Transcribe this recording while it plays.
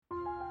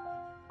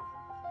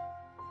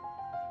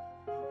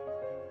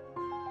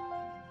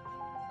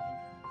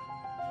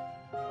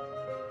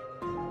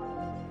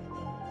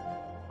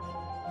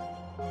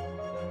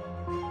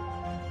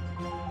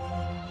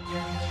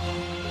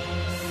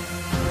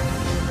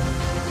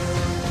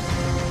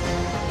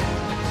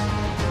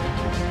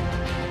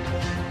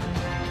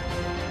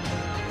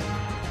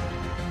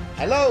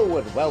Hello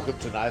and welcome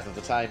to Neither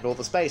the Time Nor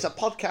the Space, a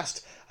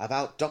podcast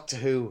about Doctor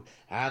Who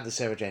and the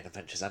Sarah Jane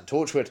Adventures and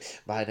Torchwood.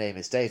 My name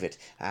is David,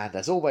 and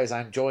as always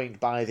I'm joined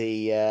by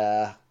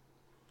the...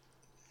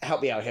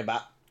 Help me out here,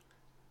 Matt.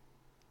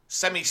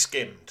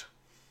 Semi-skimmed.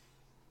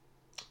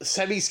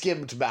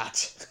 Semi-skimmed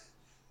Matt.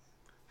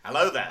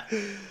 Hello there.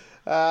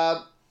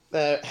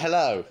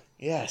 Hello.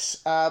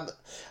 Yes.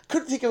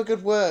 Couldn't think of a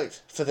good word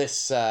for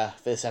this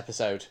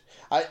episode.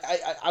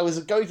 I was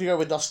going to go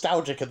with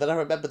nostalgic, and then I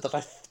remembered that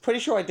I'm pretty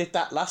sure I did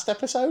that last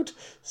episode.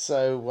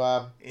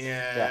 So,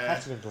 yeah, I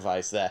had to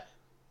improvise there.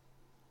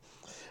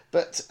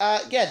 But,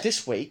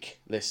 this week,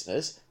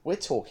 listeners, we're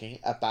talking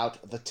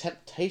about The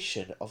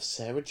Temptation of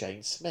Sarah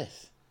Jane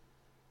Smith.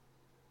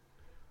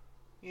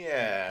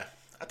 Yeah,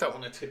 I don't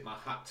want to tip my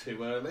hat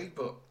too early,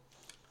 but...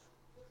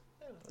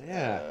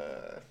 Yeah.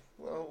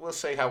 Well, we'll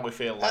see how we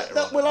feel later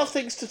on. We'll have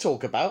things to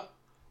talk about.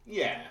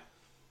 Yeah.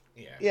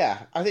 Yeah,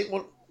 I think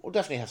we'll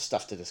definitely have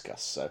stuff to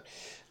discuss. So,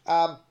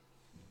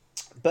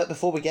 but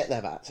before we get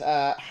there, Matt,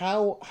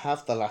 how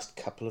have the last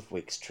couple of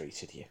weeks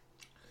treated you?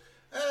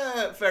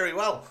 Very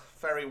well.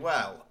 Very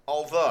well.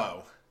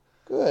 Although...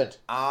 Good.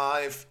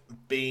 I've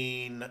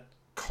been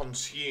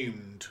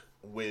consumed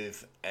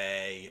with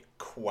a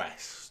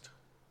quest.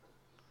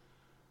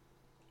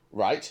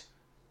 Right.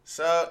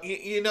 So,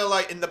 you know,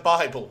 like in the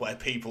Bible where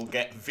people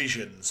get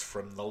visions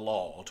from the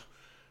Lord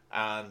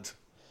and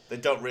they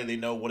don't really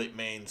know what it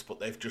means, but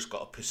they've just got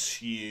to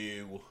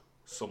pursue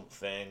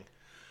something.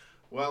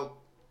 Well,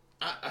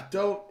 I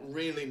don't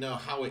really know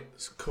how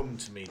it's come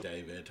to me,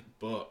 David,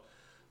 but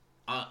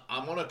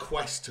I'm on a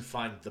quest to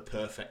find the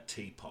perfect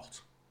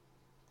teapot.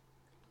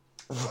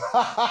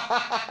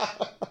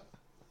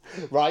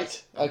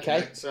 Right,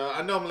 okay. So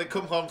I normally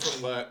come home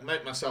from work,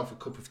 make myself a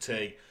cup of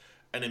tea,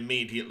 and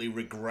immediately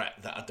regret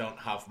that I don't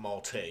have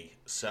more tea.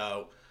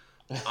 So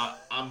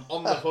I'm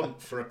on the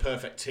hunt for a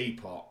perfect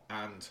teapot,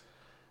 and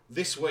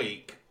this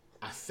week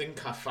I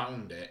think I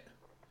found it,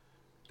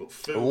 but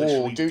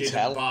foolishly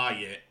didn't buy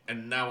it,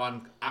 and now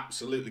I'm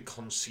absolutely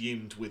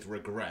consumed with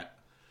regret.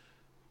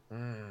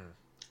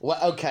 Well,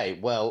 okay.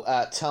 Well,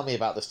 tell me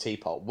about this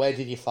teapot. Where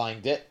did you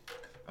find it?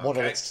 What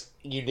are its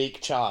unique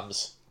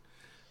charms?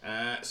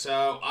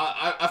 So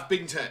I've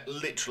been to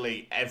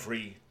literally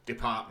every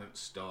department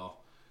store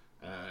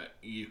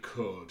you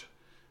could.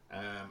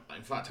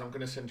 In fact, I'm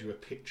going to send you a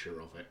picture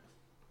of it.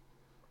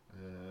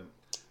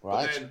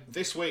 Right. But then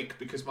this week,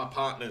 because my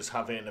partner's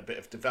having a bit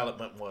of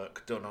development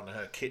work done on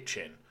her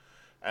kitchen,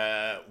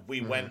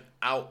 we went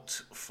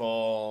out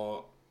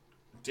for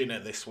dinner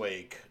this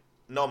week.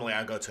 Normally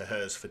I go to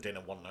hers for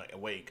dinner one night a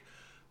week,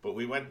 but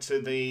we went to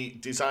the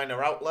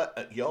designer outlet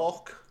at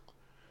York,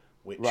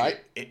 which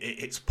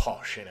it's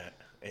posh, innit?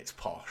 It's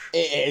posh.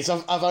 It is.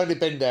 I've only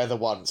been there the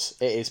once.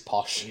 It is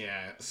posh.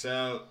 Yeah,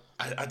 so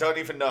I don't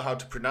even know how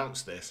to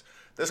pronounce this.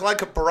 There's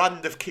like a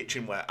brand of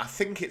kitchenware. I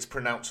think it's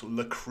pronounced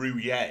Le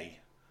Creuset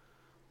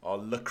or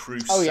Le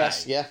Creuset. Oh,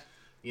 yes, yeah.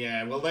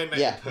 Yeah, well, they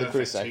make a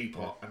perfect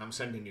teapot, and I'm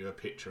sending you a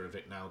picture of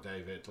it now,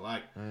 David.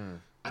 Like,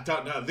 I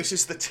don't know. This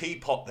is the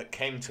teapot that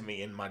came to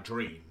me in my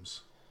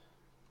dreams.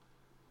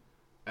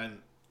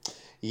 And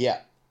yeah,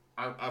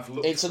 I've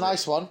looked. It's a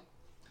nice one.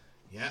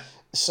 Yeah.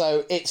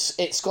 So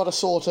it's got a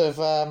sort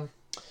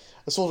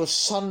of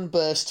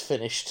sunburst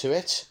finish to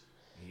it.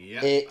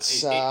 Yeah.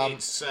 It's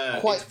it's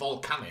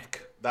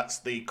volcanic. That's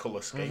the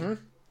colour scheme.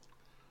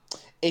 Mm-hmm.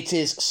 It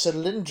is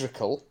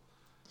cylindrical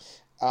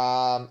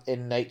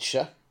in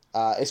nature.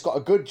 It's got a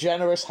good,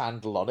 generous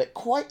handle on it.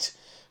 Quite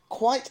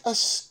a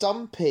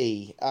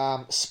stumpy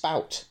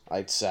spout,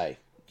 I'd say.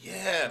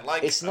 Yeah,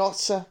 like it's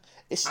not.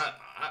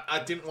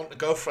 I didn't want to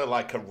go for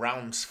like a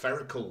round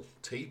spherical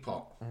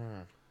teapot.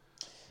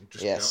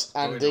 Yes,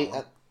 and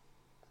the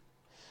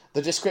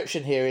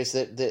description here is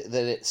that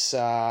it's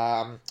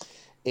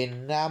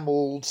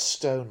enamelled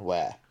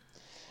stoneware.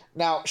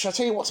 Now, shall I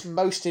tell you what's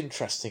most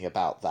interesting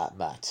about that,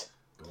 Matt?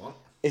 Go on.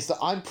 Is that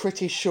I'm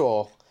pretty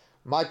sure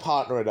my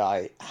partner and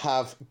I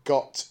have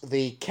got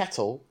the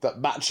kettle that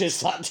matches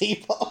that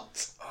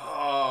teapot.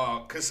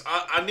 Oh, because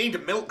I need a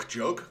milk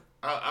jug.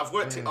 I've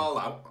worked it all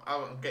out.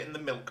 I'm getting the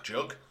milk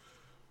jug.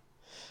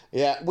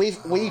 Yeah,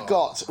 we've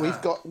got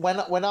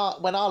when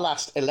our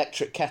last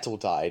electric kettle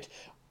died,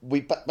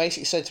 we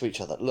basically said to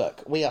each other,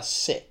 look, we are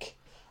sick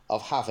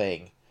of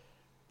having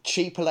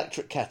cheap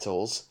electric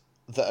kettles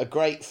that are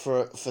great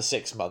for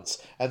 6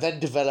 months and then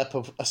develop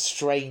a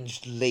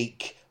strange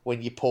leak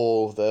when you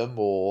pour them,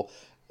 or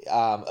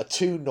are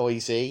too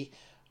noisy,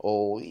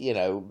 or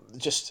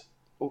just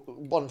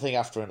one thing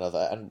after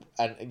another, and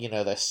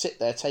they sit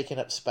there taking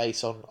up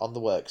space on the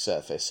work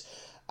surface.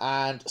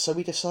 And so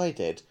we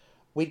decided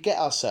we'd get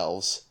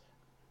ourselves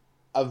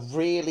a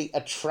really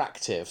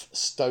attractive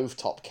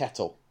stovetop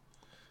kettle.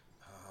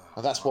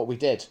 And that's what we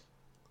did.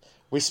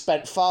 We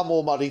spent far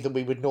more money than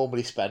we would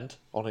normally spend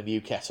on a new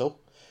kettle,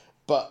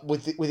 but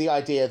with the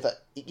idea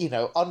that,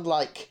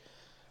 unlike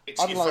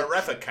your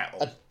forever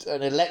kettle,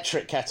 an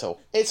electric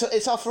kettle,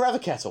 it's our forever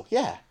kettle.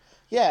 Yeah,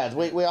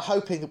 we are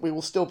hoping that we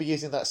will still be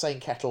using that same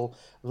kettle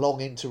long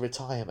into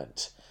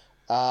retirement.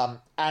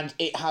 And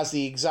it has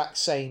the exact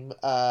same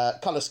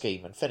colour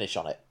scheme and finish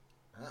on it.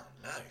 Oh,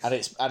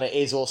 nice. And it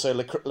is also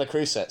Le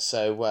Creuset.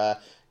 So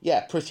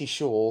yeah, pretty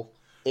sure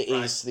it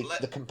is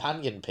the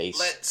companion piece.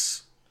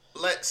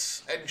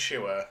 Let's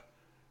ensure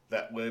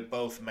that we're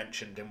both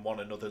mentioned in one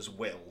another's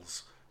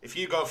wills. If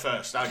you go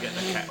first, I get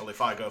the kettle. If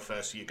I go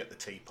first, you get the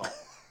teapot.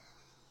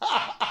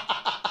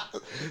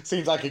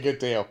 Seems like a good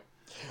deal.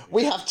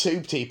 We have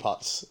two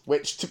teapots,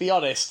 which, to be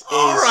honest, is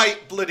all right,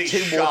 bloody two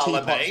more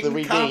teapots than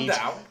we calm need.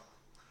 Down.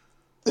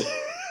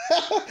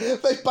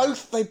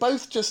 They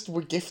both just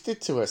were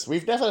gifted to us. We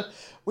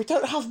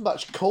don't have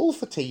much call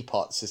for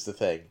teapots. Is the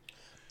thing.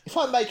 If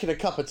I'm making a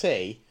cup of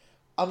tea,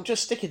 I'm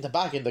just sticking the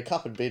bag in the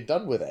cup and being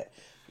done with it.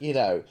 You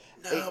know.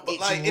 No, but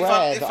it's like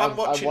rare if I'm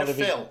watching a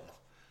film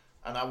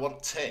and I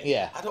want tea,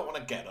 yeah. I don't want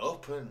to get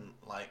up and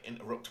like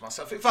interrupt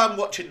myself. If I'm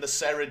watching the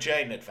Sarah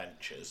Jane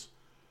Adventures,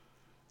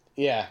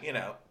 yeah, you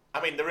know,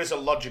 I mean there is a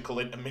logical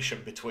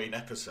intermission between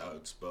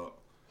episodes, but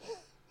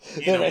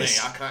you know me,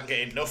 I can't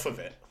get enough of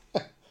it.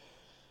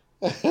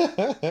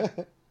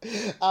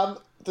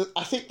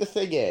 I think the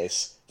thing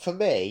is, for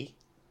me,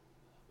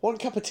 one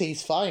cup of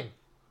tea's fine.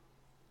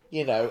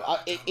 You know,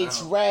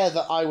 it's rare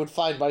that I would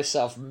find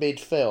myself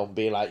mid-film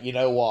being like, you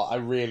know what, I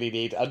really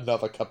need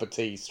another cup of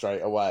tea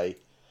straight away.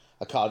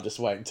 I can't just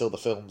wait until the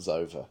film's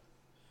over.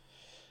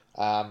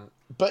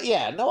 But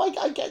yeah, no,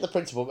 I get the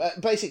principle.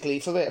 Basically,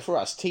 for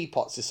us,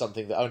 teapots is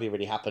something that only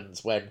really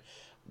happens when,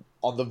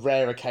 on the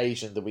rare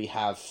occasion that we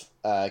have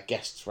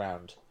guests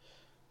round.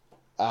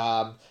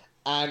 And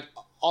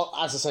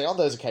as I say, on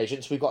those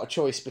occasions, we've got a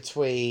choice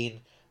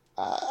between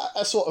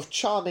a sort of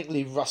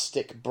charmingly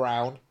rustic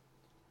brown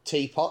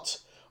teapot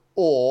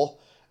or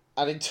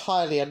an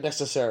entirely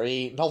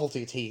unnecessary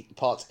novelty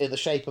teapot in the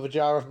shape of a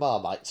jar of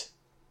Marmite.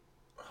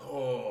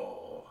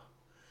 Oh,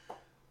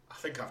 I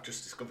think I've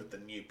just discovered the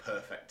new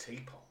perfect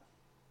teapot.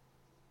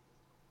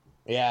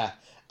 Yeah,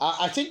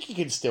 I think you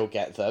can still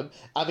get them.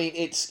 I mean,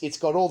 it's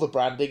got all the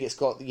branding. It's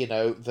got, you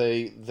know,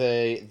 the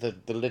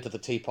lid of the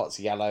teapot's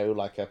yellow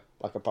like a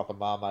proper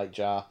Marmite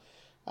jar.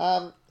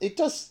 It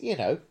does, you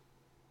know,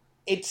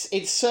 it's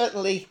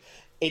certainly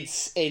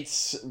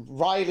it's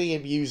wryly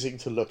amusing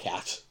to look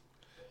at.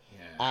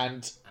 Yeah,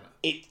 and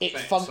it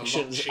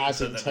functions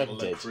as intended.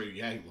 Than a Le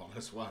Creuset one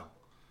as well.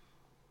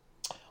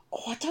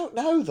 Oh, I don't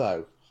know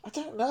though. I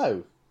don't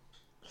know.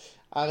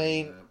 I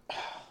mean,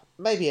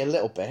 maybe a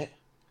little bit,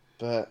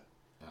 but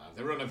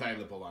they're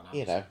unavailable on Amazon.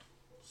 You know.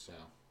 So.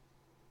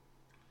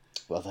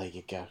 Well, there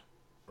you go.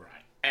 Right.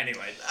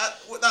 Anyway,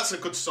 that's a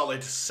good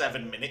solid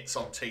 7 minutes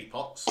on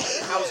teapots.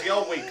 How's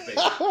your week been?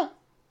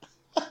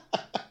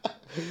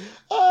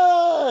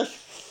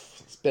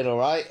 It's been all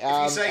right.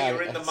 If you say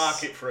you're in the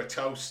market for a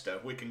toaster,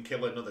 we can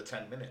kill another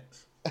 10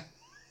 minutes.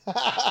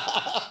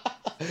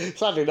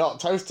 Sadly not.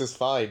 Toaster's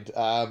fine.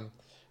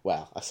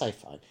 Well, I say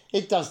fine.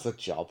 It does the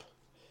job.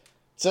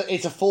 So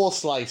it's a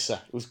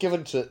 4-slicer. It was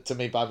given to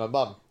me by my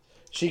mum.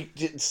 She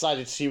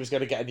decided she was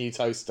going to get a new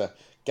toaster.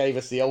 Gave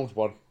us the old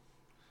one.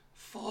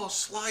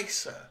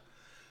 4-slicer?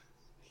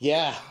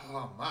 Yeah.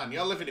 Oh, man,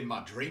 you're living in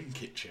my dream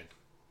kitchen.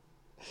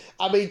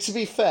 I mean, to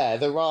be fair,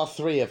 there are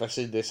 3 of us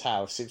in this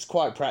house. It's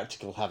quite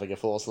practical having a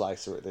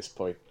 4-slicer at this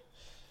point.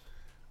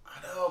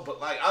 I know, but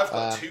like I've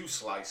got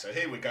 2-slicer.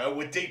 Here we go.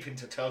 We're deep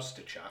into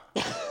toaster chat.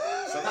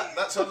 So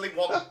that's only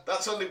one.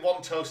 That's only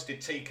one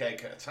toasted tea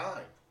cake at a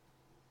time.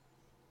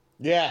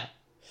 Yeah,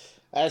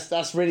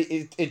 that's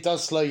really. It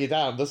does slow you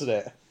down, doesn't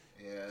it?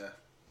 Yeah.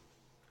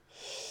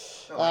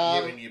 Not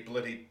like you in your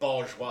bloody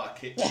bourgeois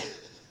kitchen.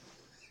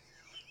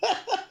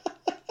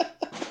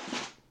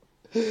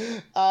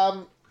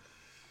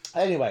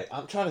 Anyway,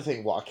 I'm trying to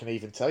think what I can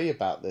even tell you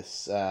about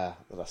this the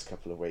last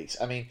couple of weeks.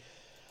 I mean,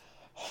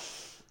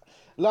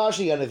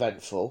 largely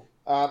uneventful.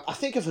 I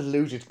think I've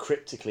alluded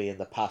cryptically in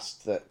the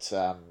past that,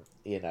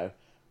 you know,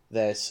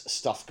 there's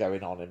stuff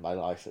going on in my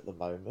life at the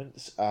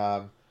moment.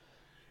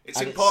 It's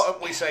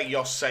important we say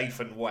you're safe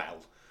and well.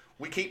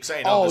 We keep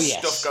saying, there's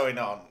stuff going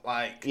on.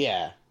 Like,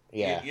 yeah.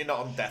 You're not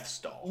on death's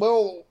door.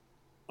 Well,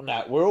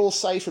 no, we're all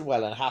safe and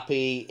well and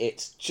happy.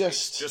 It's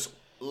just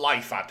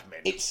life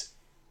admin. It's,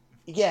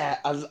 yeah,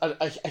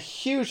 a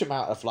huge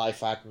amount of life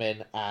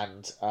admin,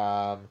 and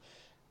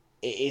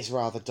it is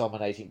rather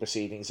dominating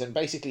proceedings. And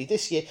basically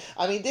this year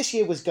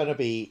was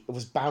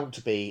bound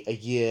to be a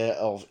year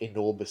of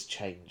enormous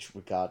change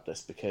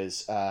regardless,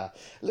 because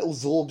little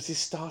Zorbs is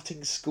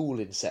starting school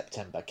in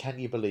September. Can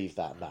you believe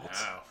that, Matt?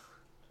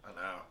 I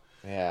know.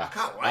 Yeah. I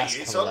can't wait.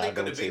 It's only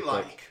going to be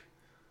like,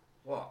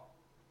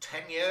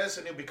 10 years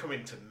and he'll be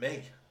coming to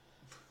me.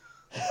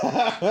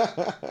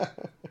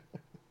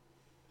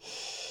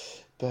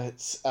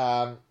 But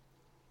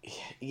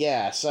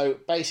yeah, so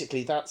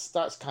basically that's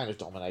kind of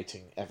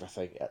dominating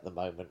everything at the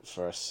moment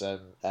for us,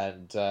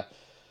 and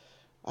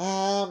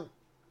I'll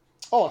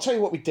tell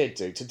you what we did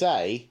do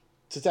today.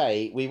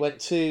 Today we went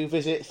to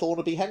visit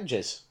Thornaby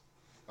Henges.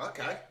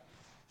 Okay.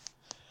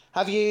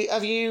 Have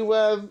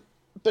you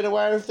been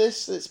aware of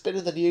this? It's been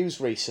in the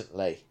news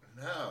recently.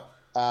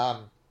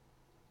 No.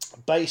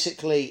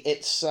 Basically,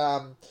 it's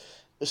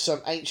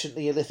some ancient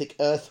Neolithic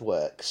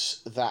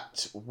earthworks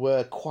that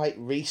were quite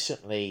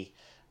recently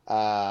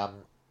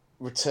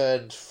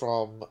returned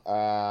from.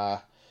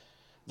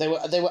 They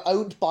were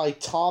owned by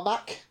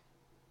Tarmac.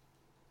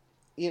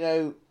 You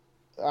know,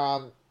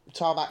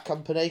 Tarmac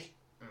Company,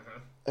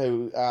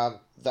 who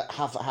that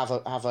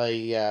have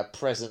a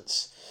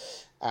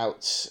presence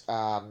out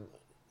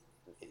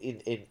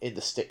in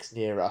the sticks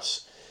near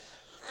us,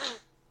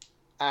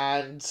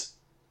 and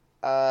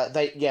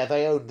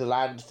they owned the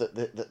land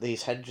that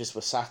these henges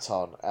were sat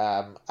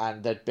on,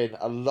 and there'd been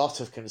a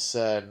lot of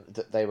concern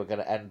that they were going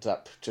to end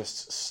up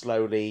just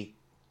slowly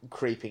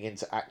creeping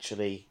into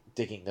actually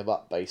digging them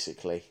up,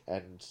 basically,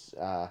 and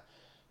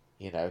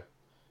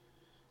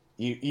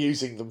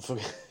using them for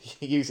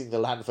using the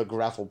land for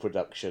gravel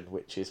production,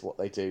 which is what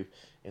they do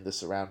in the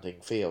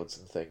surrounding fields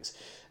and things.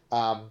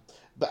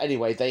 But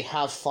anyway, they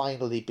have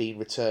finally been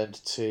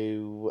returned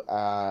to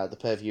the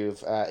purview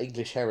of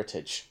English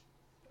heritage.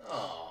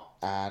 Oh.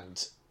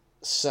 And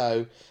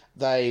so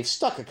they've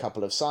stuck a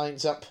couple of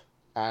signs up,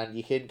 and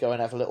you can go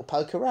and have a little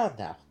poke around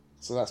now.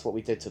 So that's what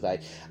we did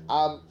today.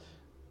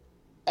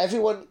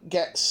 Everyone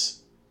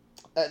gets...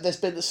 there's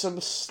been some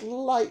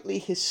slightly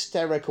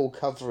hysterical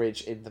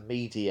coverage in the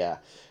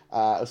media,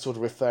 sort of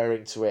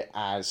referring to it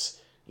as,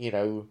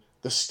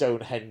 the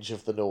Stonehenge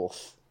of the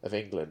north of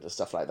England and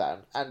stuff like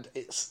that. And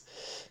it's...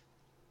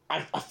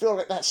 I feel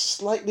like that's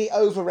slightly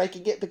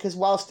over-egging it, because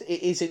whilst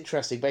it is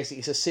interesting, basically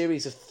it's a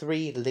series of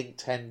 3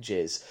 linked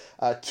henges,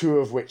 2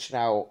 of which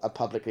now are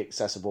publicly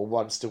accessible.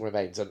 One still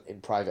remains in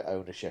private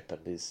ownership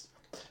and is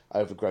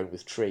overgrown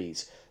with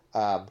trees.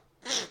 But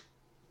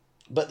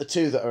the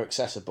 2 that are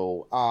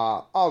accessible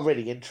are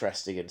really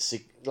interesting, and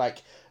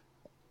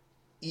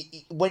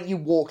when you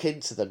walk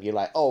into them, you're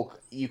like, oh,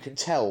 you can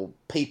tell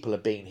people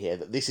have been here,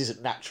 that this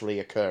isn't naturally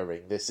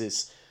occurring. This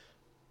is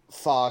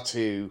far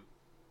too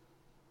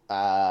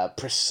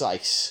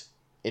precise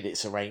in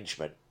its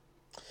arrangement.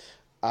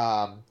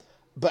 But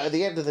at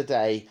the end of the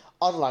day,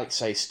 unlike,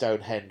 say,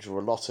 Stonehenge or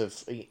a lot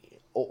of,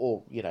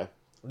 or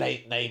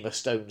name a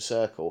stone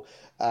circle,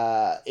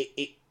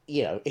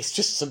 it's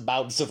just some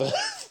mounds of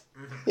earth.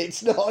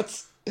 It's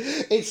not.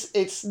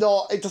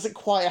 It doesn't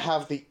quite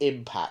have the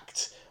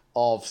impact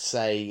of,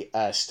 say,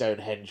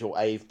 Stonehenge or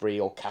Avebury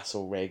or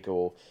Castlereagh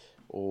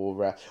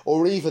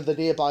or even the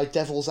nearby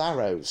Devil's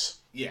Arrows.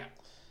 Yeah.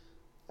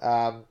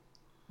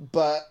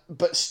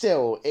 But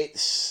still,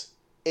 it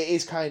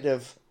is kind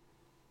of.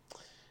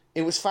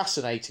 It was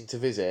fascinating to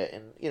visit,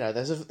 and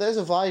there's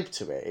a vibe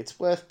to it. It's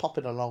worth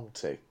popping along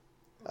to,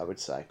 I would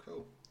say.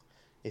 Cool.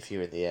 If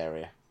you're in the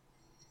area.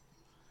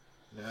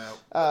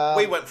 No,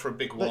 we went for a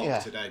big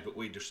walk today, but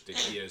we just did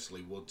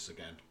Yearsley Woods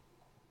again.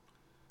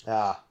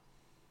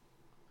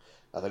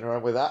 Nothing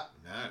wrong with that.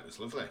 No, it was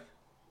lovely.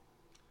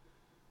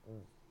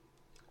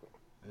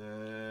 I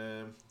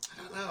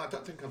don't know. I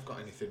don't think I've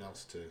got anything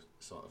else to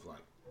sort of like.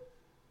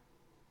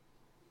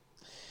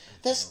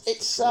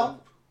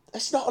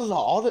 There's not a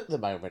lot on at the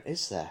moment,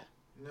 is there?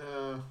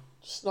 No.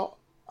 It's not.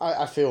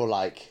 I feel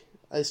like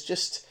I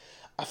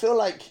feel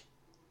like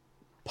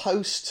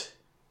post.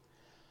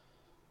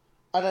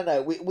 I don't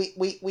know.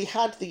 We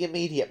had the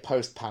immediate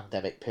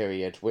post-pandemic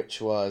period,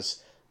 which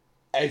was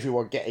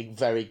everyone getting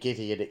very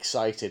giddy and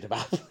excited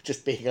about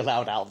just being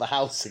allowed out of the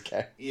house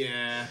again.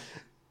 Yeah.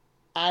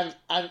 And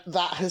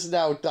that has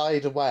now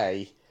died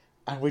away,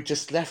 and we're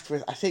just left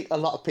with. I think a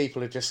lot of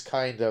people are just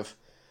kind of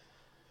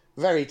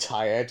very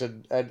tired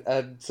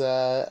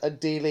and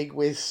dealing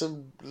with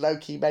some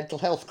low-key mental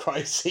health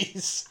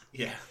crises.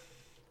 Yeah.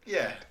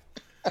 Yeah.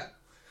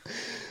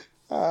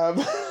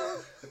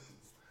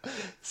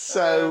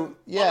 So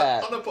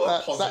yeah, on a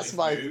positive that's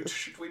my mood.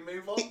 Should we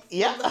move on?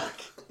 Yeah,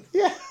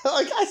 yeah.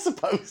 I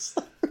suppose.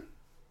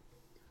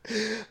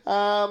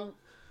 What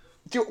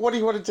do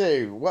you want to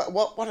do?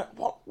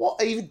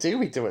 What even do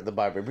we do at the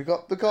moment? We've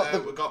got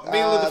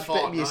Meal of the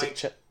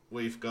Fortnight.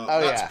 We've got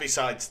that's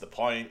besides the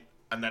point,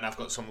 and then I've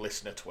got some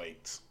listener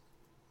tweets.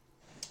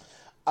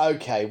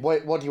 Okay,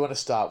 what do you want to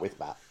start with,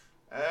 Matt?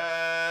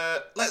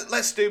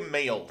 Let's do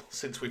meal,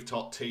 since we've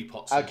talked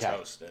teapots and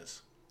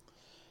toasters.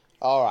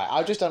 All right,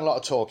 I've just done a lot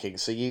of talking,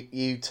 so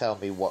you tell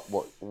me what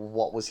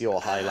was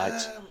your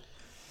highlight?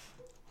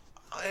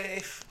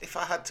 If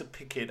I had to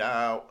pick it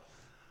out,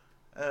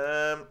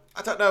 I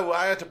don't know.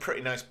 I had a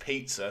pretty nice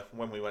pizza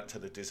when we went to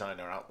the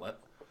designer outlet.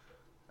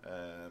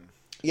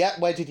 Yeah,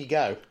 where did you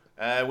go?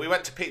 We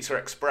went to Pizza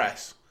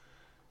Express.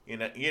 You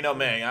know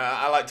me.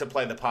 I like to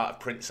play the part of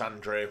Prince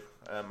Andrew.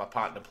 My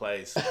partner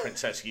plays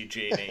Princess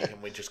Eugenie,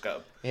 and we just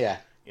go. Yeah.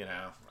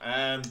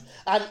 And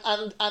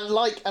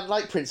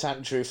like Prince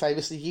Andrew,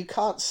 famously, you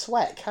can't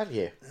sweat, can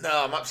you?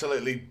 No, I'm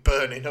absolutely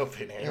burning up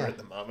in here at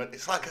the moment.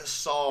 It's like a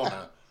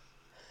sauna.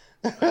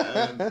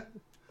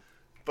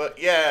 But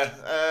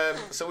yeah,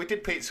 so we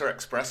did Pizza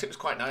Express. It was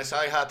quite nice.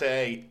 I had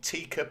a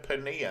tikka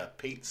paneer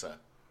pizza.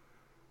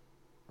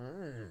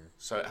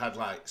 So it had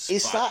like.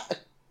 Is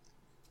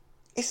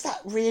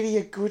that really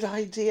a good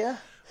idea?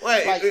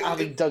 Well,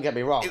 don't get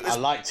me wrong. I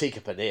like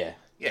tikka paneer.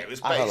 Yeah, it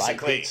was basically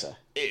like pizza.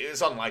 It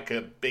was on like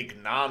a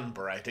big naan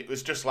bread. It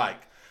was just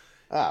like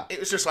Ah. It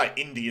was just like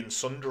Indian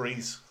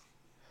sundries.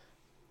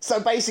 So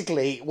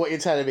basically, what you're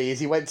telling me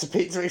is you went to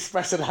Pizza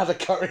Express and had a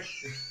curry.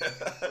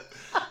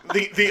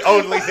 The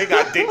only thing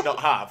I did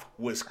not have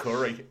was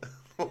curry.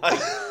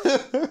 Like,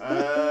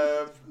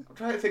 I'm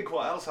trying to think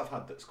what else I've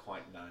had that's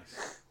quite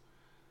nice.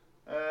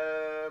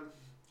 I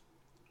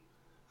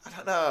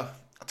don't know.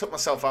 I took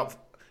myself out.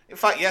 In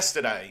fact,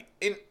 yesterday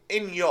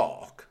in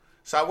York.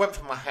 So I went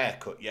for my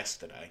haircut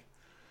yesterday.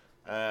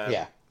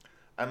 Yeah.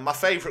 And my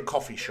favourite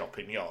coffee shop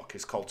in York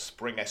is called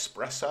Spring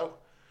Espresso.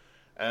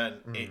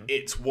 And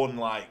it's won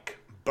like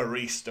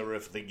barista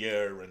of the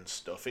year and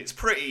stuff. It's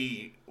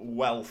pretty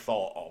well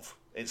thought of.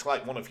 It's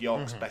like one of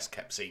York's best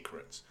kept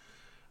secrets.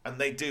 And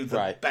they do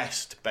the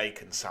best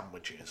bacon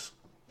sandwiches.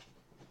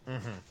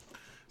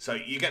 So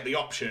you get the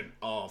option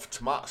of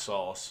tomato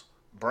sauce,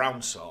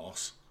 brown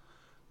sauce,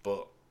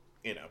 but,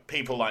 you know,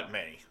 people like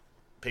me,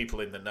 people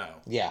in the know,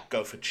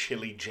 go for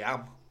chili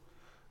jam.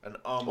 And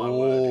oh my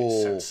word,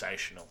 it's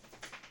sensational.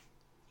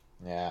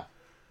 Yeah.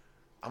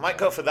 I might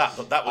go for that,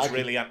 but that was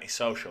really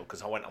antisocial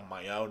because I went on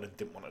my own and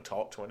didn't want to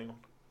talk to anyone.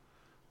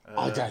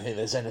 I don't think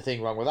there's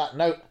anything wrong with that.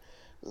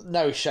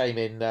 No shame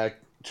in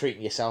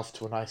treating yourself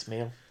to a nice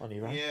meal on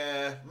your own.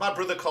 Yeah, my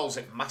brother calls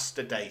it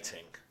master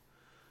dating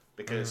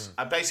because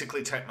I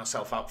basically take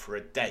myself out for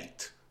a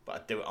date, but I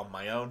do it on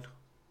my own.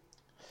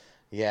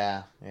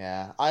 Yeah.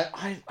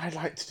 I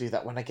like to do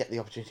that when I get the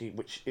opportunity,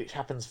 which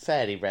happens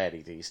fairly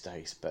rarely these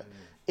days, but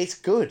it's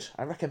good.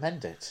 I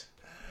recommend it.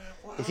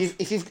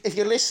 If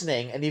you're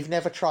listening and you've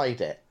never tried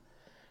it,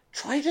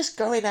 try just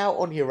going out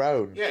on your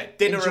own. Yeah,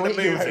 dinner and a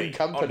movie your own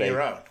company. on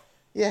your own.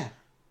 Yeah,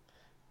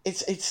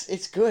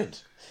 it's good.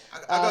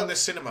 I go to the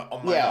cinema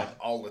on my own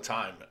all the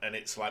time, and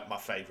it's like my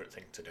favourite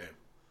thing to do.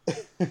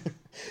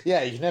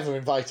 Yeah, you've never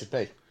invited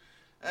me.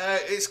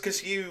 It's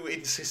because you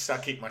insist I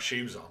keep my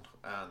shoes on,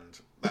 and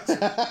that's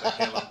the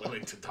hill I'm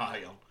willing to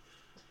die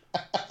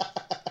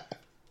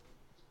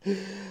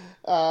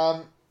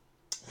on.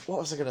 What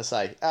was I going to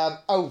say?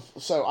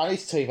 So I need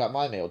to tell you about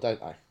my meal,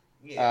 don't I?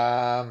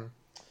 Yeah.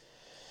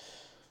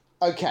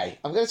 Okay,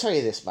 I'm going to tell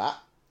you this, Matt.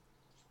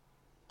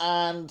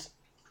 And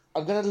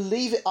I'm going to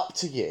leave it up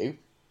to you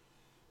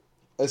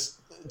as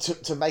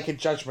to make a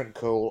judgment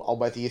call on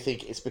whether you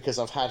think it's because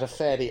I've had a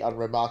fairly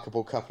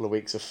unremarkable couple of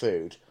weeks of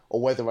food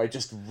or whether I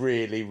just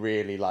really,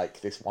 really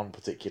like this one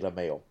particular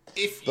meal.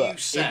 If you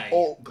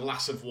say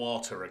glass of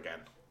water again,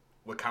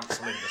 we're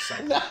cancelling the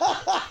segment.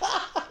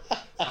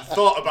 I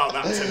thought about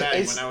that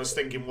today when I was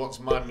thinking, what's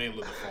my meal of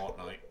the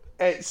fortnight?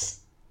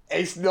 It's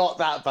not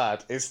that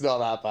bad. It's not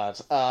that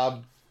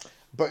bad.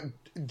 But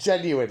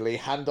genuinely,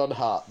 hand on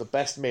heart, the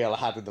best meal I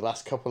had in the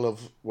last couple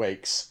of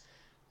weeks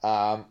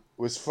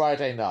was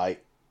Friday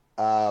night.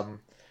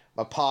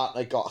 My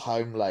partner got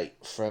home late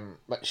from.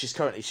 She's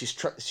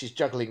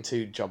juggling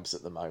 2 jobs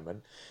at the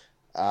moment,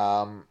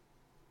 and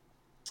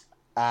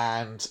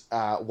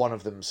one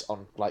of them's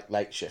on like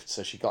late shift,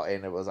 so she got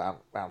in. It was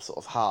around sort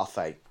of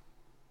 8:30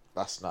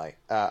 last night,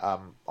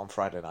 on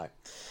Friday night,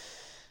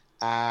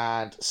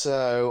 and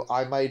so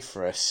I made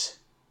for us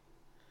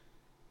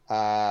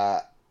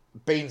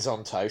beans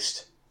on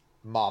toast,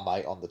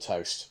 Marmite on the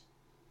toast.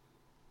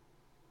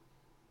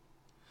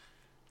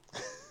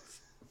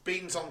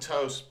 Beans on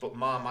toast, but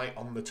Marmite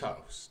on the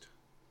toast.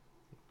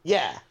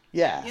 Yeah.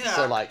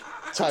 So like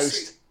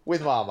toast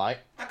with Marmite.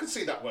 I could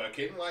see that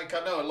working. Like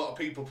I know a lot of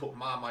people put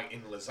Marmite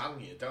in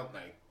lasagna, don't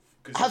they?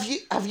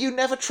 Have you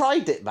never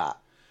tried it, Matt?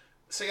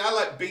 See, I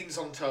like beans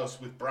on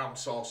toast with brown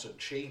sauce and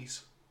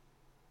cheese.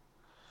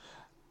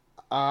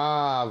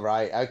 Ah,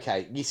 right.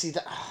 Okay. You see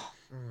that.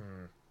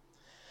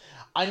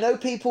 I know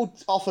people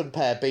often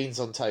pair beans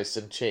on toast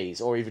and cheese,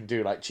 or even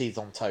do like cheese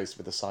on toast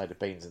with a side of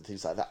beans and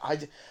things like that.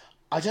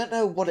 I don't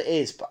know what it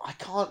is, but I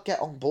can't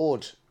get on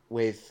board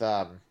with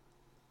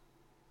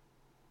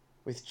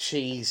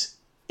cheese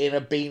in a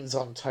beans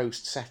on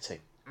toast setting.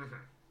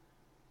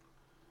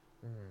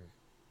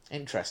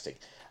 Interesting.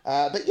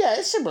 But yeah,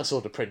 it's a similar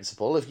sort of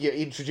principle if you're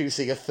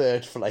introducing a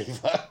third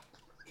flavour.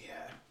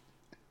 Yeah.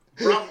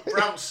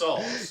 Brown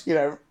sauce. You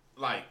know.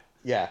 Like.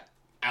 Yeah.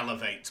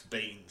 Elevates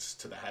beans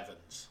to the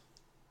heavens.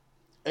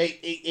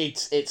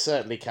 It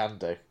certainly can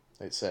do.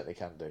 It certainly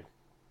can do.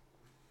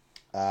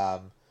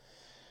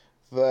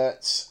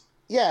 But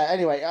yeah.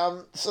 Anyway,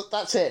 so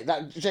that's it.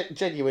 That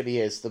genuinely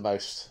is the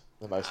most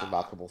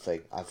remarkable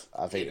thing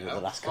I've eaten in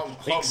the last couple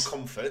of weeks. Home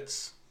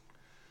comforts.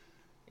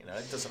 You know,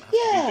 it doesn't have to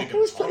be big. It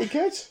was pretty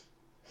good.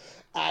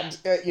 And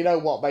you know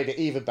what made it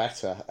even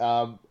better?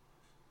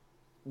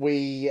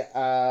 We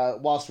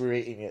whilst we were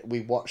eating it,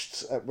 we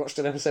watched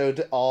an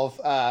episode of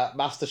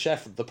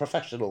MasterChef: The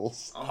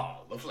Professionals. Oh,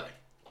 lovely.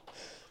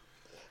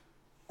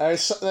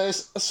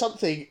 There's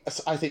something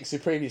I think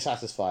supremely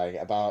satisfying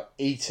about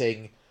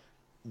eating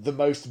the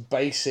most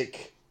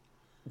basic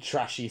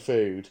trashy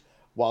food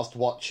whilst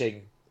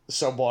watching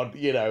someone,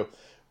 you know,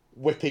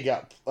 whipping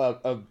up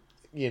a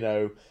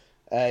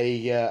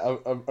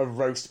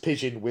roast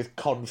pigeon with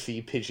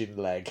confit pigeon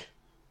leg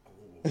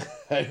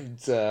and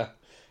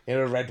in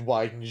a red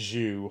wine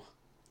jus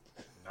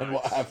and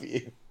what have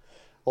you.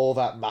 All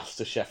that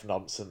MasterChef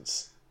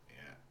nonsense.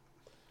 Yeah.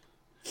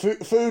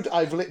 Food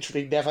I've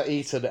literally never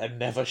eaten and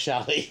never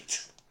shall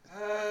eat.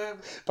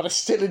 But I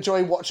still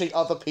enjoy watching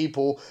other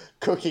people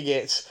cooking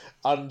it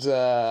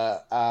under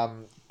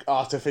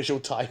artificial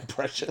time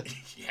pressure.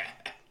 Yeah.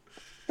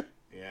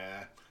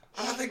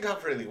 I don't think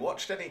I've really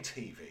watched any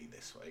TV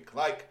this week.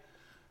 Like,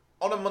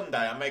 on a Monday,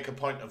 I make a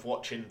point of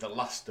watching The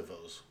Last of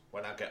Us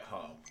when I get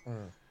home.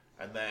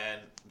 And then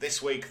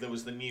this week, there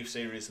was the new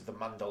series of The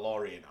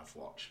Mandalorian I've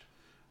watched.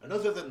 And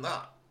other than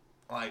that,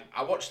 like,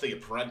 I watched The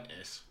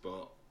Apprentice,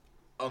 but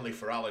only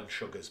for Alan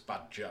Sugar's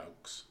bad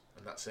jokes.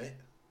 And that's it.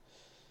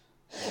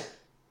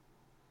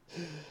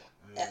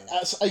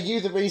 Are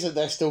you the reason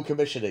they're still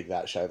commissioning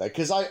that show, though?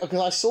 Because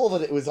I saw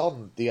that it was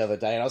on the other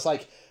day, and I was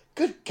like,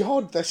 good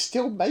God, they're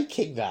still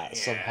making that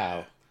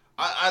somehow.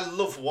 I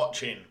love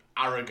watching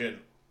arrogant,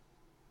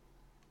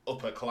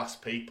 upper-class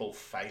people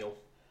fail.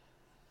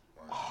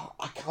 Oh,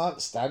 I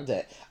can't stand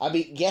it. I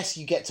mean, yes,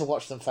 you get to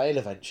watch them fail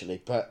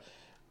eventually, but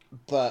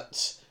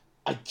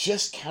I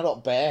just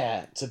cannot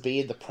bear to be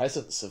in the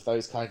presence of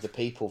those kinds of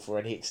people for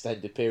any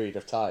extended period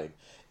of time,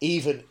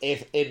 even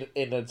if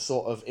in a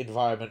sort of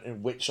environment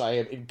in which I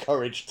am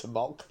encouraged to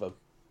mock them,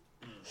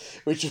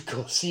 which of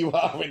course you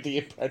are with The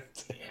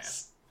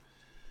Apprentice.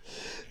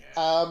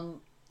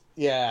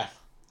 Yeah.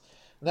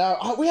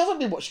 No, we haven't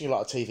been watching a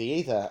lot of TV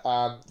either.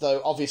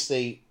 Though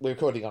obviously we're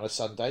recording on a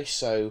Sunday,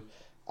 so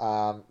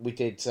we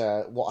did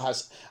what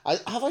has...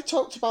 have I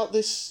talked about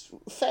this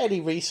fairly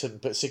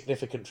recent but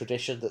significant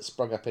tradition that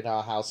sprung up in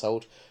our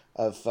household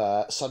of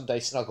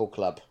Sunday Snuggle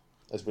Club,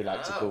 as we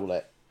like to call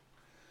it?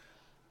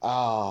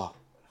 Ah,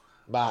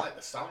 Matt. I like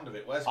the sound of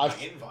it. Where's my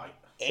invite?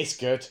 It's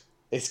good.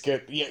 It's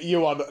good.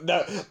 You are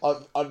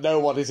no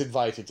one is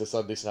invited to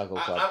Sunday Snuggle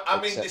Club.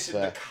 I mean this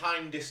in the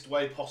kindest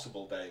way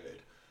possible,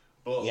 David.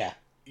 But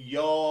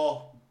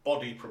your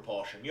body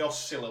proportion, your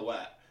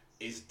silhouette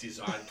is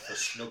designed for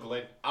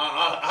snuggling.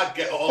 I'd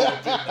get all up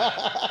in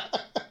there.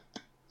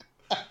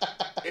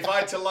 If I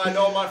had to line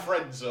all my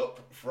friends up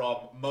from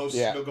most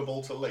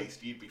snuggable to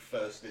least, you'd be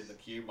first in the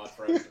queue, my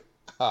friend.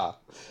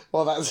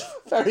 Well, that's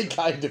very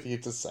kind of you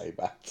to say,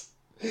 Matt.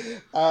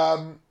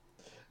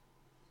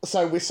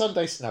 So with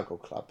Sunday Snuggle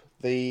Club,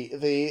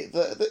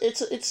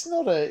 it's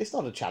not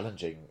a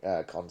challenging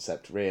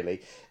concept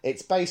really.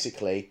 It's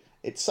basically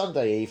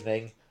Sunday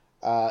evening.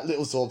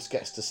 Little Zorbs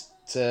gets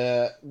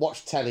to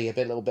watch telly a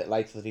little bit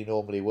later than he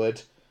normally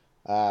would.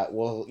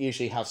 We'll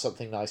usually have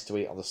something nice to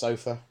eat on the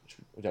sofa, which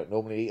we don't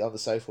normally eat on the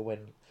sofa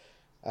when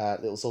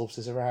Little Zorbs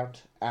is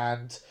around,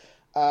 and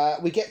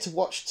we get to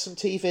watch some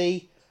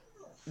TV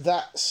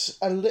that's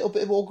a little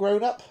bit more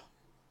grown up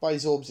by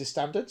Zorbs'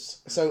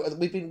 standards. So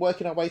we've been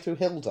working our way through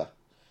Hilda.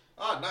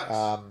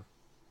 Oh,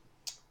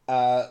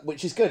 nice.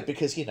 Which is good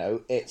because, you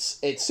know,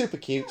 it's super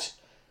cute.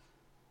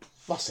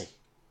 Mossy.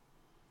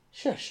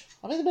 Shush.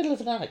 I'm in the middle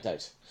of an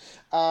anecdote.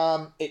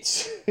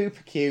 It's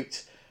super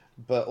cute,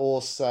 but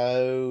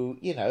also,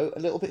 you know, a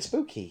little bit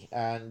spooky.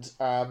 And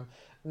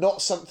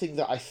not something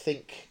that I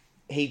think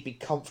he'd be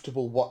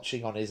comfortable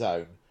watching on his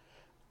own.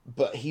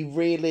 But he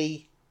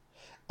really...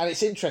 And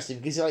it's interesting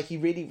because he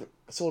really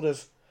sort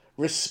of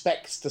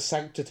respects the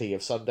sanctity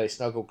of Sunday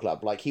Snuggle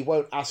Club. Like, he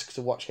won't ask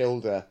to watch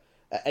Hilda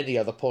at any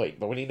other point,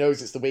 but when he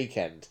knows it's the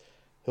weekend,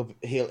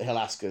 he'll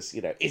ask us,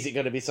 you know, is it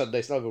going to be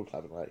Sunday Snuggle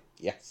Club? And I'm like,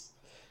 yes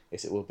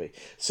it will be.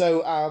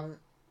 So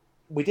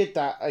we did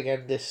that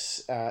again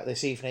this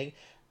evening,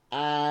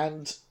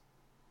 and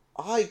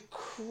I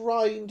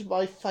cried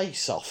my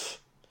face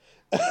off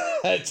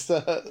at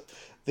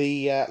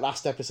the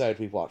last episode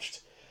we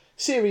watched.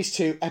 Series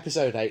 2,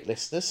 Episode 8,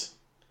 listeners,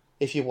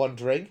 if you're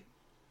wondering.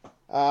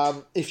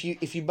 If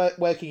you're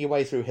working your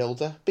way through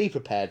Hilda, be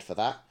prepared for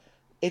that.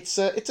 It's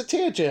a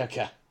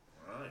tearjerker.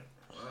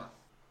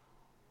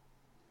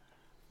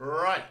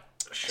 Right.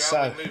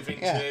 Shall we move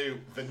into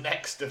the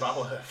next of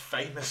our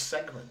famous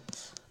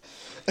segments?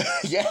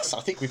 Yes,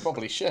 I think we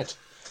probably should.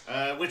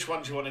 Which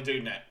one do you want to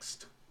do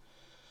next?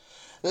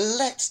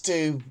 Let's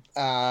do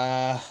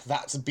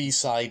That's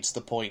Besides the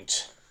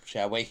Point,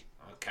 shall we?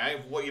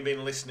 Okay, what have you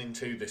been listening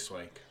to this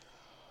week?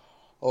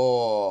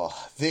 Oh,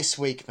 this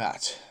week,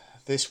 Matt.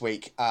 This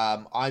week,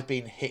 I've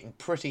been hitting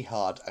pretty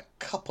hard a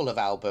couple of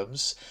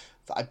albums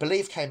that I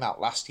believe came out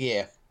last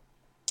year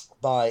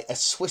by a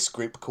Swiss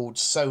group called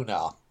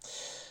Sonar,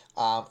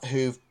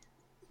 who've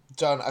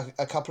done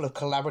a couple of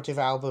collaborative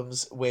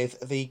albums with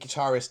the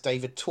guitarist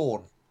David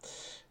Torn,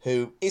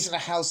 who isn't a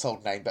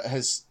household name, but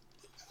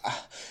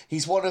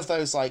he's one of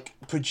those like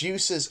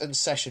producers and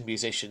session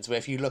musicians where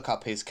if you look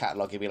up his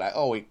catalogue, you'll be like,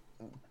 oh,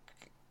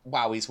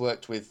 wow, he's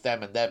worked with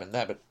them and them and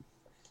them.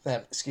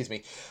 Excuse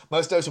me.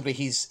 Most notably,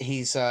 he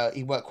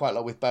worked quite a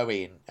lot with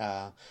Bowie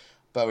in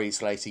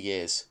Bowie's later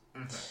years.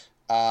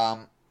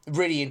 Mm-hmm.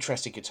 Really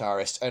interesting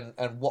guitarist,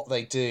 and what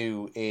they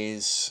do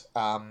is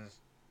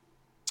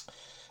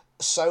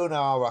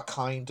Sonar are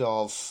kind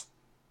of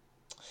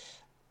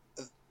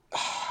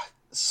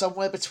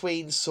somewhere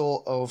between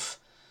sort of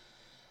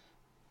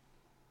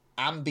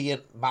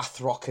ambient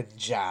math rock and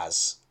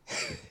jazz.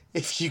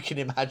 If you can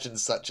imagine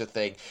such a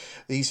thing.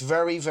 These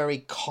very, very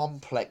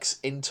complex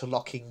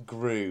interlocking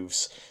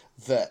grooves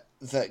that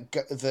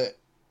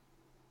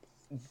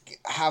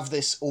have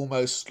this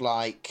almost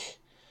like,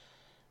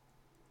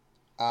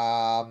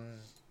 they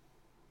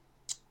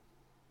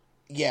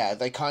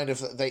kind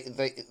of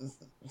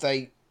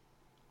they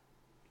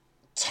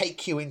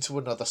take you into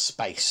another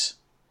space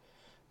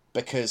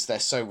because they're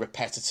so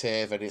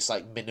repetitive and it's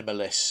like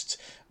minimalist,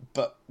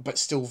 but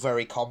still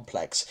very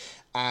complex.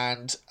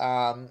 And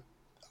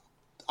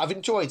I've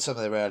enjoyed some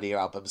of their earlier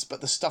albums,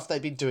 but the stuff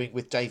they've been doing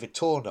with David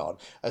Tornon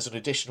as an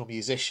additional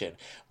musician,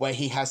 where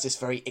he has this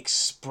very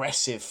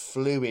expressive,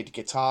 fluid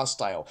guitar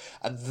style,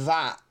 and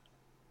that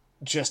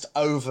just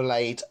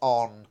overlaid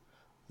on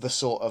the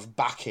sort of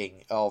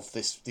backing of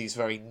these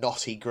very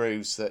knotty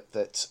grooves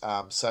that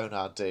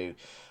Sonar do,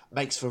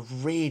 makes for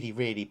really,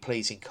 really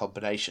pleasing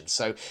combination.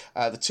 So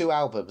the two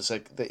albums,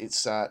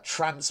 it's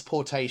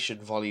Transportation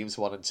Volumes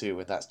 1 and 2,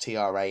 and that's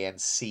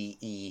Trance.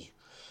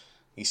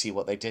 You see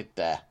what they did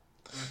there.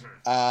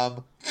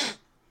 And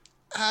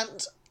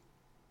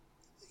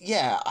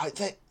yeah,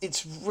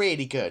 it's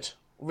really good.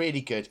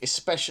 Really good,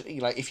 especially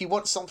like if you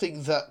want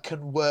something that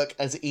can work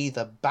as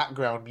either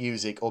background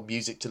music or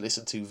music to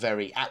listen to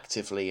very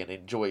actively and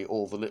enjoy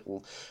all the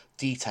little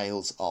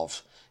details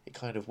of. It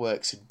kind of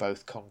works in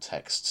both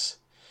contexts.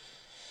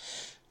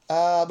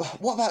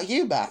 What about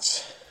you,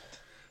 Matt?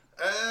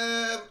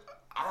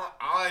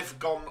 I've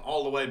gone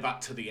all the way back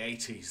to the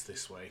 80s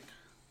this week.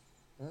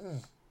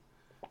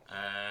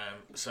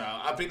 So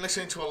I've been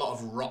listening to a lot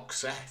of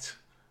Roxette.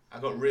 I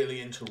got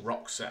really into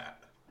Roxette.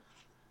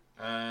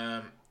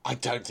 I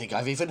don't think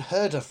I've even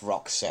heard of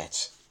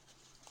Roxette.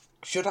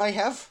 Should I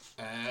have?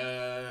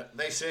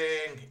 They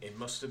sing, "It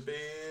must have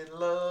been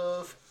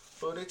love,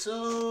 but it's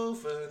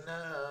over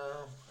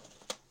now."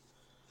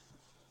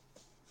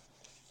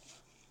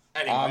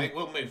 Anyway,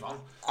 we'll move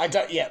on. I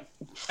don't yet.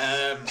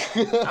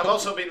 I've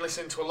also been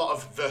listening to a lot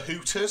of The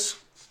Hooters.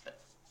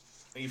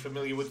 Are you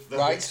familiar with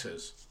The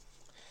Hooters?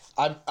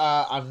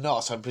 I'm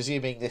not. I'm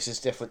presuming this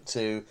is different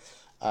to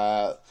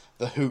the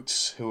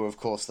Hoots, who are, of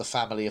course, the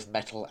family of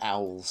metal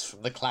owls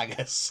from the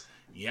Clangers.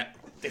 Yep,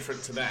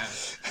 different to them.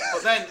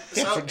 But then,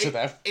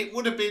 it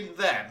would have been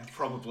them,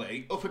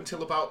 probably, up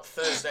until about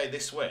Thursday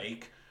this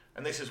week,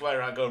 and this is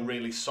where I go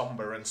really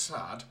sombre and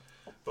sad.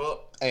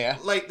 But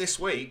late this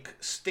week,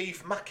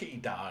 Steve Mackey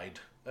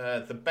died,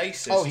 the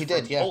bassist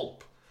from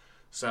Pulp.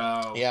 So,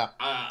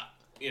 I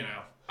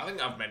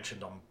think I've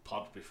mentioned on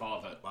pod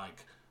before that,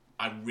 like,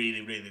 I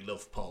really, really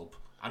love Pulp.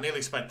 I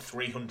nearly spent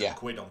 300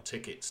 quid on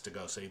tickets to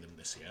go see them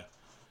this year.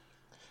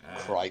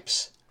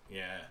 Cripes.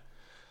 Yeah.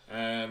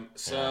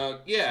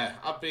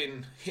 I've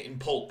been hitting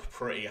Pulp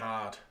pretty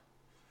hard.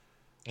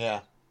 Yeah.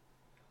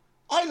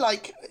 I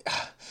like...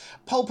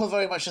 Pulp are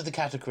very much in the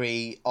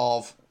category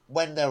of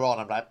when they're on,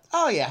 I'm like,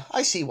 oh yeah,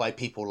 I see why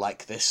people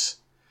like this.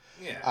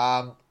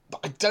 Yeah. But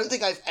I don't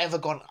think I've ever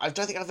been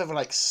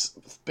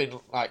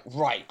like,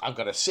 right, I'm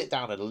going to sit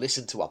down and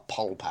listen to a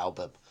Pulp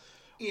album.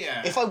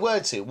 Yeah. If I were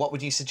to, what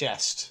would you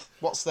suggest?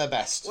 What's their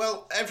best?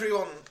 Well,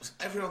 everyone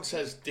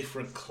says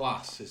Different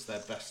Class is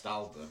their best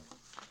album.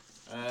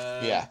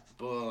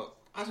 But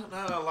I don't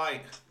know,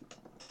 like,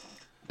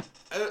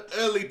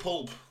 early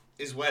Pulp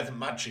is where the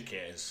magic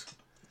is,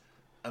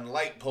 and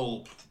late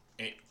Pulp,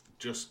 it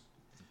just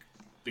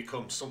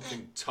becomes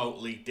something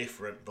totally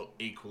different but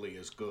equally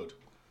as good.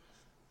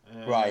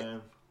 Right.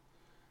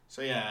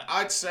 So yeah,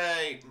 I'd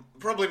say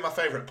probably my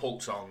favourite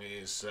Pulp song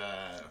is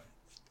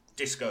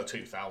Disco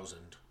 2000,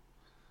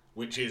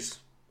 which is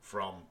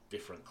from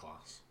Different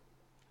Class.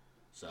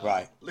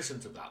 So listen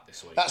to that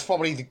this week. That's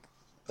probably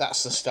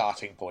that's the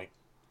starting point.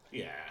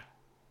 Yeah.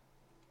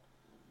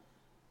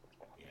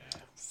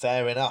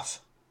 Fair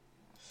enough.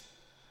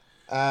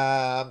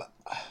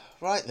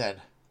 Right then.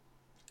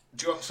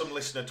 Do you want some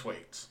listener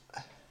tweets?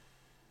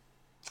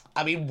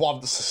 I mean,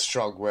 one's a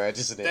strong word,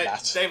 isn't it,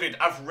 Matt? David,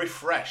 I've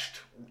refreshed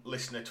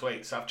listener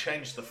tweets. I've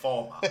changed the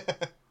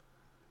format.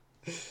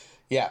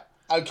 Yeah.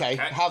 Okay.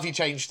 How have you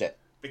changed it?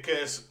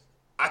 Because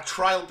I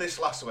trialled this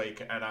last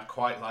week and I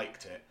quite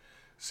liked it.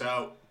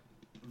 So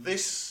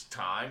this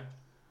time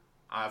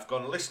I've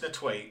gone listener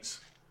tweets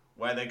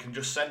where they can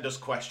just send us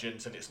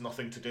questions and it's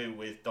nothing to do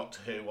with Doctor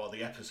Who or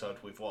the episode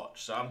we've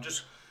watched. So I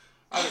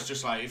was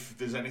just like, if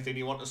there's anything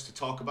you want us to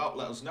talk about,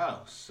 let us know.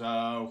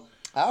 So...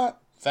 Alright,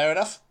 fair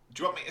enough.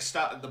 Do you want me to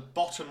start at the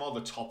bottom or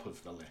the top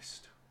of the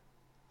list?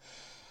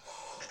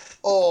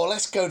 Oh,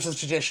 let's go to the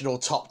traditional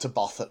top to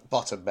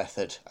bottom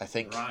method, I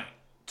think. Right.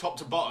 Top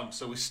to bottom.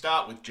 So we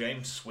start with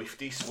James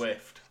Swifty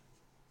Swift.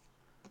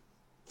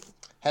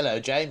 Hello,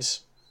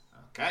 James.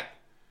 Okay.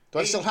 Do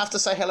I still have to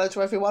say hello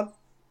to everyone?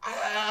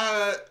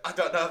 I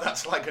don't know.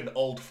 That's like an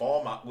old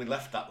format. We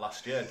left that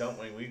last year, don't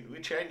we? We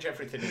change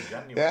everything in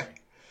January. Yeah.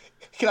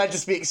 Can I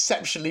just be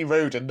exceptionally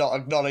rude and not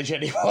acknowledge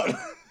anyone?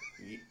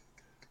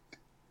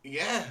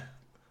 Yeah.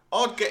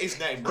 Or get his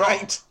name Great.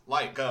 wrong.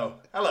 Like go,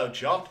 hello,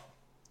 John.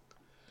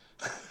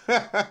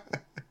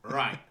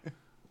 Right.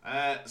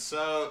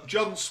 So,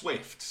 John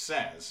Swift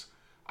says,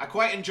 I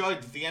quite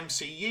enjoyed the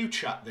MCU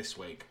chat this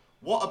week.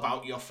 What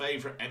about your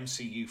favourite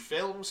MCU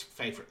films,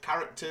 favourite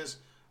characters,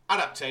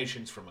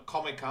 adaptations from a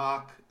comic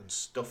arc, and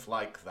stuff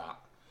like that?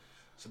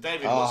 So,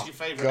 David, what's your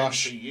favourite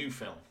MCU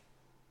film?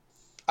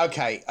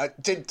 Okay,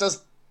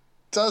 does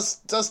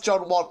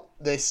John want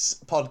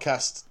this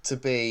podcast to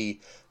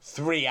be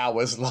 3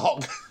 hours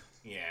long?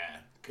 Yeah,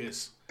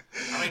 because,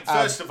 I mean,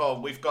 first of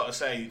all, we've got to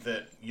say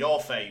that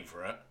your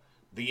favourite,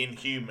 The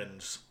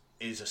Inhumans,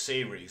 is a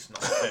series,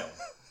 not a film.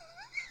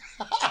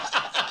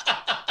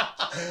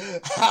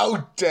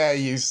 How dare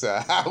you,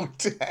 sir? How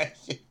dare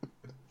you?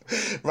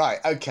 Right,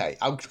 okay,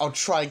 I'll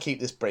try and keep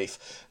this brief.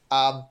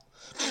 I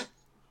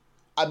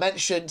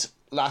mentioned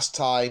last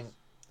time,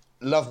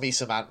 love me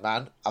some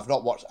Ant-Man. I've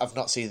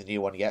not seen the new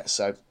one yet,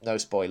 so no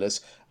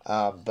spoilers.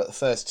 But the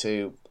first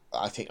two,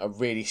 I think, are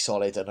really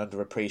solid and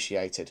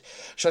underappreciated.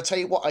 Shall I tell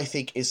you what I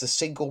think is the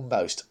single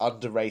most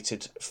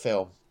underrated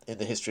film in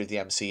the history of the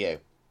MCU?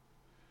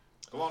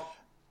 Go on.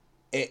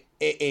 It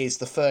is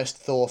the first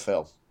Thor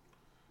film.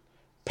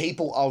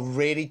 People are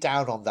really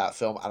down on that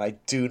film, and I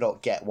do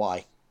not get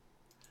why.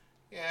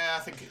 Yeah, I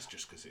think it's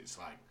just because it's,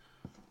 like,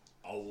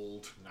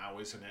 old now,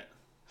 isn't it?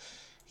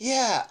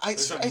 Yeah,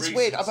 it's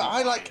weird.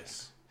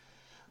 Bias.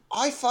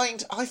 I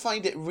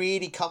find it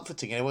really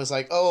comforting, and it was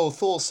like, oh,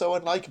 Thor's so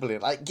unlikable.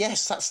 And like,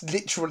 yes, that's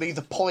literally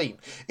the point.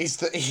 Is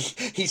that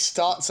he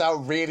starts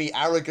out really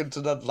arrogant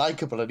and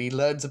unlikable, and he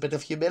learns a bit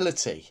of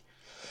humility.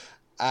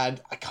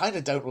 And I kind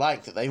of don't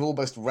like that they've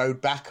almost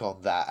rode back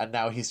on that, and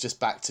now he's just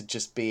back to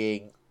just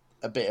being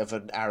a bit of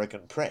an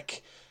arrogant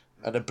prick,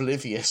 an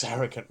oblivious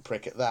arrogant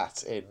prick at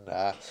that in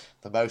the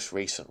most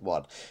recent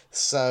one.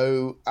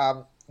 So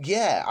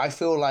yeah, I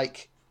feel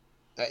like.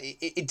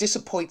 It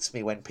disappoints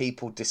me when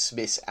people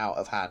dismiss out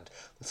of hand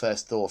the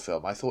first Thor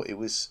film. I thought it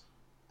was,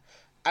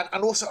 and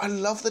also I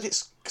love that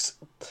it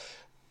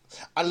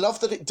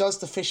does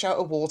the fish out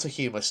of water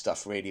humor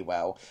stuff really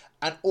well,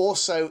 and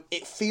also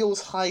it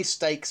feels high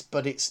stakes,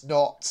 but it's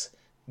not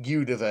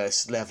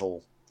universe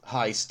level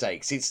high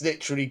stakes. It's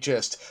literally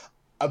just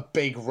a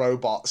big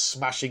robot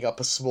smashing up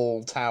a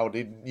small town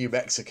in New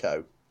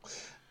Mexico,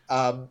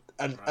 and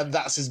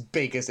that's as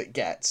big as it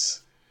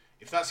gets.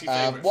 If that's your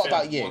favourite what film,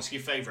 about you? What's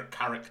your favourite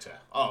character?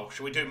 Oh,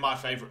 should we do my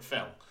favourite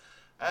film?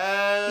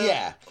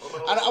 Yeah.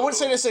 And I wouldn't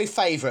say necessarily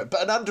favourite,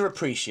 but an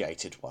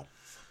underappreciated one.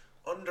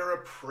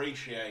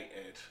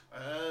 Underappreciated.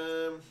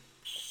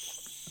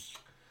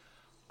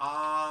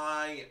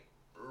 I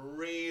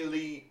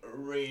really,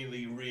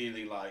 really,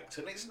 really liked,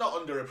 and it's not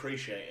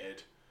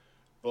underappreciated,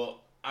 but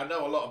I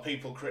know a lot of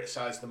people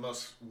criticise the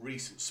most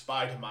recent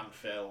Spider-Man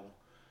film,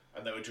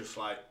 and they were just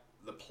like,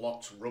 the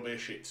plot's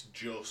rubbish, it's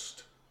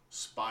just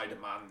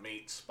Spider-Man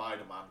meets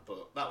Spider-Man,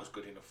 but that was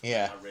good enough for me.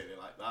 I really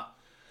like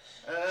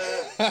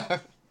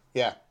that.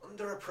 Yeah.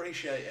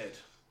 Underappreciated.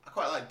 I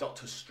quite like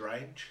Doctor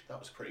Strange. That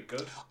was pretty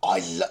good.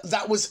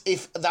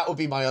 That would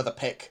be my other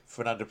pick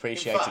for an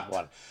underappreciated In fact,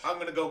 one. I'm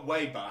going to go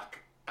way back,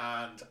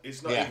 and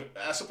it's not even.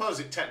 I suppose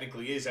it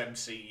technically is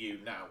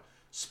MCU now.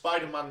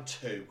 Spider-Man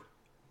 2.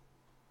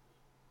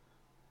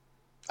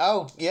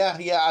 Oh, yeah.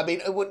 I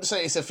mean, I wouldn't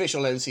say it's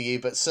official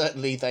MCU, but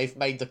certainly they've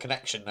made the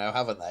connection now,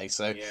 haven't they?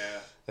 So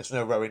there's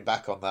no rowing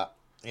back on that.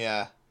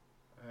 Yeah.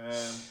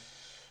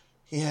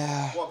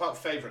 Yeah. What about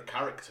favourite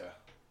character?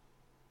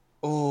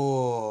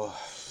 Oh.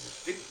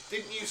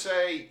 Didn't you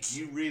say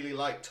you really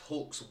liked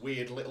Hulk's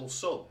weird little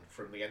son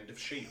from the end of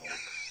She-Hulk?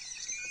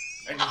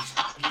 And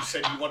you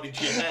said you wanted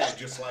your hair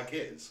just like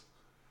his.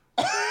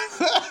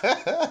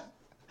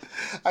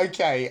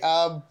 Okay.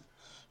 That's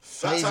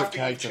favourite after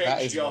character, you've that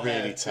changed is your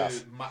really hair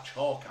tough. to match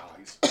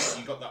Hawkeye's.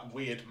 You got that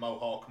weird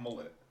mohawk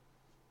mullet.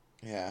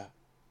 Yeah.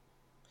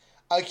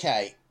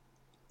 Okay.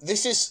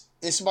 This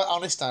is my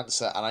honest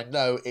answer, and I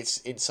know it's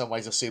in some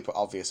ways a super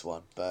obvious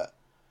one, but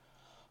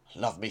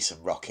love me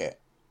some Rocket.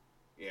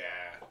 Yeah.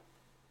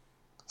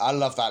 I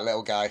love that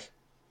little guy.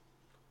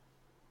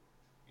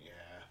 Yeah.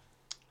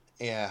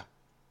 Yeah.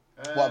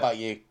 What about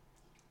you?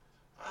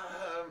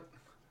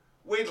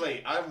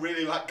 Weirdly, I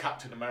really like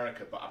Captain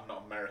America, but I'm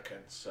not American,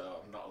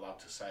 so I'm not allowed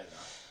to say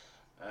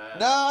that.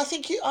 No, I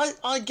think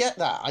I get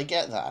that. I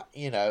get that.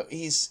 You know,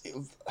 he's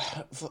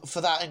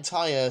for that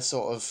entire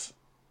sort of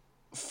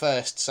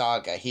first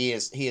saga. He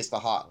is the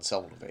heart and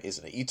soul of it,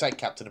 isn't it? You take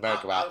Captain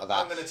America out of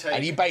that,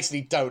 and you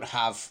basically don't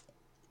have.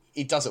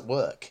 It doesn't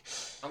work.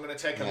 I'm going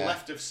to take a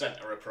left of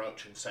centre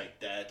approach and say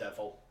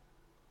Daredevil.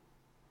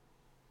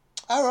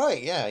 All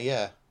right.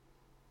 Yeah.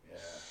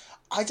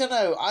 I don't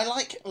know.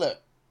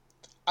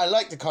 I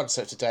like the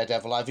concept of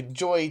Daredevil. I've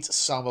enjoyed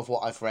some of what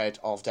I've read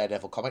of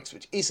Daredevil comics,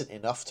 which isn't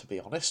enough, to be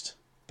honest.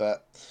 And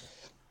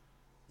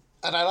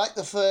I like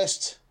the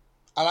first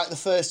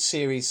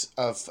series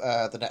of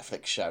the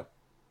Netflix show.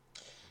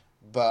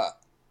 But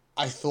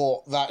I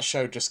thought that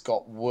show just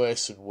got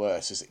worse and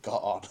worse as it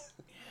got on.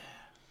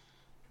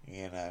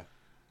 You know.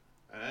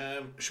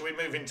 Shall we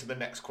move into the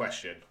next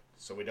question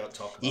so we don't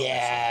talk about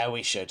this?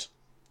 We should.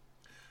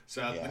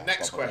 So the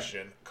next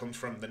question comes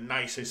from the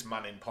nicest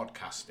man in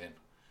podcasting.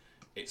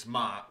 It's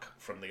Mark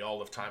from the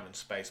All of Time and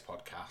Space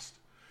podcast.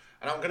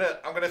 And I'm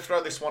gonna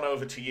throw this one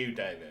over to you,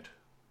 David.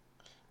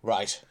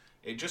 Right.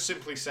 It just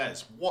simply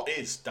says, what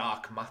is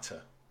dark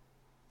matter?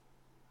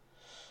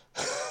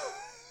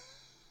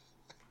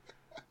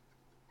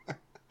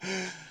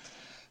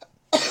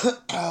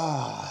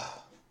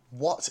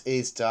 What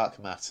is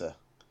dark matter?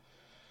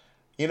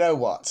 You know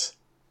what?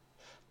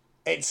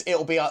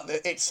 It'll be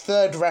its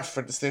third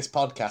reference this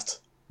podcast.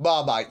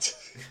 Marmite.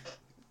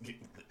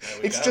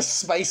 It's go. just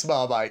space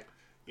Marmite.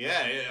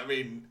 Yeah, I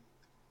mean,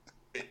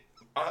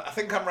 I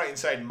think I'm right in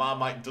saying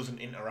Marmite doesn't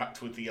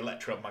interact with the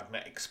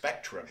electromagnetic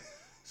spectrum,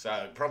 so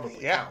it probably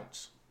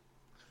counts.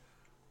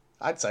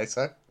 I'd say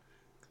so.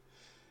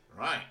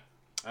 Right.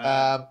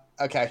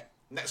 Okay.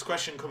 Next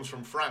question comes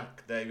from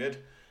Frank, David.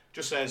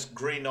 Just says,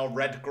 green or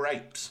red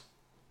grapes?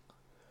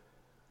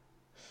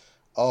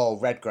 Oh,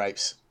 red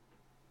grapes.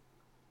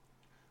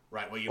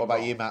 Right, well, what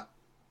about you, Matt?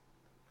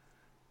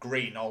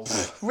 Green all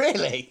day.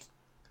 Really?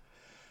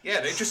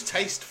 Yeah, they just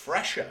taste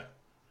fresher.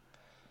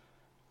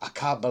 I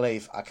can't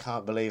believe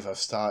I've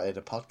started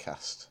a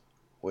podcast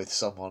with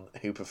someone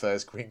who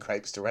prefers green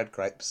grapes to red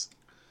grapes.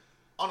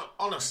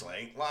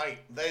 Honestly,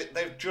 like,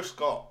 they've just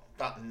got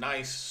that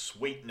nice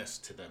sweetness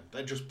to them.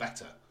 They're just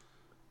better.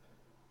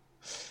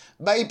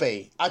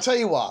 Maybe. I tell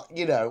you what,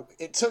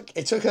 it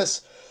took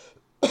us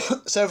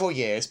several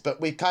years, but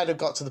we've kind of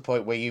got to the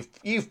point where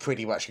you've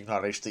pretty much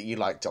acknowledged that you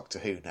like Doctor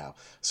Who now.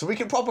 So we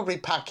can probably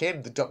pack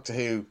in the Doctor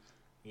Who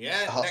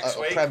next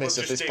week premise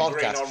we'll of this just do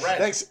podcast. green or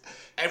red.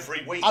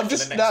 Every week. I'm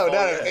just for the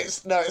next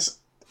 4 years.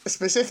 it's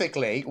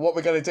specifically what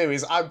we're going to do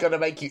is I'm going to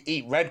make you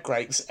eat red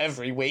grapes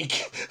every week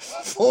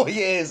for 4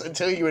 years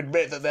until you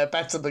admit that they're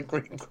better than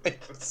green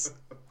grapes.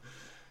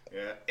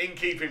 Yeah, in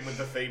keeping with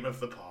the theme of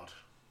the pod.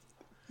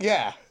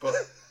 Yeah. But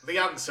the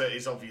answer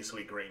is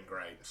obviously green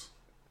grapes.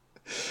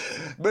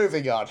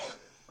 Moving on.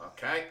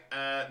 Okay,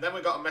 then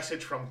we got a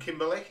message from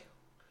Kimberly,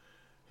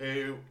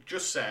 who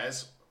just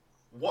says,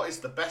 what is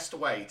the best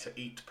way to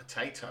eat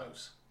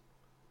potatoes?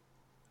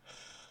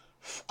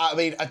 I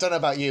mean, I don't know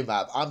about you,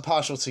 Matt. I'm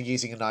partial to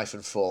using a knife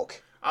and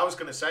fork. I was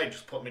going to say,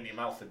 just put them in your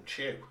mouth and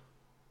chew.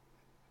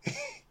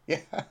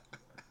 Yeah.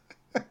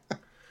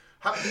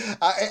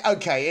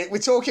 Okay, if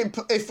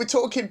we're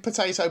talking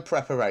potato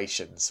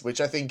preparations,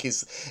 which I think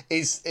is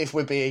if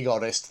we're being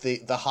honest,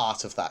 the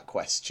heart of that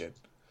question.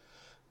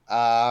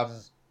 I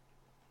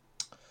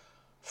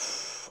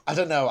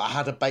don't know. I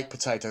had a baked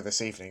potato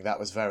this evening. That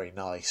was very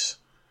nice.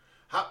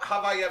 Have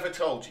I ever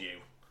told you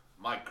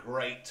my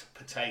great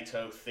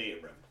potato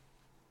theorem?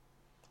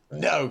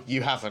 No,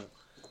 you haven't.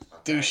 Okay.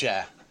 Do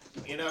share.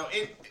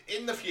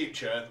 In the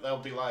future, there'll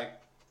be like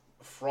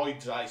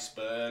Freud's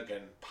iceberg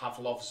and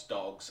Pavlov's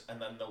dogs, and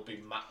then there'll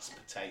be Matt's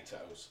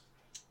potatoes.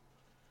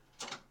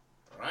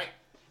 All right?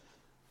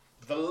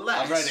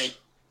 I'm ready.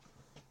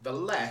 The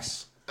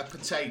less a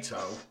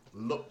potato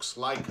looks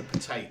like a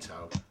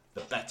potato,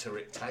 the better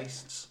it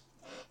tastes.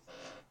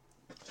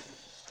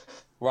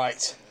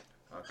 Right.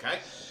 Okay.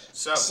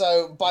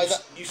 So by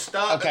that you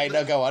start. Okay,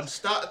 go on.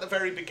 Start at the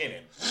very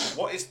beginning.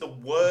 What is the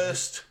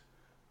worst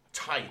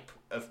type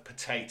of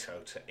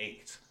potato to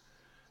eat?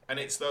 And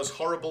it's those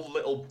horrible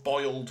little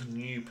boiled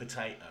new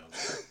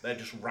potatoes. They're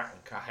just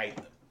rank. I hate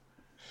them.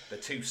 They're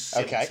too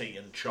silty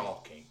and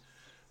chalky.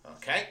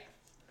 Okay.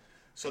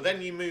 So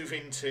then you move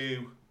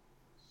into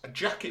a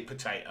jacket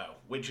potato,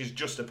 which is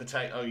just a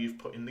potato you've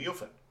put in the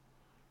oven.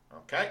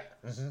 Okay?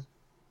 Mm-hmm.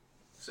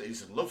 So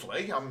it's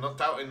lovely, I'm not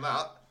doubting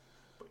that.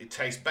 But it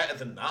tastes better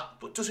than that.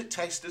 But does it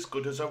taste as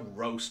good as a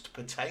roast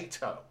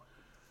potato?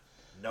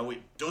 No,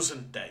 it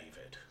doesn't,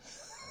 David.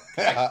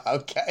 Okay?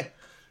 Okay.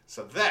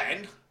 So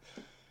then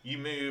you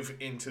move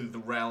into the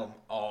realm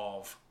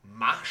of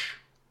mash,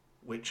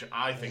 which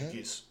I think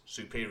is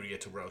superior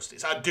to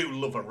roasties. I do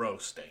love a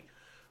roasting,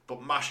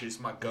 but mash is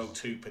my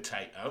go-to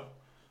potato.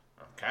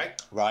 Okay.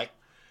 Right.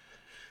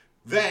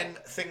 Then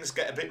things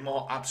get a bit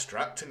more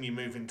abstract, and you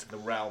move into the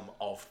realm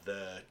of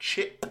the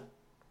chip.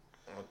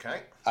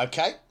 Okay.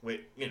 Okay.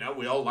 We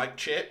all like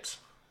chips.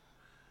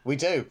 We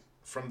do.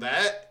 From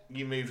there,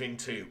 you move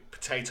into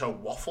potato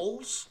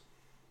waffles.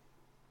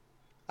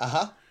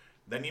 Uh-huh.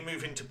 Then you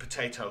move into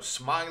potato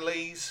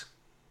smileys.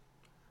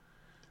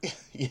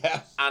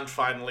 Yeah. And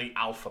finally,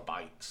 Alpha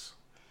Bites.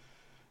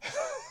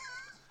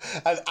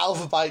 And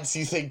Alpha Bites,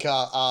 you think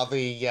are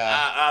the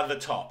are the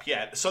top,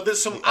 yeah. So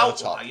there's some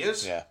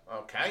outliers. Yeah.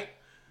 Okay.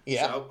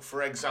 Yeah. So,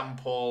 for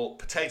example,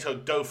 potato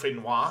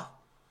dauphinoise.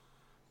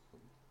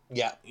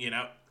 Yeah.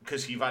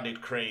 Because you've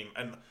added cream,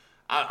 and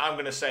I'm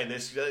going to say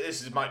this.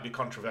 This might be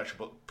controversial,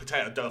 but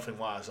potato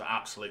dauphinoise are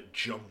absolute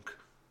junk.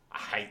 I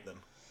hate them.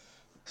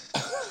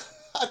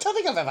 I don't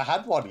think I've ever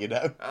had one.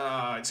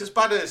 It's as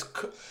bad as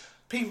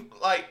people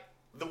like.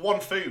 The one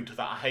food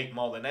that I hate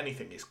more than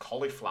anything is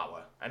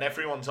cauliflower. And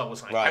everyone's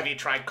always like, Have you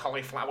tried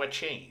cauliflower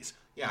cheese?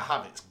 Yeah, I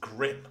have. It's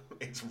grim.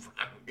 It's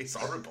rank. It's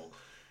horrible.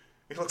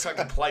 It looks like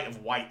a plate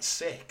of white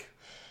sick.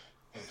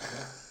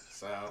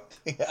 So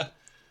yeah.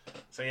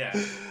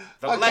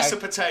 The less a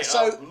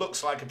potato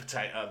looks like a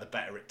potato, the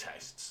better it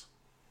tastes.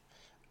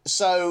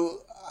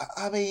 So,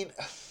 I mean,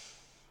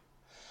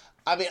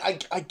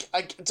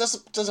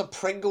 does a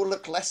Pringle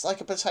look less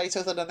like a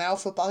potato than an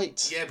Alpha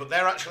Bite? Yeah, but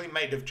they're actually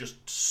made of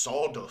just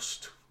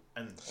sawdust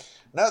and.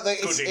 No,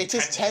 it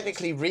is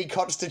technically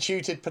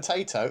reconstituted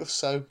potato.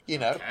 So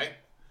Okay.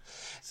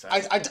 So,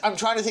 I'm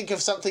trying to think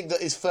of something that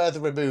is further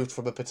removed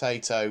from a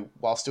potato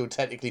while still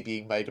technically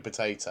being made a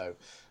potato.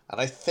 And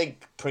I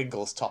think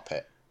Pringles top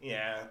it.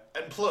 yeah,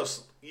 and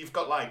plus you've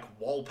got like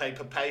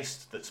wallpaper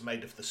paste that's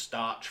made of the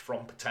starch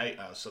from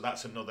potatoes, so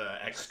that's another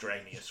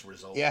extraneous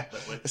result. Yeah.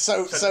 That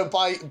So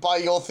by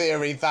your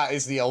theory, that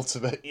is the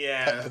ultimate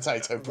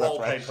potato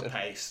wallpaper preparation.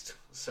 paste.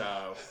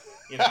 So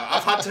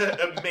I've had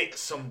to omit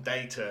some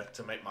data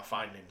to make my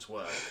findings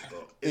work,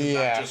 but isn't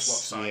that just what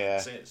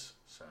science is?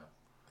 So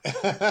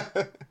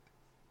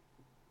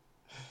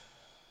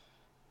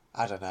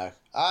I don't know.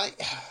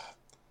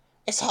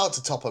 It's hard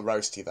to top a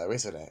roasty though,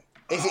 isn't it?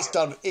 If it's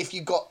done, if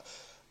you got,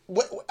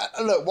 look,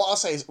 what I'll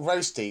say is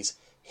roasties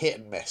hit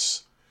and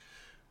miss.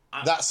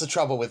 That's the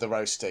trouble with the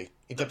roasty.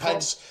 It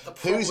depends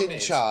who's in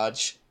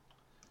charge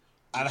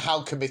and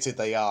how committed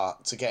they are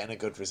to getting a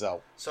good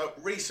result. So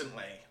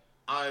recently,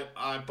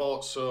 I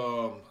bought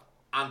some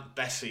Aunt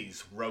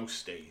Bessie's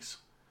roasties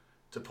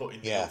to put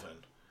in the oven,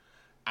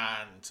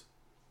 and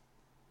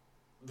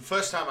the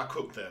first time I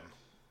cooked them,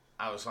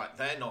 I was like,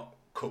 they're not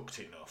cooked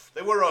enough.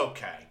 They were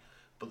okay,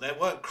 but they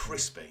weren't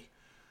crispy.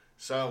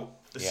 So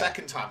the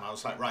second time I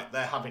was like, right,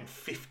 they're having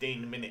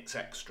 15 minutes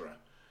extra.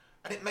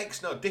 And it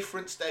makes no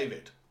difference,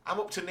 David. I'm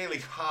up to nearly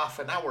half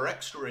an hour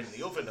extra in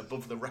the oven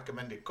above the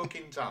recommended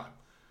cooking time.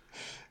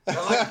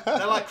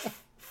 They're like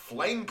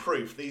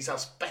flame-proof, these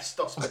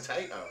asbestos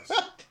potatoes.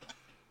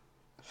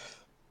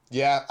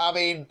 Yeah, I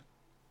mean,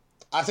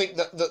 I think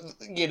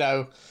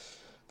that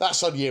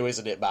that's on you,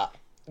 isn't it, Matt?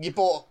 You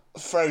bought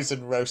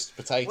frozen roast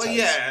potatoes. Well,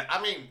 yeah,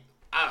 I mean,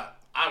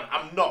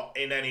 I'm not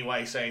in any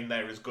way saying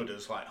they're as good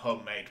as like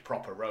homemade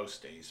proper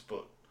roasties,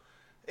 but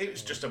it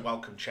was just a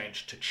welcome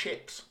change to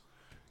chips.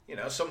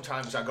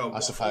 Sometimes I go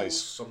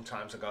waffles,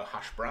 sometimes I go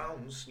hash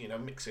browns.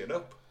 Mix it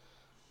up.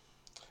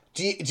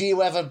 Do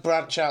you ever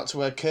branch out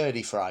to a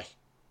curly fry?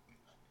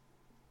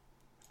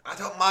 I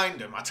don't mind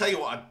them. I tell you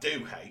what I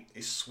do hate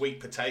is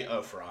sweet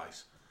potato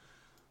fries.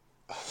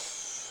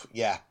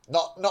 Yeah,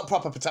 not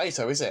proper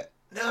potato, is it?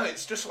 No,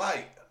 it's just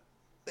like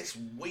this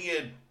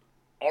weird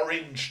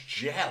orange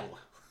gel.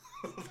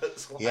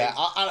 That's like... Yeah,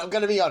 I'm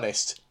going to be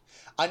honest.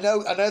 I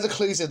know the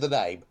clues in the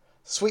name.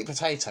 Sweet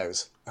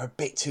potatoes are a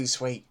bit too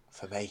sweet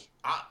for me.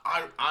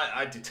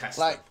 I detest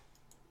like,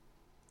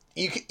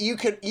 them. You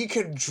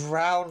can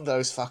drown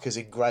those fuckers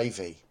in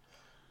gravy,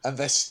 and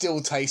they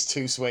still taste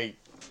too sweet.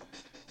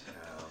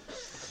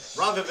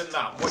 Rather than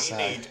that, what you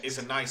need is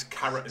a nice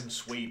carrot and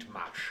swede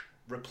mash.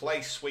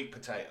 Replace sweet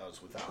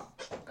potatoes with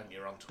that, and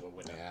you're onto a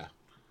winner. Yeah.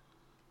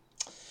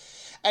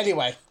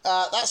 Anyway,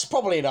 that's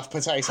probably enough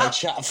potato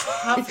chat.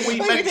 Have we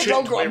mentioned did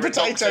longer on we're a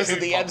potatoes Doctor in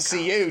the Who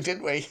MCU,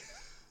 didn't we?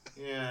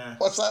 Yeah.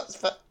 What's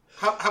that?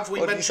 Have we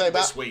What did you say,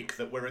 mentioned this Matt? week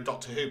that we're a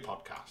Doctor Who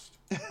podcast?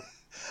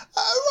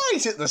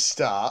 Right at the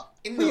start,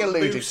 In we the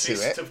alluded to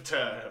loosest it. of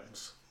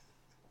terms.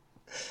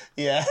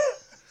 Yeah.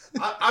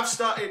 I've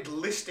started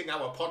listing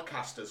our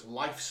podcast as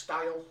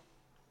lifestyle.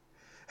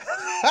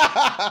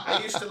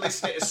 I used to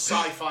list it as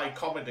sci-fi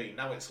comedy.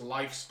 Now it's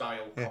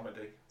lifestyle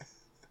comedy.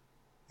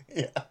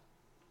 Yeah.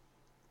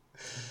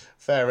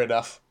 Fair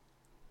enough.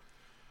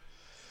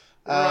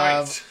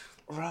 Right.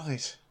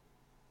 Right.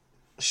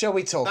 Shall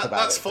we talk about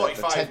that's it?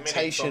 45 the minutes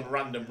temptation. on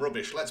random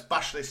rubbish. Let's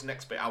bash this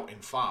next bit out in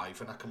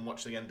 5 and I can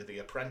watch the end of The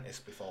Apprentice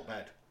before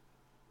bed.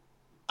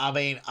 I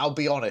mean, I'll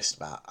be honest,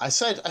 Matt. I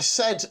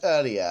said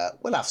earlier,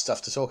 we'll have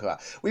stuff to talk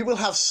about. We will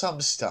have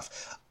some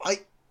stuff.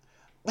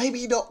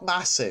 Maybe not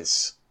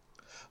masses.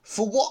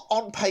 For what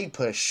on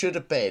paper should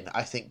have been,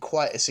 I think,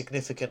 quite a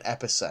significant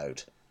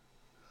episode,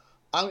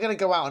 I'm going to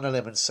go out on a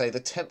limb and say The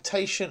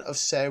Temptation of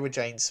Sarah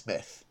Jane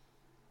Smith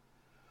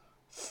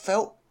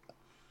felt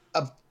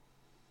a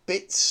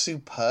bit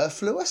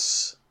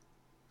superfluous.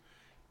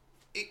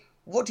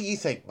 What do you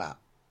think, Matt?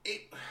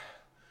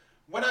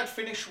 When I'd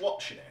finished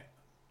watching it,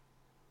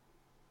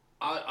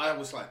 I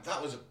was like, that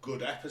was a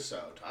good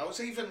episode. I was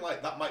even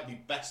like, that might be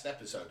best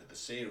episode of the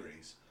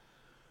series.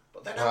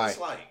 But then I was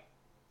like,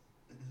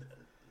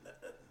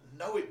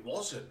 no, it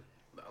wasn't.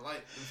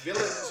 Like, the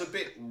villain's a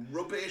bit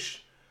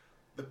rubbish.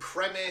 The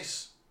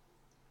premise,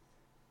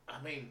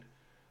 I mean,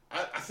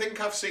 I think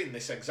I've seen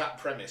this exact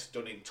premise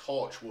done in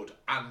Torchwood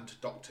and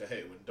Doctor Who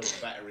and done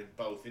better in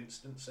both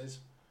instances.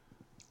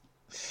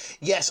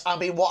 Yes, I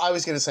mean, what I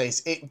was going to say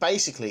is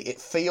it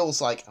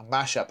feels like a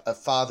mashup of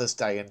Father's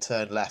Day and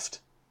Turn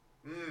Left.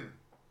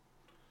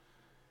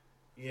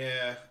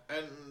 Yeah,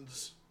 and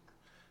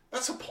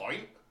that's a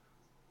point.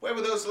 Where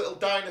were those little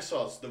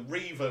dinosaurs? The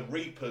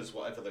Reapers,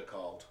 whatever they're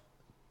called.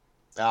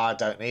 I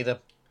don't need them.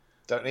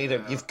 Don't need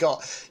them. You've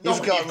got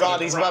you've got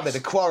Riley's a mum grass.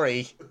 in a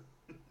quarry.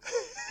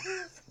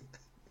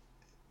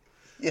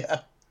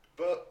 Yeah.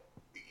 But,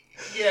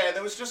 yeah,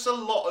 there was just a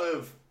lot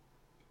of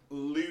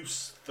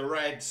loose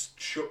threads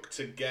chucked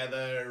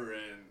together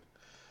and...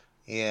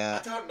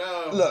 Yeah. I don't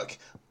know. Look,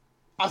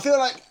 I feel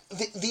like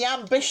the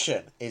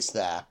ambition is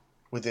there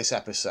with this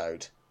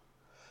episode,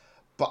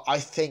 but I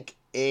think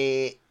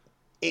it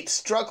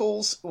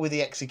struggles with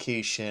the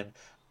execution,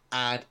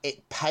 and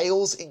it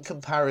pales in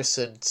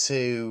comparison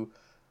to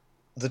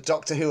the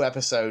Doctor Who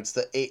episodes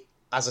that it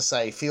as I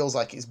say, feels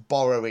like it's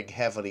borrowing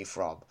heavily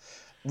from.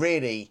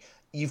 Really,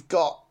 you've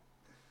got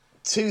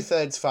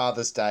 2/3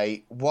 Father's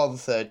Day,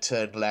 1/3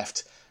 Turn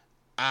Left,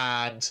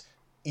 and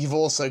you've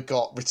also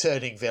got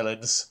returning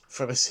villains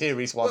from a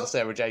Series 1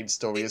 Sarah Jane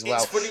story as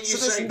well. It's funny you so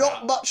there's say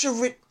not that. much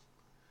of it.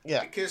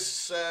 Yeah.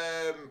 Because,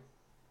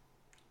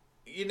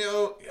 you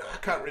know, I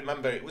can't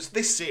remember. It was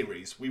this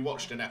series. We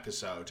watched an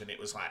episode and it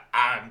was like,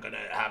 I'm going to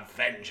have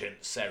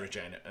vengeance, Sarah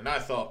Jane. And I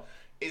thought,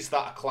 is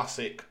that a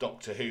classic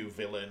Doctor Who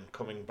villain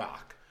coming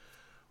back?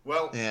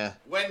 Well,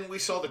 when we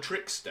saw the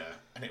Trickster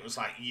and it was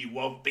like, you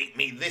won't beat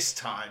me this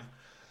time,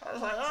 I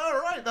was like, all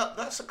right,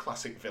 that's a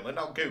classic villain.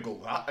 I'll Google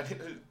that. And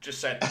it just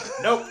said,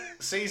 nope,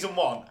 season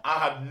 1. I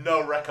had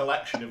no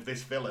recollection of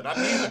this villain. I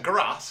knew the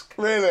Grask.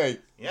 Really?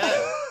 Yeah.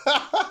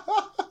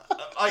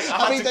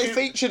 I mean, they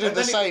featured in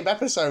the same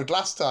episode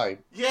last time.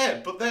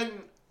 Yeah, but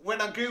then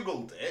when I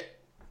Googled it,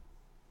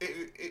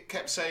 it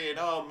kept saying,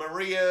 oh,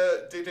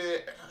 Maria did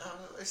it.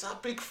 Is that a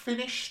Big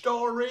Finish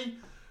story?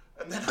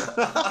 And then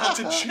I had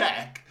to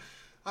check.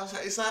 I was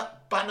like, is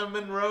that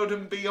Bannerman Road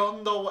and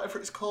Beyond or whatever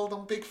it's called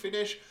on Big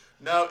Finish?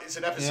 No, it's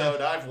an episode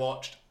I've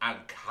watched and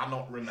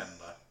cannot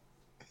remember.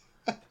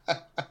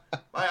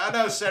 I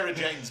know Sarah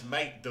Jane's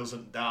mate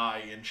doesn't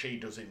die and she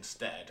does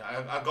instead.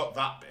 I got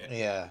that bit.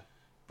 Yeah.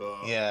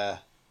 But yeah.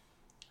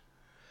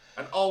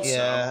 And also...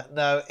 Yeah,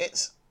 no,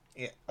 it's...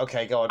 Yeah.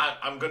 Okay, go on.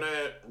 I'm going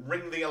to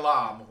ring the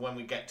alarm when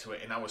we get to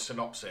it in our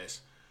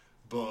synopsis,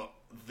 but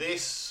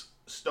this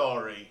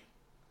story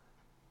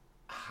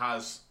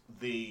has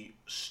the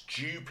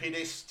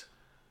stupidest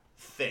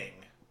thing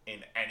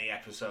in any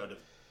episode of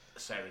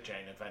Sarah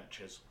Jane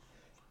Adventures.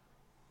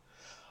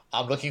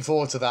 I'm looking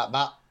forward to that,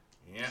 Matt.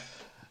 Yeah.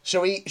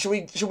 Shall we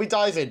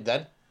dive in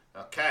then?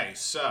 Okay,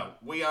 so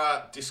we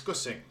are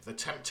discussing The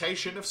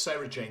Temptation of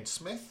Sarah Jane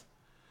Smith.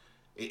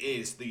 It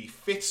is the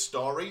 5th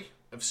story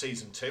of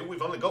season 2.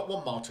 We've only got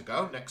one more to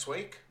go next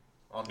week,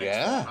 or next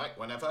fortnight,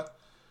 whenever.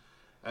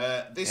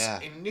 This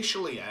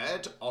initially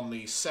aired on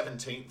the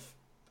 17th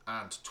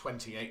and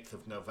 28th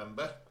of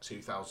November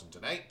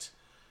 2008.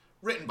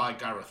 Written by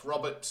Gareth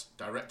Roberts,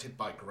 directed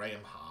by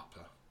Graham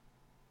Harper.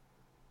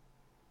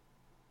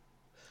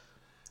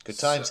 Good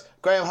times. So,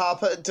 Graham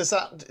Harper, does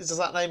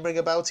that name ring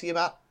a bell to you,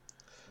 Matt?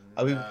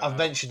 I mean, I've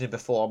mentioned him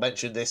before. I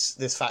mentioned this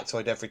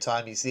factoid every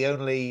time. He's the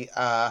only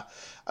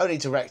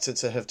director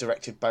to have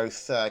directed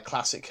both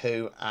Classic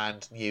Who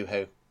and New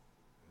Who.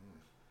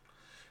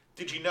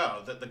 Did you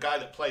know that the guy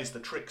that plays the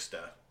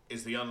Trickster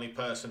is the only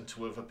person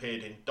to have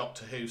appeared in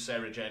Doctor Who,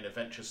 Sarah Jane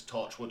Adventures,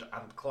 Torchwood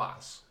and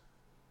Class?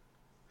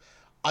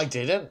 I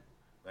didn't.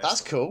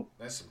 That's cool.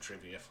 There's some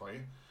trivia for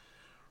you.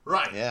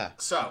 Right. Yeah.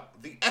 So,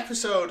 the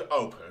episode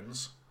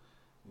opens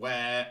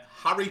where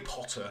Harry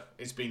Potter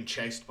is being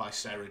chased by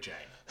Sarah Jane.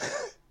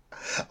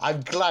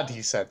 I'm glad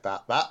you said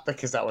that, Matt,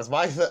 because that was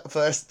my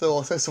first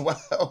thought as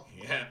well.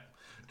 Yeah.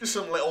 Just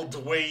some little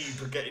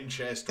dweeb getting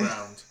chased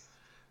around.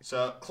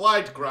 So,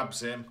 Clyde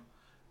grabs him,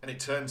 and it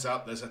turns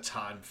out there's a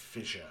time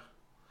fissure.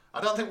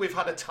 I don't think we've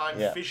had a time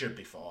fissure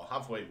before,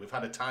 have we? We've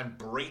had a time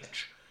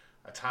breach,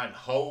 a time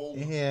hole.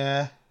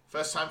 Yeah.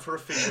 First time for a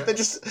fissure.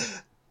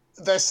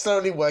 They're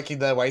slowly working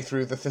their way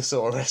through the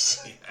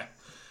thesaurus. Yeah.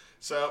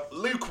 So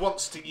Luke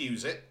wants to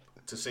use it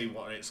to see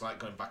what it's like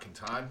going back in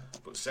time,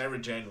 but Sarah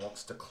Jane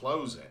wants to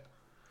close it.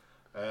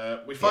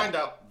 We find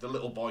out the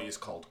little boy is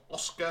called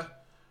Oscar,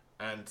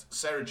 and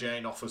Sarah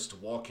Jane offers to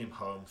walk him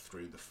home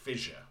through the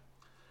fissure.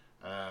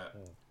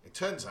 It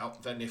turns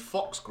out they're near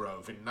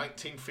Foxgrove in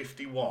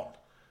 1951,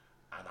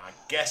 and I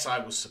guess I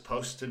was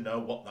supposed to know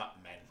what that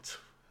meant.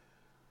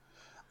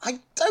 I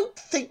don't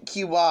think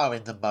you are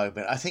in the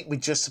moment. I think we're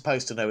just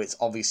supposed to know it's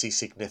obviously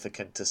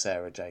significant to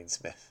Sarah Jane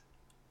Smith.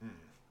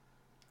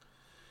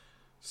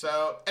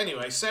 So,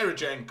 anyway, Sarah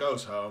Jane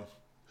goes home.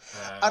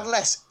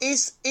 Unless,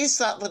 is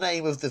that the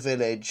name of the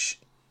village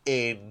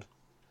in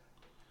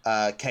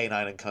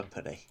K9 and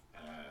Company?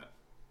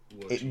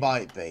 It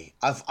might be.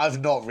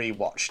 I've not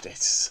rewatched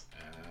it.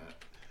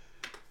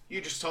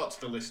 You just talk to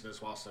the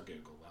listeners whilst I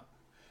Google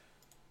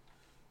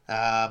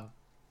that.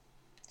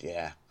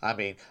 Yeah, I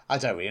mean, I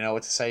don't really know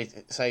what to say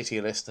to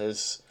your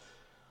listeners.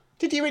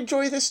 Did you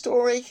enjoy this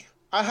story?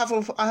 I have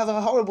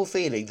a horrible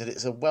feeling that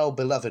it's a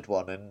well-beloved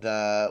one, and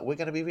we're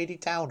going to be really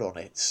down on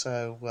it.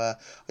 So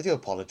I do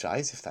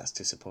apologise if that's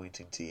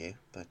disappointing to you,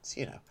 but,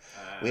 you know,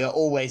 we are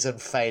always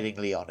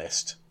unfailingly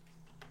honest.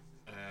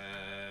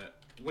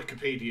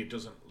 Wikipedia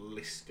doesn't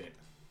list it.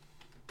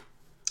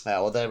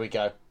 Oh, well, there we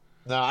go.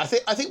 No, I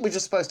think we're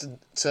just supposed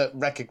to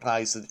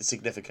recognise that it's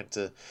significant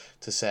to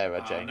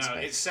Sarah Jane Smith.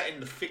 It's set in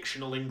the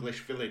fictional English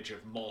village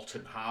of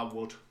Moulton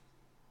Harwood.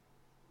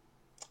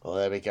 Well,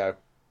 there we go.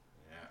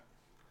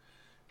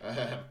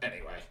 Yeah.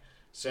 Anyway,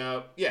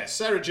 so, yeah,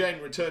 Sarah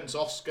Jane returns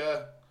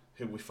Oscar,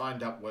 who we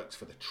find out works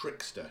for the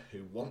Trickster,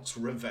 who wants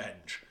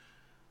revenge.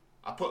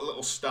 I put a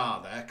little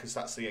star there, because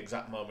that's the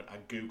exact moment I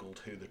Googled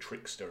who the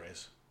Trickster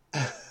is.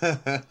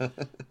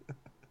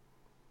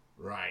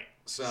 Right,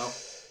 so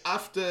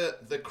after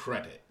the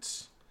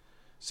credits,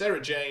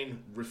 Sarah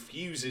Jane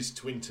refuses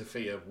to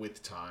interfere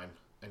with time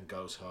and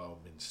goes home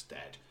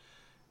instead.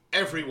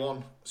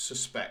 everyone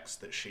suspects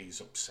that she's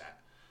upset.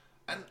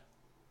 And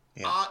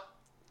Yeah.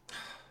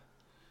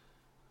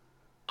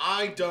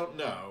 I don't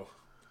know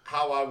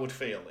how I would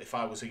feel if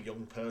I was a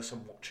young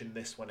person watching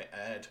this when it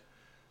aired.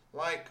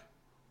 Like,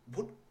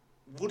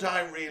 would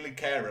I really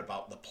care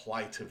about the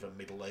plight of a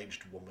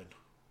middle-aged woman?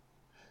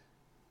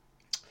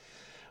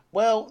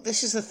 Well,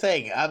 this is the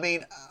thing. I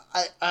mean,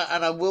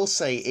 I will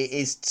say it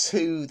is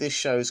to this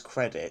show's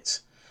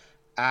credit,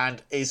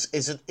 and is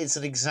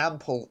an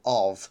example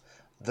of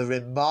the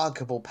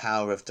remarkable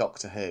power of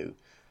Doctor Who.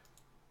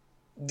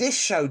 This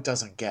show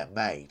doesn't get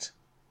made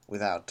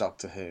without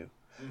Doctor Who.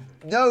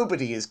 Mm-hmm.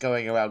 Nobody is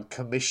going around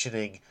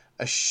commissioning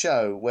a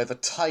show where the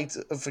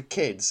title for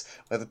kids,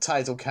 where the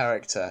title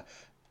character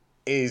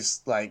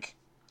is like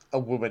a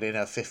woman in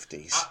her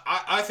 50s.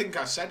 I think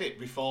I said it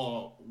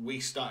before we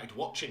started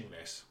watching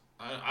this.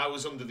 I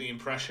was under the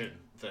impression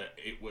that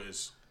it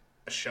was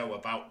a show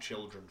about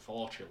children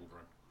for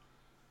children.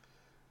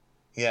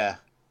 Yeah.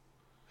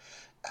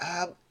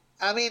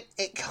 I mean,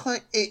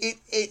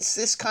 it's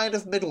this kind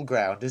of middle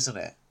ground, isn't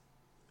it?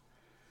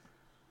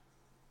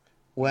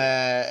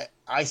 Where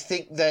I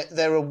think that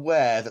they're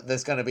aware that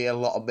there's going to be a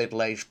lot of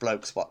middle-aged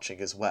blokes watching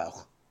as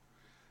well.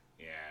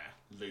 Yeah,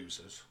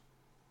 losers.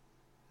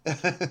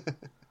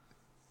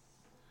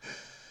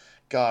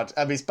 God,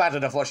 I mean, it's bad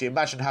enough watching.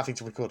 Imagine having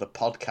to record a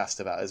podcast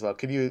about it as well.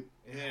 Can you?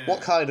 Yeah.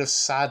 What kind of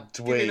sad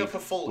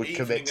dweeb would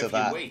commit to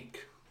that?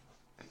 Week.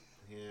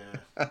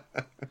 Yeah.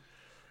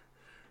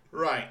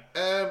 Right.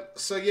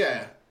 So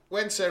yeah,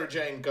 when Sarah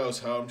Jane goes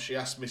home, she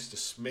asks Mr.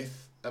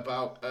 Smith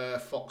about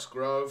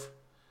Foxgrove,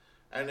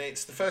 and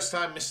it's the first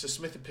time Mr.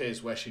 Smith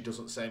appears where she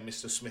doesn't say,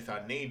 "Mr. Smith,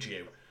 I need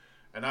you,"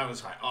 and I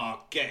was like,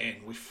 "Oh, get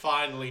in! We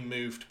finally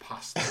moved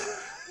past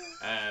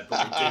that."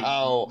 But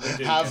we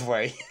do. Have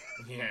we?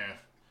 Yeah.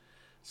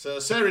 So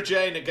Sarah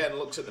Jane again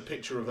looks at the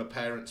picture of her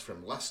parents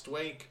from last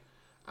week,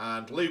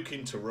 and Luke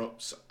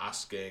interrupts,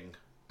 asking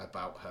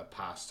about her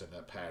past and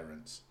her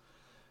parents.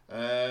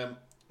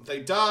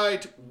 They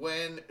died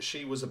when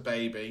she was a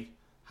baby,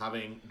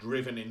 having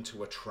driven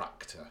into a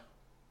tractor.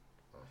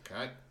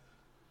 Okay?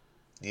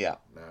 Yeah.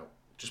 Now,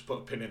 just put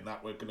a pin in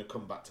that. We're going to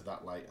come back to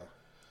that later.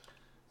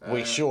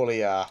 We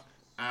surely are.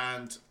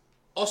 And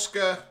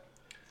Oscar,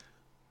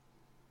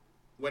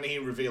 when he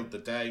revealed the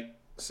date,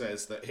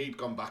 says that he'd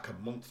gone back a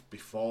month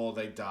before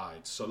they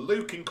died. So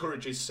Luke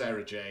encourages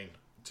Sarah Jane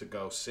to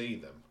go see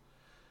them.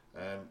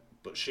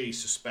 But she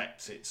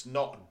suspects it's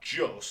not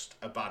just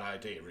a bad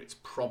idea, it's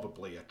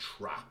probably a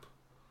trap.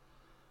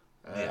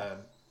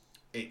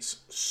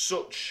 It's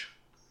such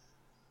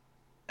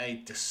a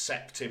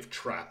deceptive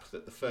trap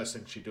that the first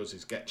thing she does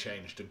is get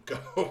changed and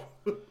go.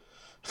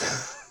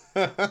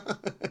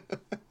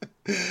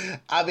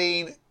 I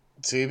mean,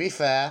 to be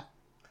fair,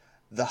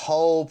 the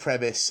whole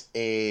premise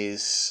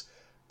is,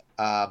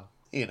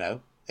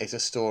 it's a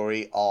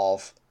story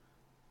of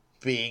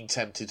being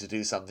tempted to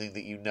do something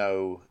that you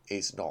know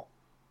is not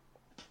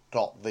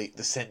the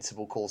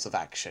sensible course of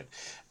action.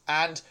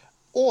 And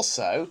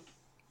also,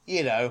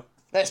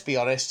 let's be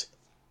honest,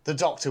 the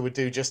Doctor would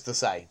do just the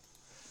same.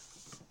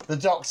 The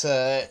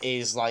Doctor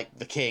is like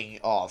the king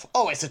of,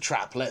 oh, it's a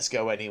trap, let's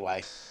go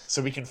anyway,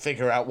 so we can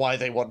figure out why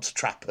they want to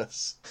trap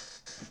us.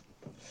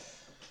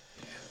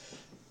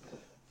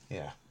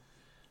 Yeah.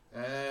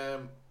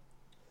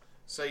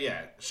 So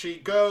yeah, she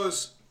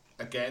goes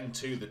again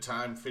to the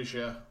time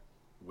fissure,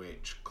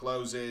 which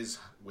closes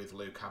with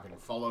Luke having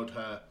followed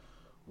her,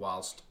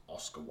 whilst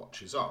Oscar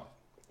watches on.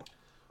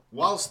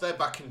 Whilst they're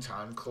back in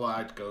time,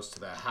 Clyde goes to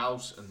their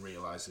house and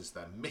realises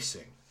they're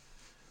missing.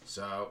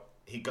 So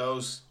he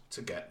goes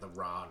to get the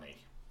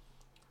Rani.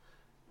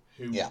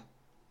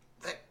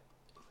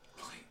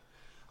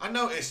 I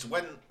noticed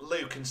when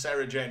Luke and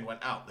Sarah Jane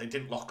went out, they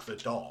didn't lock the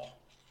door.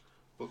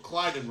 But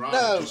Clyde and Rani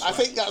I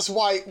think that's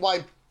why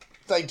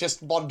they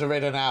just wander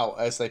in and out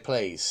as they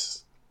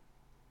please.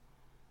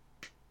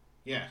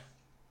 Yeah.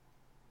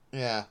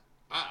 Yeah.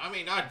 I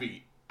mean, I'd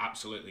be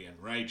absolutely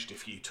enraged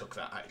if you took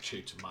that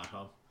attitude to my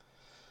home.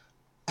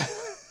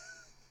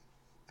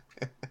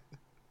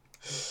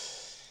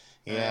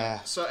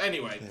 Yeah. So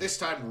anyway, this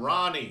time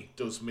Rani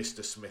does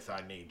Mr. Smith,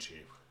 I need you.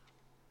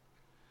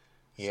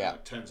 Yeah. So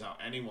it turns out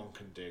anyone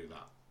can do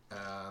that.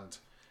 And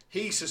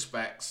he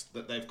suspects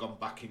that they've gone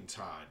back in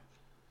time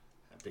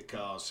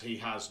because he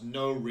has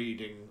no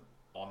reading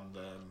on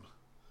them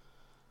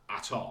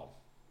at all.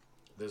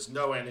 There's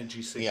no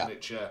energy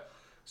signature,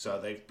 so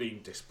they've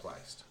been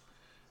displaced.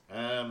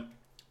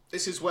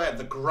 This is where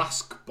the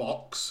Grask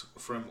box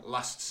from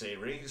last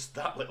series,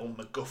 that little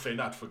MacGuffin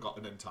I'd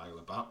forgotten entirely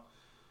about,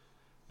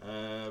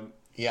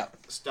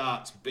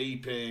 starts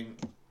beeping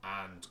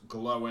and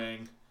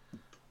glowing,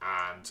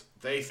 and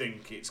they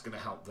think it's going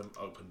to help them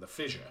open the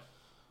fissure.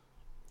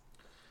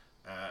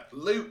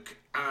 Luke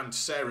and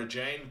Sarah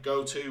Jane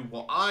go to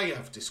what I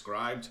have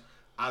described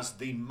as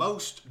the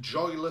most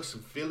joyless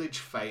village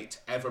fete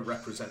ever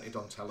represented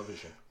on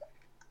television.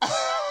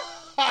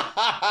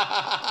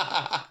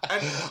 I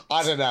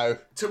don't know.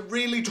 To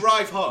really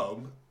drive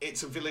home,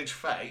 it's a village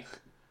fete.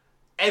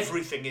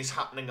 Everything is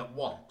happening at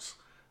once.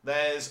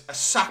 There's a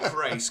sack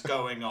race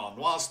going on,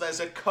 whilst there's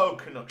a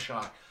coconut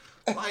shy.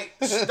 Like,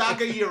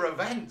 stagger your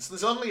events.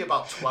 There's only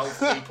about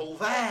 12 people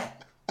there.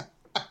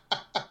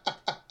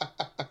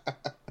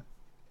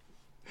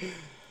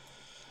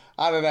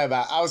 I don't know,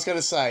 Matt. I was going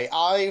to say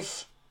I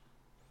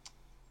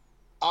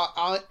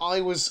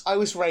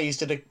was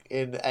raised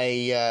in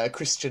a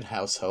Christian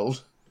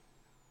household.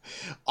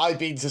 I've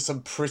been to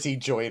some pretty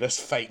joyless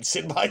fates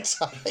in my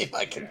time,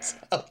 I can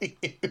tell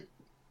you.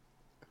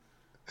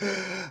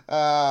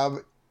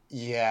 And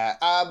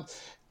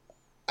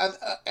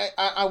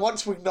I want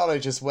to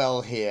acknowledge as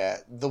well here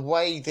the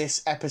way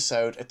this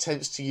episode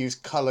attempts to use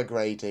colour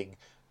grading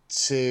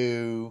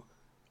to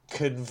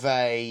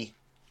convey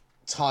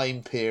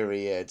time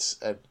periods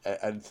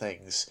and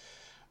things,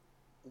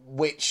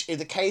 which in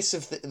the case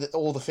of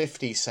all the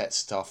 50s set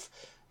stuff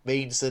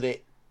means that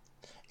it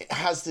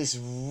has this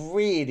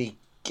really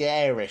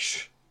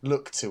garish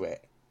look to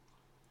it.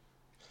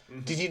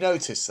 Mm-hmm. Did you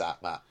notice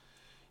that, Matt?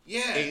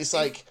 Yeah. It's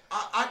like...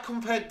 I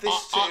compared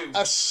this to...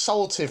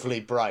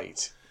 assaultively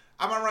bright.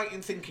 Am I right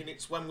in thinking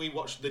it's when we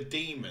watch The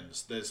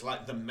Demons, there's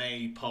like the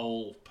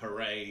Maypole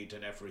parade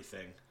and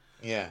everything?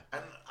 Yeah.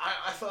 And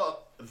I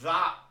thought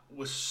that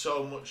was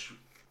so much...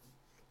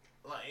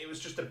 Like, it was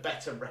just a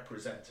better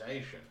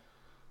representation.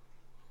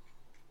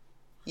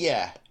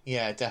 Yeah,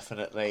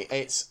 definitely.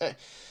 It's...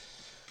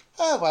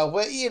 oh,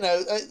 well,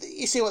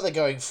 you see what they're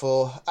going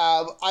for.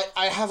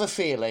 I have a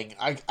feeling...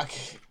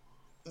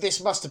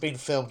 this must have been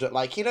filmed at,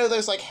 like,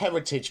 those, like,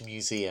 heritage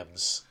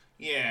museums.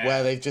 Yeah.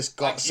 Where they've just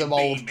got like some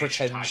old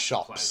pretend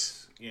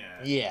shops.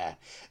 Yeah. Yeah.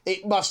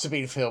 It must have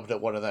been filmed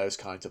at one of those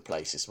kinds of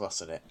places,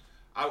 mustn't it?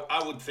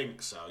 I would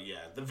think so,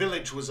 yeah. The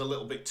village was a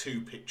little bit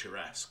too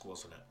picturesque,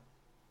 wasn't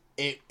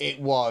it? It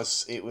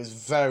was. It was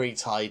very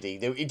tidy.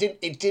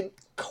 It didn't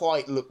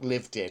quite look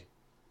lived in.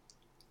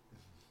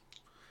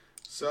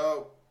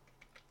 So,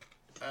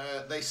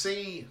 they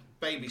see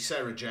baby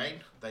Sarah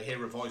Jane. They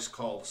hear a voice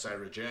call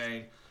Sarah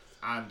Jane,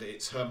 and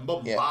it's her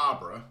mum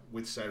Barbara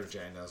with Sarah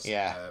Jane as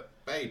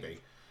baby.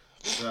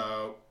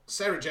 So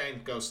Sarah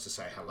Jane goes to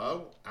say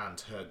hello, and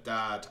her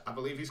dad, I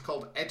believe he's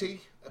called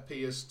Eddie,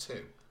 appears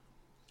too.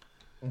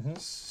 Mm-hmm.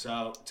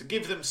 So to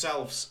give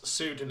themselves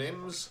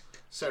pseudonyms,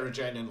 Sarah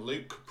Jane and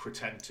Luke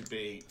pretend to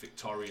be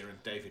Victoria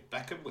and David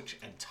Beckham, which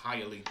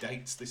entirely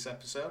dates this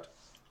episode.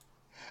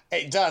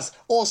 It does.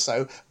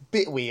 Also,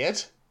 bit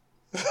weird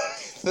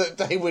that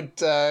they would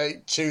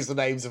choose the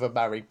names of a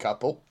married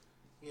couple.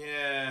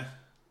 Yeah.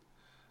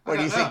 When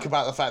you think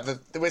about the fact that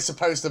we're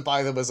supposed to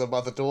buy them as a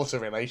mother-daughter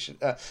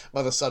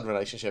mother-son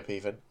relationship,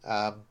 even.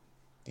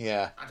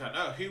 Yeah. I don't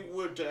know.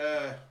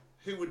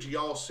 Who would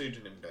your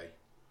pseudonym be?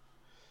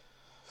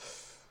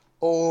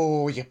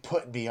 Oh, you're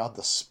putting me on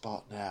the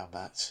spot now,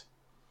 Matt.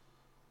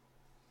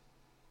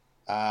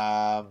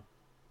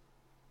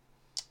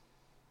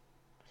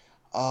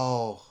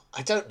 Oh,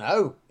 I don't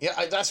know.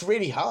 Yeah, that's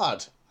really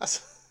hard.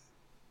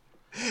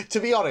 To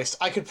be honest,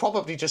 I could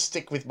probably just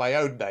stick with my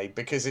own name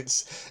because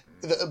it's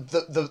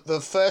the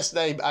first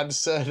name and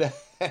surname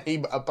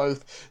are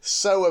both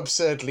so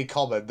absurdly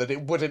common that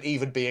it wouldn't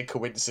even be a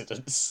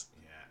coincidence.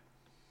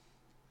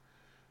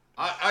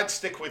 Yeah. I'd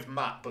stick with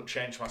Matt, but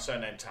change my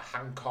surname to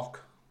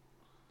Hancock.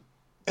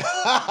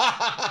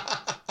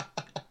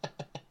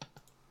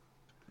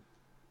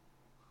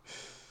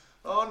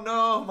 Oh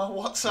no, my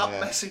WhatsApp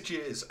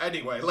messages.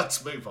 Anyway,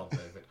 let's move on,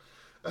 David.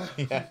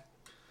 Yeah.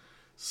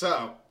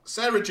 So,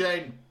 Sarah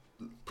Jane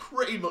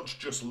pretty much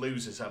just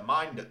loses her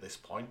mind at this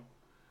point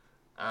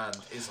and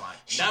is like,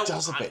 she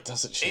does a bit,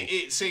 doesn't she?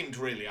 It seemed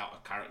really out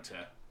of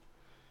character.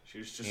 She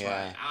was just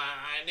like,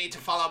 I need to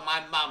follow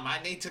my mum. I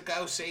need to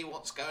go see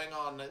what's going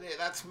on.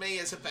 That's me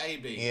as a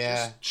baby.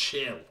 Yeah. Just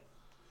chill.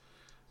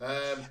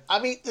 I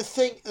mean, the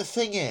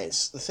thing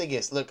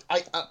is, look,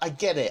 I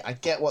get it. I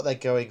get what they're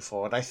going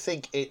for, and I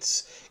think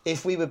it's,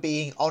 if we were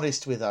being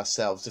honest with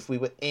ourselves, if we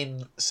were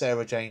in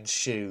Sarah Jane's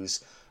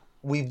shoes,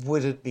 we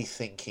wouldn't be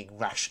thinking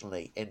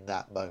rationally in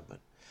that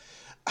moment.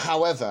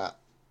 However,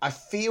 I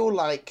feel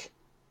like,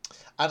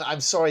 and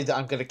I'm sorry that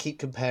I'm going to keep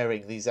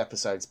comparing these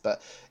episodes,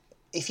 but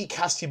if you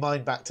cast your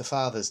mind back to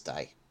Father's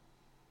Day,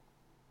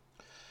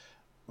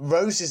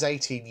 Rose is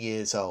 18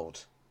 years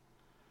old.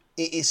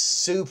 It is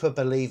super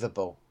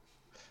believable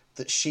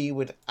that she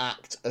would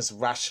act as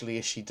rashly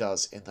as she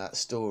does in that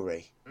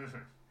story. Mm-hmm.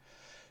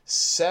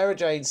 Sarah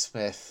Jane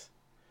Smith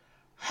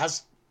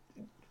has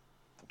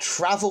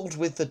travelled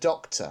with the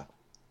Doctor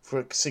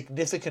for a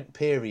significant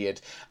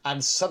period,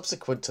 and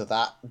subsequent to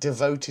that,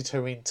 devoted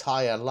her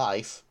entire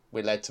life,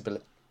 we're led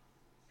to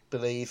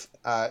believe,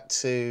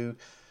 to,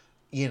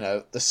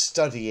 the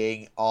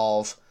studying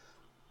of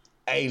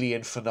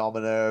alien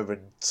phenomena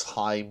and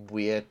time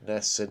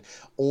weirdness and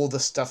all the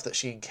stuff that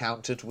she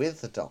encountered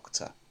with the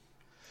Doctor.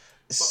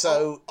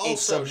 So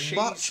it's a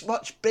much,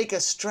 much bigger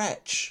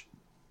stretch.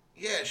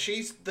 Yeah,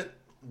 she's the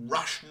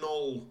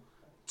rational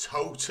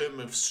totem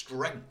of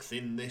strength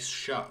in this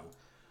show.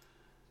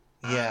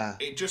 Yeah.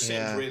 It just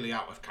seemed really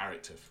out of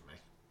character for me.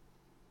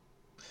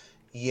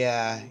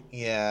 Yeah.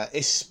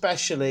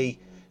 Especially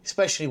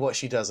what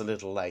she does a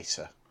little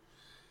later.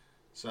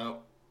 So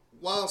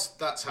whilst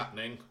that's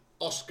happening,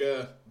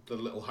 Oscar, the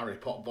little Harry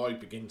Potter boy,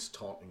 begins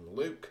taunting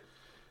Luke.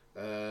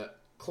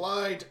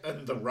 Clyde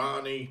and the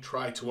Rani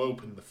try to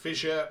open the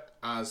fissure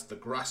as the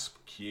grasp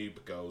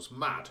cube goes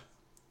mad.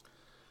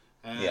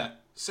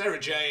 Sarah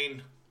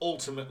Jane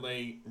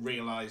ultimately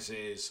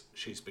realises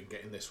she's been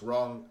getting this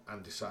wrong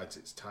and decides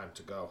it's time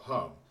to go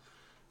home.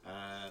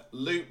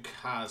 Luke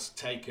has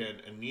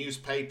taken a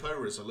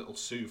newspaper as a little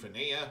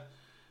souvenir,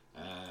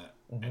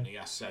 and he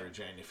asks Sarah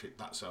Jane if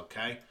that's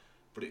okay.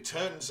 But it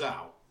turns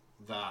out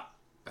that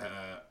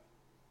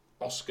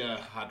Oscar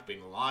had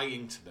been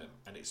lying to them,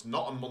 and it's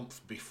not a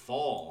month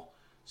before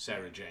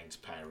Sarah Jane's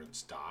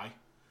parents die.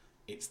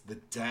 It's the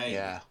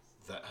day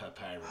that her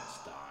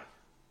parents die.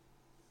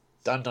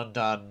 Dun dun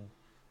dun.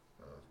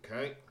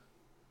 Okay.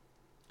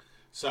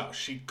 So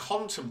she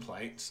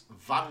contemplates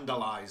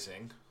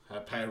vandalising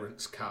her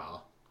parents'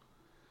 car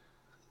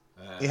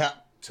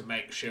to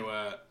make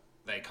sure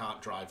they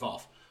can't drive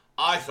off.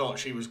 I thought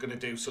she was going to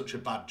do such a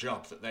bad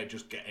job that they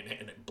just get in it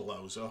and it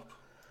blows up.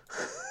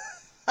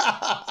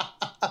 I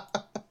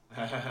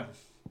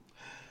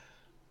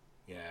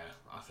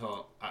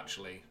thought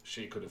actually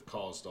she could have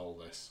caused all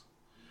this.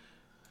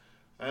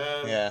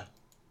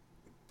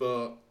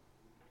 But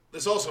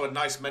there's also a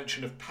nice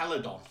mention of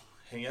Peladon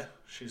here.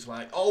 She's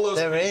like, all those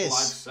people I've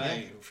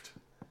saved.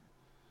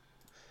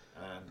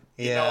 And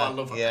you know I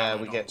love a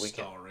Peladon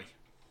story.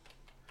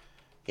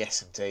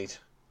 Yes, indeed.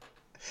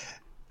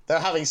 Though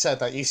having said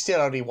that, you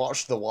still only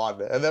watched the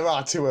one, and there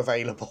are two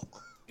available.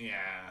 Yeah.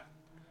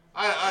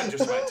 I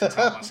just like to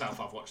tell myself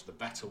I've watched the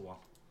better one.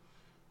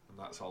 And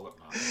that's all that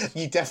matters.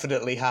 You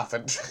definitely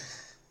haven't.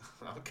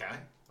 Okay.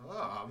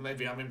 Oh,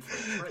 maybe I'm in for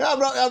a treat. No,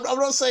 I'm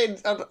not saying...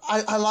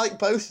 I like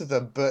both of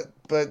them, but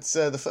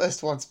the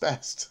first one's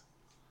best.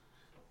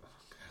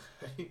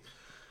 Okay.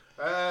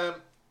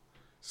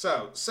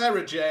 So,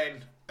 Sarah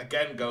Jane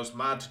again goes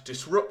mad,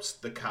 disrupts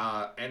the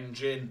car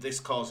engine. This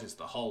causes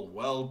the whole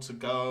world to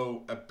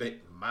go a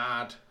bit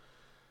mad.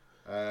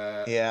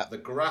 The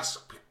grass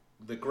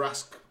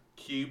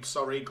cube,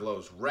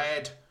 glows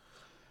red,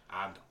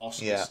 and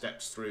Oscar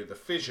steps through the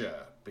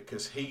fissure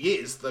because he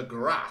is the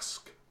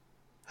Grask.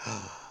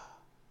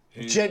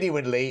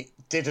 Genuinely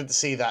didn't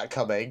see that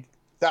coming.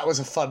 That was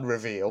a fun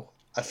reveal,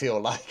 I feel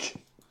like.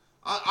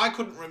 I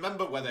couldn't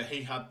remember whether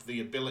he had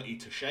the ability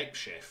to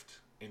shapeshift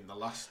in the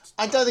last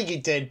time. I don't think he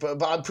did,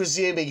 but I'm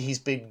presuming he's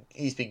been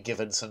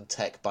given some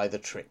tech by the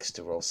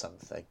Trickster or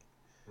something.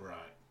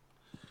 Right.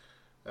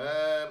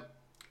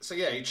 So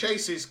yeah, he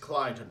chases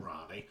Clyde and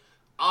Rani.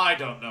 I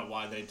don't know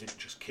why they didn't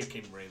just kick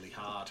him really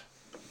hard.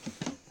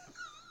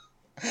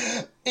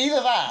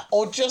 Either that,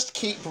 or just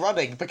keep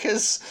running,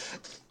 because,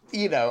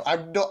 you know, I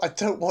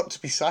don't want to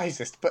be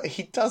sizist, but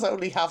he does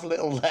only have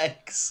little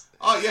legs.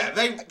 Oh yeah,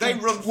 they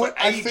run for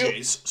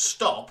ages,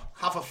 stop,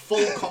 have a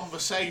full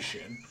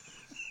conversation,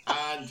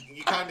 and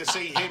you kind of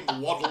see him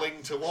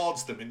waddling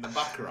towards them in the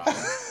background.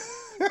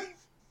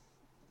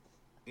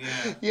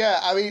 Yeah,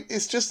 I mean,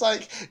 it's just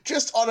like,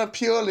 just on a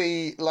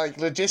purely, like,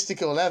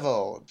 logistical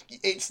level,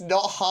 it's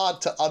not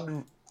hard to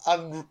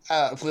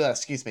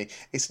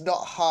it's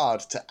not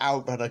hard to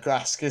outrun a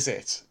Grask, is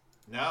it?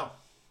 No.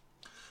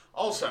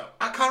 Also,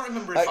 I can't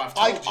remember if I've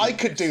told you I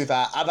could do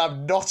that, and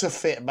I'm not a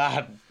fit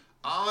man.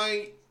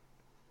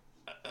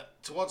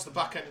 Towards the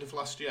back end of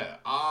last year,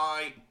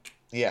 I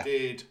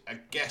did a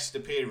guest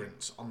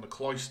appearance on the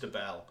Cloister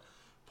Bell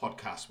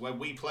podcast where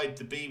we played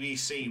the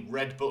BBC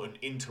Red Button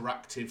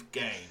interactive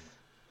game.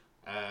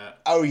 The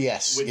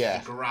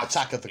Grask.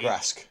 Attack of the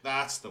Grask.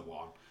 That's the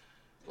one.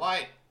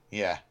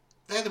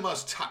 They're the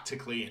most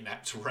tactically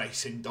inept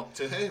race in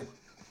Doctor Who.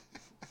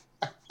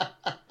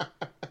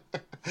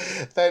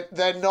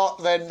 They're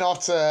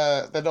not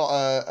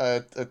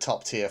a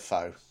top tier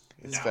foe.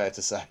 It's fair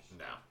to say.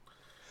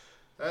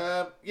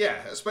 No.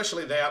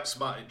 Especially they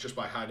outsmart it just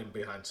by hiding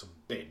behind some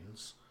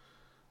bins.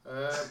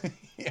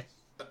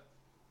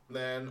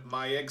 Then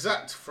my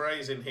exact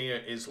phrase in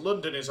here is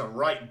London is a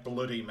right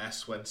bloody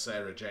mess when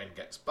Sarah Jane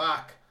gets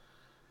back,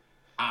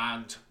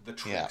 and the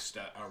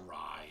Trickster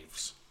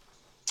arrives.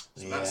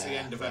 So that's the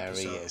end of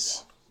episode 1.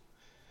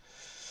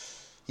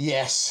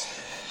 Yes.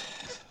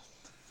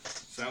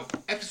 So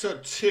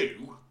episode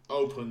 2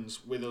 opens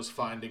with us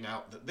finding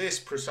out that this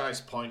precise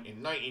point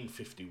in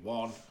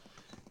 1951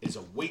 is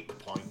a weak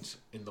point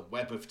in the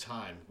Web of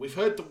Time. We've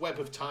heard the Web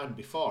of Time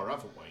before,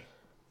 haven't we?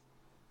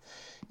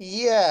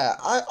 Yeah,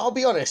 I'll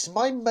be honest.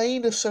 My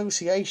main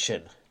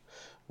association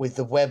with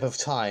the Web of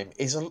Time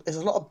is a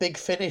lot of Big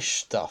Finish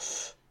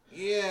stuff.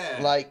 Yeah.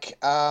 Like,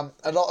 a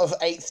lot of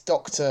 8th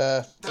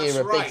Doctor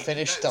era Big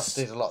Finish stuff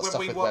did a lot of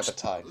stuff with Web of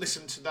Time.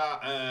 Listen to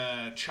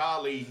that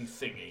Charlie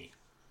thingy.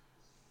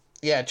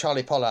 Yeah,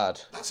 Charlie Pollard.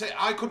 That's it.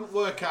 I couldn't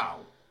work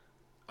out.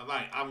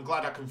 I'm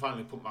glad I can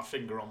finally put my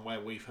finger on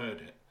where we've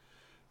heard it.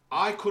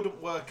 I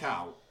couldn't work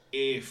out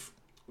if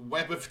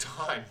Web of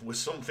Time was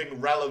something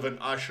relevant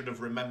I should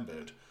have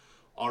remembered,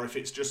 or if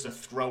it's just a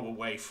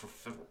throwaway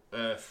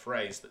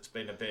phrase that's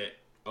been a bit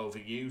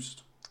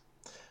overused.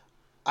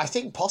 I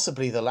think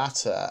possibly the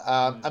latter.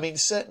 I mean,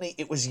 certainly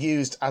it was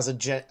used as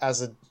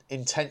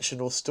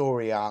intentional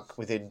story arc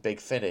within Big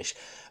Finish,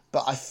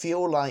 but I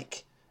feel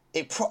like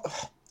I'm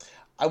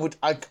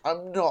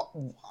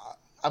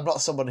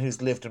not someone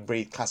who's lived and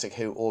breathed classic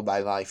Who all my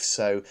life,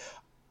 so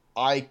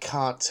I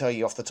can't tell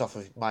you off the top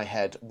of my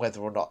head whether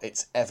or not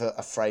it's ever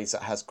a phrase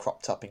that has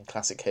cropped up in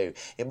classic Who.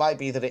 It might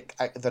be that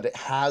it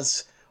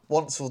has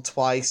once or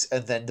twice,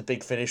 and then the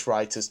Big Finish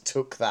writers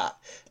took that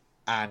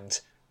and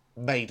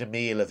made a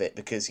meal of it,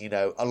 because, you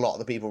know, a lot of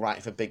the people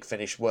writing for Big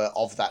Finish were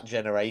of that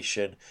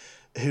generation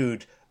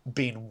who'd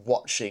been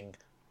watching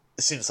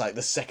since like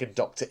the second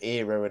Doctor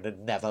era and had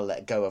never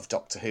let go of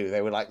Doctor Who.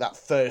 They were like that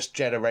first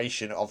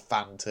generation of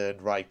fan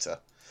turned writer.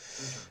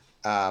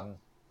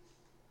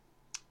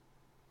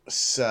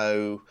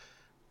 So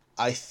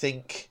I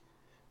think,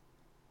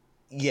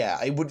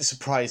 yeah, it wouldn't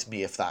surprise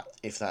me if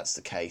that's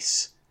the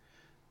case.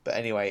 But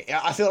anyway,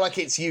 I feel like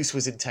its use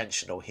was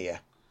intentional here.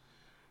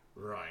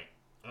 Right.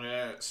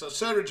 So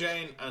Sarah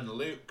Jane and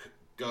Luke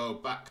go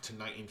back to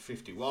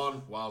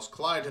 1951, whilst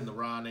Clyde and the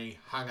Rani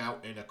hang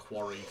out in a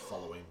quarry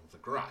following the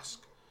Grask.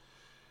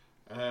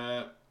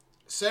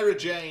 Sarah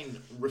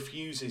Jane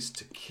refuses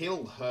to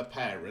kill her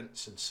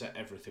parents and set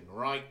everything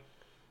right,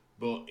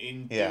 but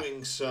in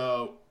doing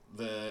so,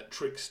 the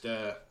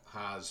Trickster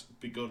has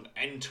begun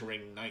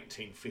entering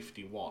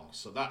 1951.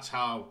 So that's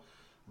how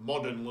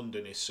modern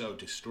London is so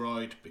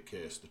destroyed,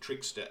 because the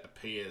Trickster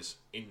appears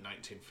in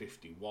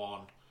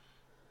 1951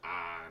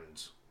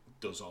 and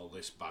does all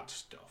this bad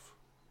stuff.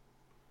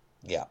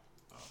 Yeah.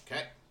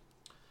 Okay.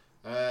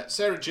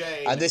 Sarah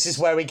Jane. And this is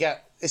where we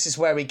get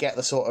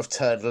the sort of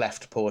turn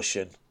left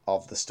portion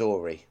of the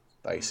story,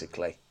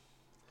 basically.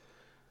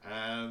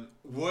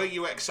 Were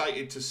you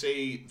excited to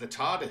see the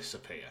TARDIS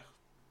appear?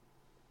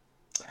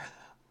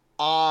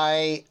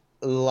 I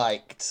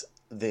liked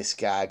this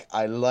gag.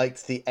 I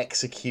liked the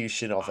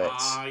execution of it.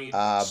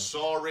 I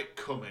saw it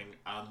coming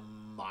a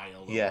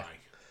mile away.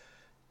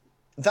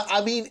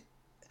 I mean,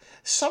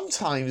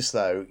 sometimes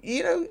though,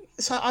 you know,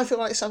 I feel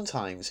like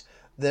sometimes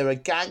there are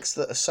gags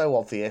that are so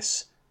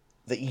obvious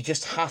that you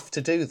just have to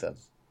do them.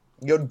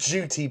 You're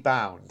duty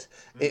bound.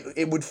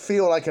 It would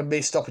feel like a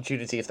missed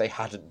opportunity if they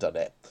hadn't done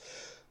it.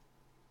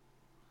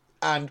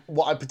 And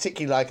what I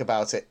particularly like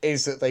about it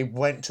is that they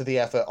went to the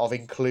effort of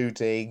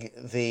including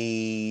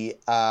the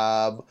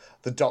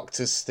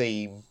Doctor's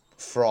theme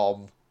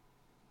from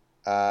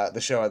the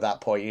show at that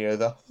point. You know,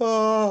 the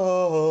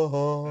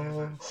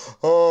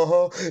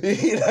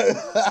you know,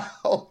 that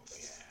whole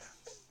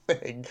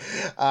thing,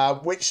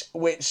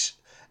 which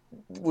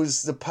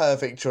was the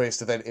perfect choice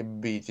to then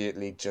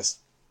immediately just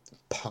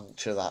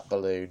puncture that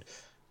balloon.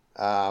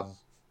 So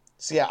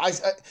yeah,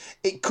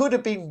 it could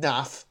have been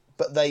naff,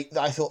 but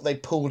I thought they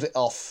pulled it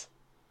off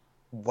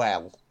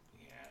well.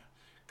 Yeah,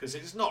 because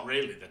it's not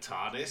really the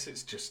TARDIS;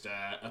 it's just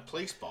a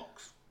police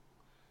box,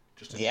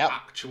 just an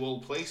actual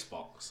police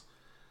box.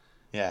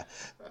 Yeah,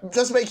 it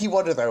does make you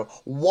wonder though,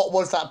 what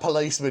was that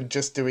policeman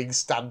just doing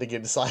standing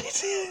inside?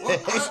 Well,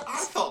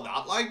 I thought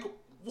that, like,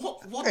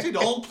 what did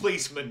all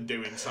policemen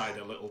do inside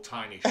a little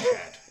tiny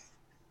shed?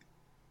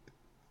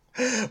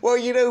 Well,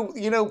 you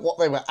know what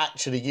they were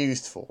actually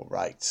used for,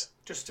 right?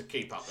 Just to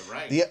keep out the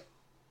rain.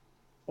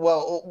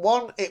 Well,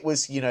 one, it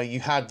was, you know, you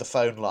had the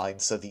phone line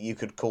so that you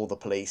could call the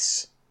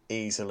police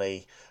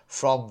easily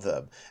from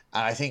them,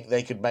 and I think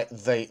they could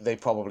they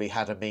probably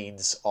had a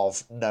means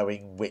of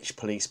knowing which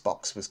police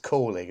box was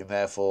calling, and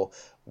therefore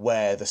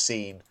where the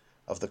scene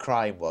of the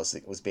crime was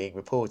that was being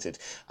reported.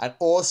 And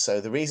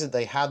also, the reason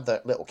they had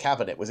that little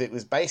cabinet was it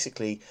was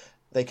basically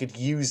they could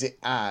use it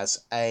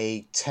as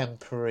a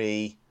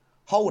temporary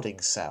holding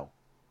cell.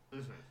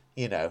 Mm-hmm.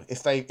 You know,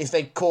 if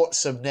they caught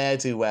some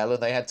ne'er-do-well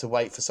and they had to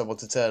wait for someone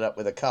to turn up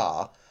with a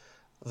car,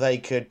 they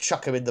could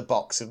chuck them in the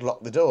box and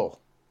lock the door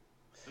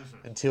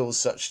until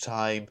such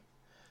time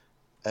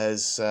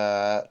as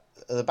the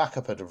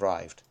backup had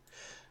arrived.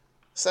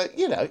 So,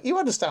 you know, you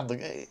understand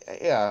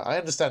I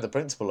understand the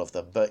principle of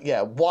them, but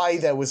yeah, why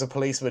there was a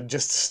policeman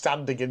just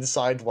standing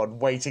inside one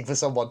waiting for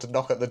someone to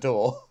knock at the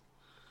door?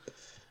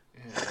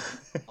 Yeah.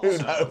 Who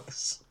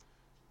knows?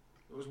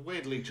 It was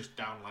weirdly just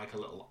down like a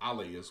little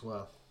alley as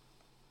well.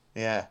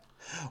 Yeah.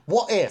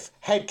 What if,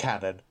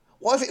 headcanon,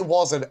 what if it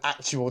was an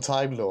actual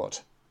Time Lord?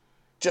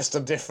 Just a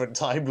different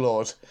Time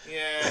Lord.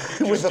 Yeah.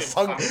 with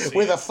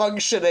a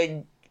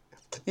functioning.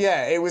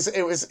 Yeah, it was a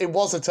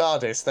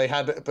TARDIS. They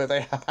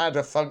had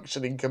a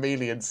functioning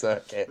chameleon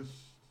circuit.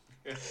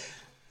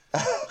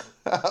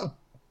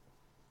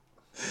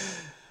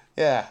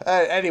 Yeah.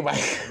 Anyway,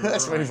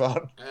 let's move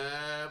on.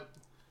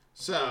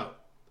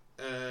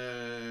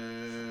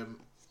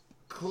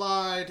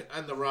 Clyde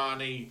and the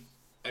Rani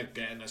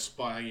again are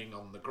spying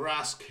on the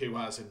Grask, who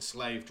has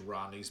enslaved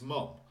Rani's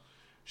mum.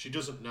 She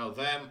doesn't know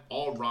them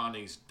or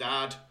Rani's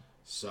dad,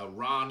 so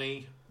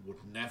Rani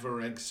would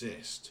never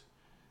exist.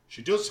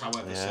 She does,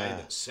 however, say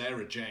that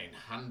Sarah Jane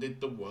handed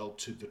the world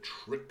to the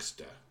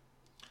Trickster.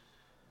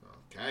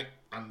 Okay,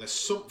 and there's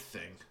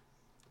something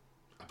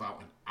about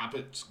an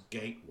Abbott's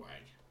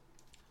Gateway.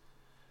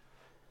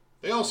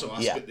 They also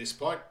ask at this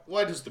point,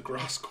 why does the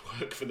Grask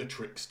work for the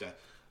Trickster?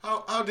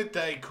 How did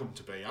they come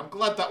to be? I'm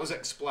glad that was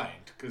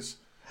explained, because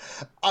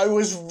I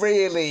was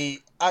really.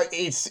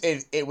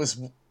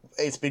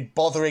 It's been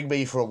bothering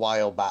me for a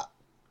while, Matt.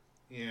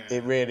 Yeah.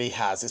 It really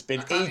has. It's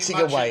been I can't eating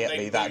imagine away at they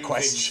me, that move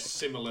question. in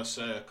similar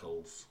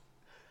circles.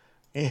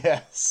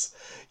 Yes.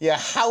 Yeah,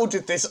 how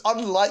did this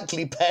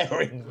unlikely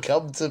pairing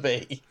come to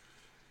be?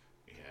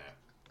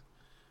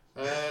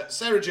 Yeah.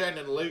 Sarah Jane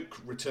and Luke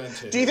return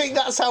to. Do you think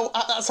that's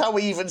how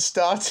we even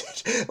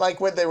started? Like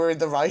when they were in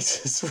the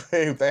writers'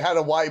 room, they had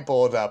a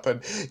whiteboard up,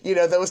 and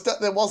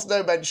there was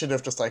no mention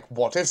of just like,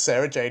 what if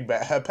Sarah Jane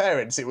met her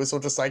parents? It was all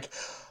just like,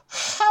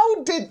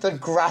 how did the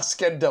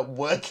Grask end up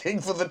working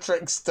for the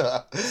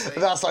Trickster?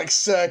 That's like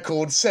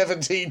circled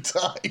 17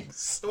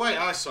 times. The way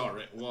I saw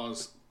it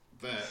was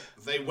that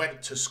they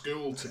went to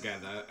school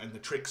together, and the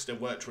Trickster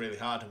worked really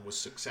hard and was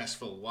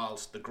successful,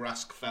 whilst the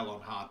Grask fell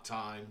on hard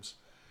times.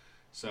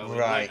 So in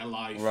later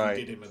life,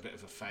 he did him a bit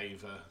of a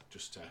favour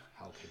just to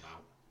help him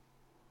out.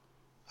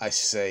 I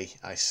see.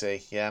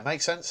 Yeah,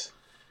 makes sense.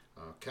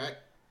 Okay.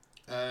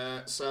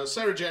 So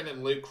Sarah Jane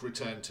and Luke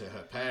return to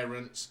her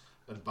parents,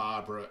 and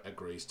Barbara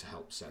agrees to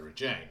help Sarah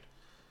Jane.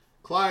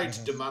 Clyde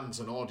demands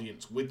an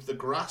audience with the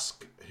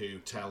Grask, who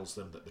tells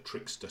them that the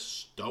Trickster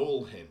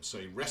stole him. So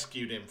he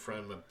rescued him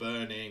from a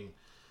burning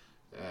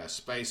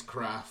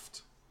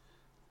spacecraft,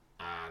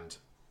 and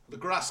the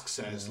Grask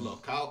says,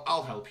 look,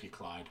 I'll help you,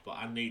 Clyde, but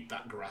I need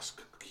that Grask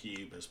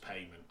cube as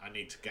payment. I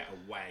need to get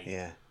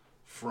away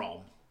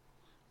from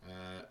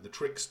the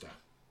Trickster.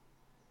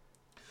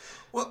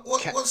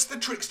 What's the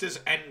Trickster's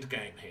end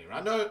game here?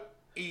 I know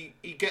he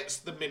gets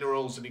the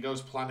minerals and he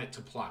goes planet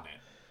to planet.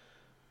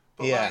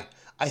 But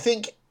I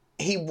think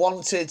he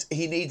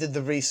needed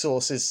the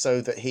resources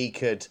so that he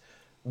could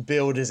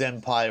build his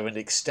empire and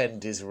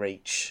extend his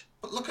reach.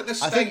 But look at the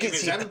state of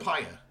his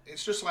empire.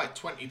 It's just like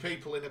 20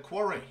 people in a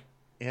quarry.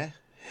 Yeah.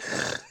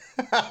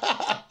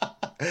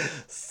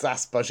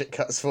 That's budget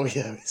cuts for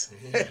you,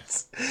 isn't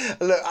it?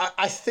 Look,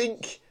 I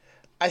think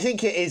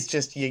it is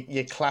just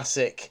your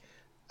classic,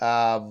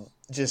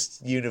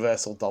 just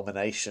universal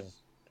domination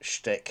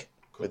shtick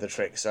with the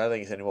Trickster. I don't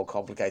think it's any more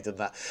complicated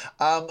than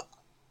that.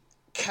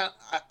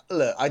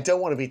 Look, I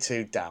don't want to be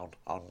too down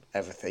on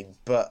everything,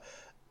 but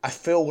I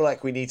feel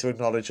like we need to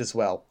acknowledge as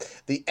well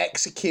the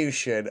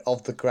execution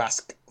of the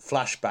Grask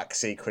flashback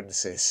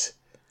sequences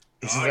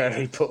is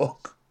very poor.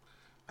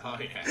 Oh,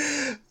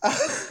 yeah.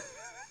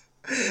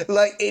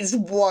 Like, it's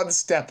one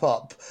step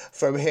up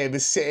from him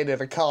sitting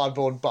in a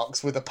cardboard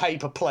box with a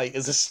paper plate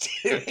as a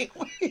steering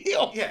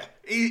wheel. Yeah,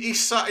 he's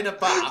sat in a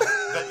bath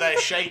that they're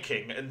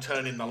shaking and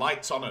turning the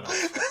lights on and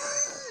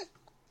off.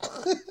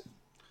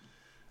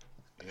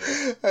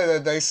 And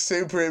then they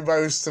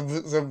superimpose some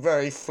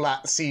very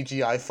flat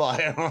CGI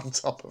fire on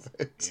top of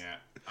it. Yeah,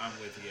 I'm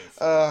with you.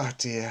 Oh,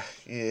 dear.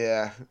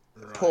 Yeah.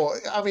 Right. Poor.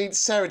 I mean,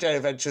 Sarah Jane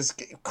Adventures,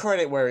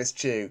 credit where it's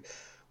due.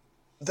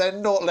 They're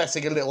not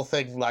letting a little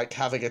thing like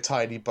having a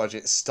tiny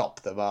budget stop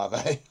them, are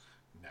they?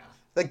 No.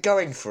 They're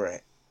going for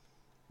it.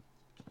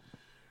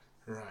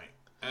 Right.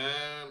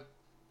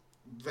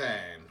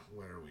 Then,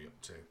 where are we up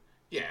to?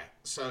 Yeah,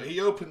 so he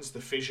opens the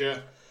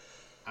fissure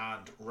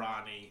and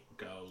Rani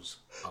goes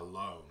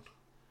alone.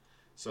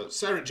 So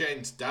Sarah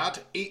Jane's dad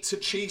eats a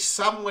cheese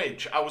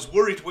sandwich. I was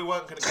worried we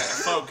weren't going to get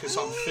a focus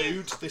on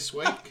food this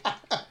week.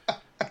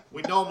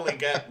 We normally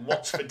get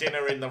what's for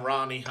dinner in the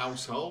Rani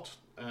household.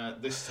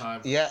 This time...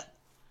 Yeah.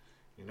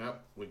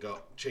 We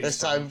got cheese this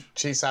sandwich. Time,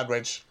 cheese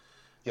sandwich.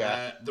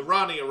 Yeah. The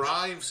Rani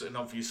arrives, and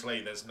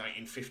obviously there's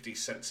 1950s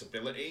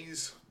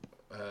sensibilities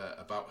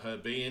about her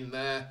being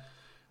there.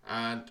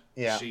 And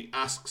she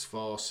asks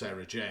for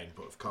Sarah Jane,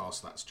 but of course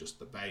that's just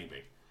the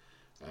baby.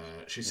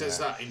 She says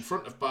that in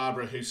front of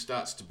Barbara, who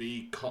starts to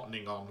be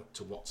cottoning on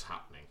to what's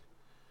happening.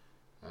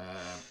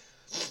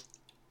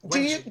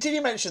 Did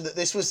you mention that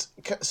this was...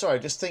 Sorry,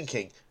 just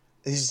thinking.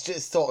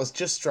 This thought has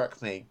just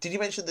struck me. Did you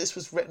mention this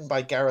was written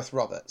by Gareth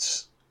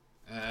Roberts?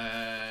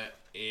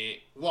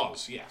 It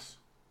was, yes.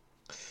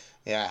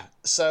 Yeah.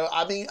 So,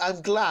 I mean,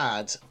 I'm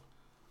glad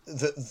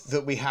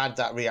that we had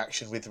that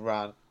reaction with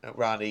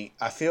Rani.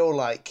 I feel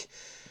like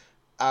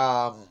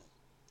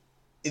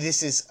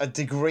this is a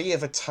degree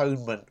of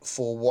atonement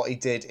for what he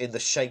did in the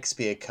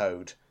Shakespeare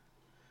Code,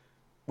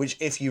 which,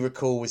 if you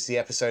recall, was the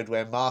episode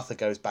where Martha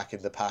goes back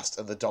in the past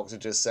and the Doctor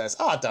just says,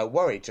 don't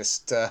worry,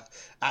 just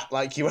act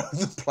like you own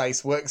the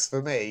place, works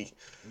for me.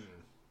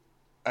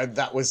 And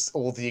that was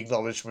all the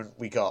acknowledgement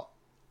we got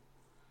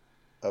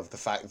of the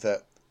fact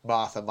that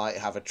Martha might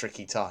have a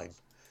tricky time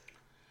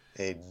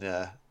in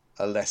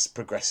a less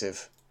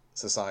progressive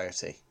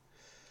society.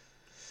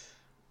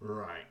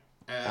 Right.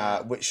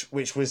 Which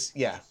was,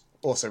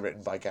 also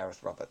written by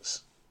Gareth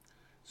Roberts.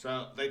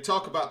 So they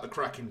talk about the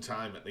cracking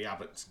time at the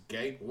Abbott's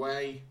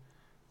Gateway,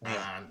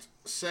 and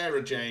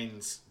Sarah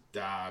Jane's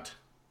dad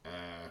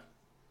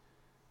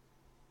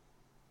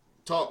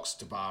talks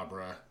to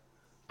Barbara,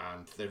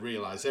 and they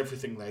realise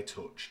everything they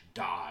touch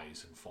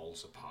dies and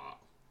falls apart.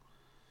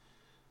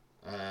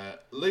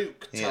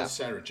 Luke tells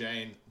Sarah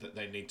Jane that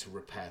they need to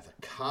repair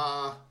the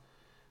car.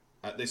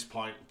 At this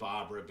point,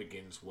 Barbara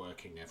begins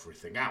working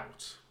everything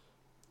out.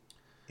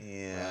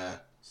 Yeah.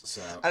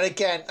 So, And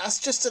again, that's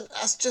just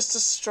a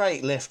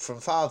straight lift from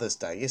Father's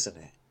Day, isn't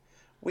it?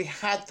 We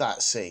had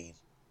that scene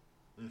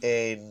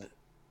in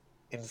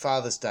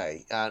Father's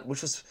Day,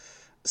 which was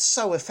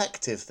so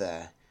effective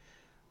there.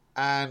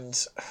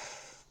 And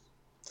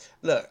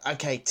look,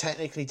 okay,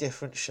 technically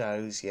different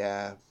shows,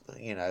 yeah,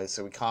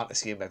 so we can't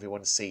assume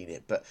everyone's seen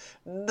it, but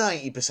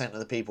 90% of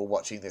the people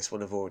watching this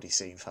will have already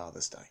seen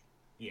Father's Day.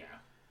 yeah.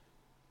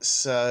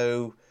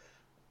 So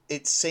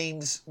it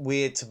seems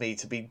weird to me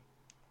to be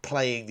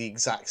playing the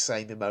exact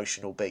same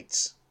emotional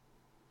beats.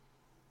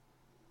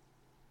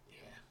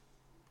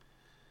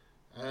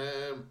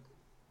 Yeah.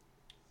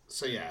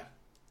 So yeah,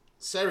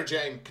 Sarah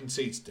Jane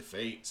concedes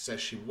defeat,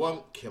 says she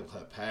won't kill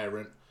her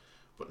parent,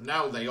 but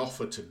now they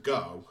offer to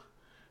go,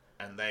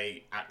 and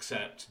they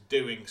accept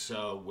doing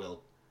so will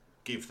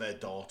give their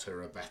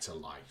daughter a better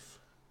life.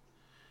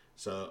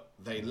 So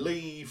they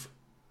leave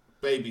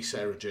baby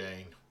Sarah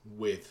Jane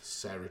with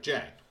Sarah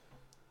Jane.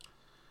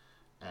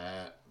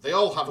 They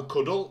all have a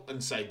cuddle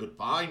and say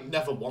goodbye,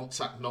 never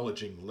once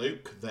acknowledging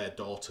Luke, their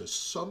daughter's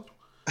son.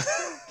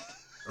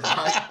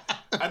 Right?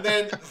 And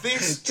then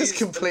this just is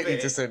completely the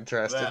bit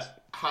disinterested.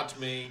 that had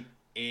me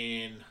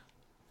in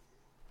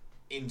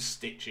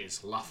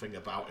stitches laughing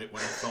about it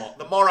when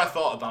the more I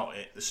thought about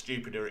it, the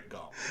stupider it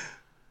got.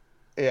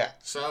 Yeah.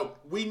 So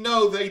we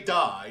know they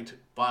died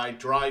by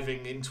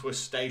driving into a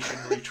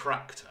stationary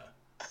tractor.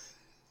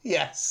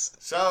 Yes.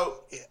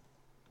 So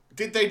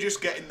did they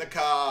just get in the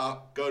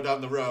car, go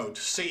down the road,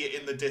 see it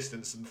in the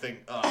distance and think,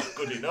 oh,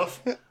 good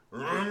enough,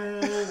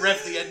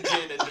 rev the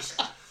engine and just...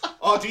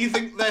 Or do you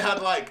think they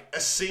had, like, a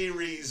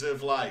series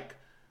of, like,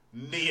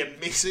 near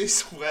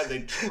misses where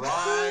they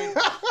tried?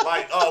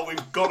 Like, oh,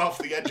 we've gone off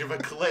the edge of a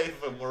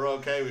cliff and we're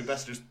okay, we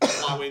best just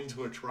plough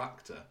into a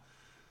tractor.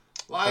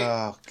 Like,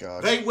 oh,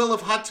 God. They will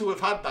have had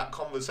that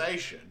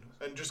conversation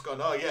and just gone,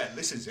 oh, yeah,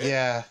 this is it.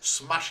 Yeah.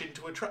 Smash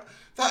into a tractor.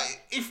 That,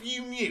 if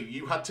you knew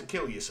you had to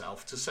kill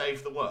yourself to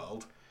save the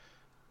world...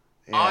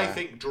 Yeah. I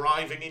think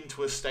driving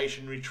into a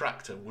stationary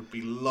tractor would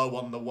be low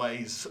on the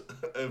ways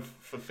of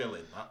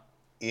fulfilling that.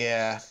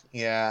 Yeah.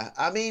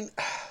 I mean...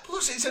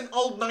 Plus, it's an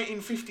old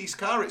 1950s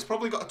car. It's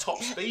probably got a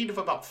top speed of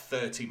about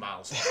 30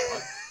 miles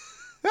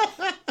an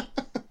hour.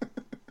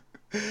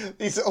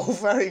 These are all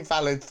very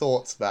valid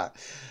thoughts, Matt.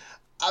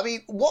 I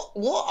mean,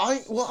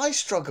 what I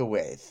struggle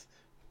with,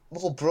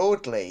 more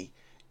broadly,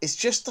 is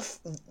just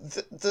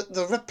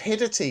the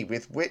rapidity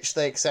with which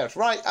they accept.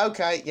 Right,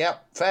 okay,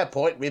 yep, fair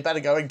point. We better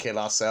go and kill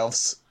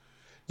ourselves.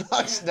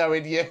 Nice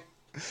knowing you.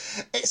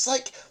 It's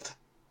like...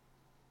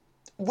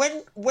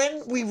 When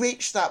we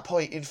reach that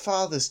point in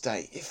Father's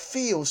Day, it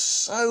feels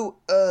so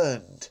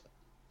earned.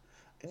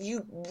 And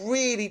you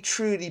really,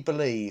 truly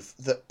believe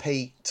that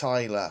Pete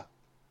Tyler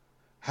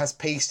has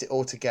pieced it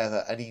all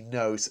together and he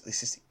knows that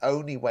this is the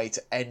only way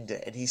to end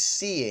it. And he's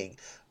seeing,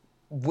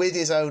 with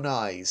his own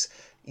eyes,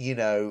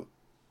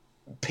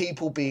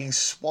 people being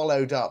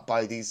swallowed up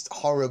by these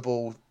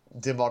horrible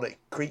demonic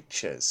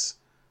creatures.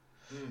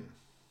 Mm.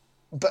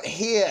 But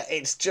here,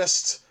 it's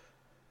just,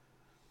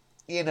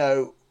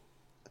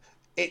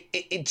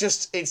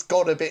 it's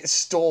got a bit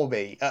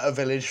stormy at a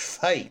village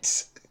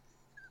fete.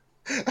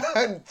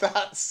 And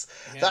that's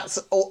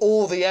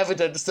all the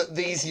evidence that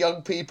these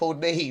young people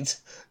need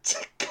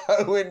to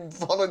go and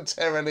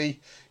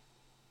voluntarily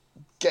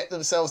get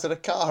themselves in a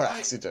car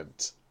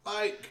accident.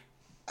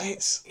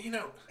 It's...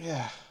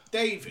 Yeah.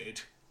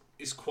 David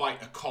is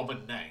quite a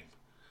common name.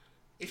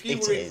 If you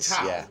were in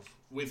town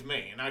with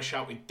me and I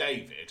shouted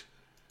David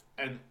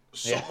and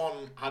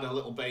someone had a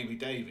little baby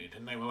David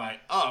and they were like,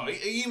 oh, are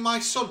you my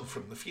son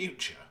from the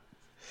future?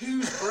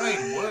 Whose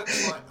brain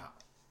works like that?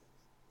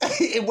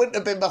 It wouldn't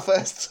have been my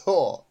first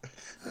thought.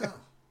 Oh.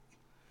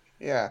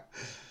 Yeah.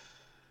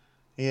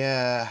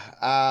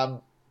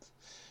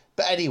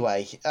 But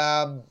anyway,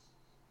 like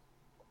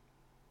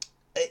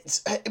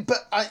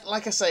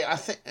I say, I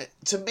think,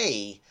 to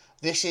me,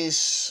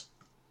 it's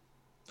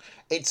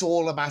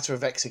all a matter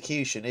of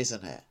execution,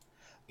 isn't it?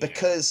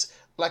 Because,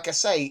 like I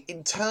say,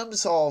 in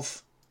terms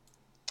of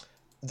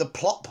the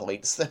plot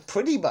points, they're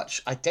pretty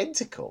much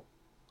identical.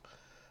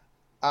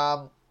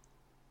 But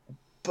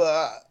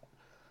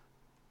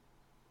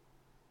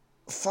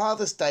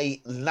Father's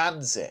Day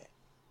lands it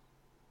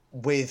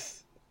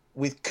with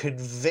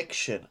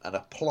conviction and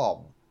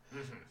aplomb.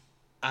 Mm-hmm.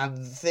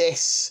 And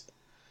this,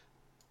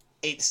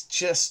 it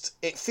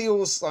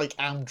feels like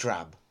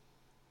Amdram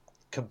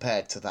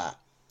compared to that.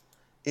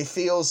 It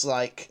feels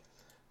like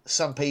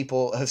some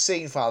people have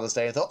seen Father's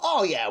Day and thought,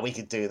 oh yeah, we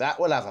can do that,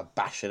 we'll have a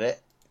bash at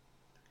it.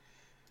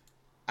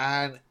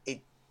 And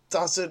it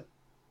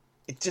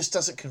just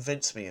doesn't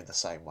convince me in the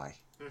same way.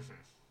 Mm-hmm.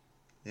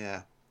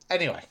 Yeah.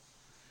 Anyway.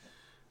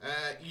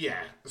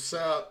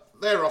 So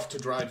they're off to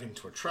drive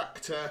into a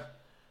tractor.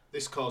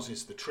 This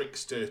causes the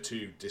trickster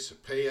to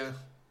disappear,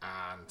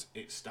 and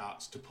it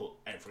starts to put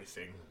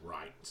everything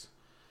right.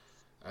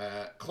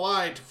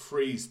 Clyde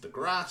frees the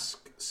grass,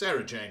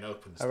 Sarah Jane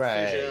opens the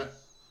fissure,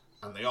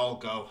 and they all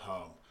go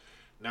home.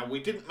 Now,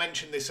 we didn't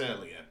mention this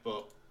earlier,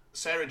 but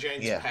Sarah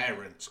Jane's Yeah.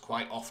 parents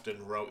quite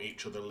often wrote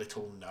each other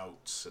little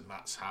notes, and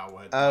that's how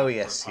her dad Oh,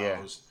 yes, yeah.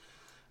 proposed.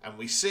 And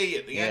we see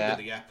at the end Yeah. of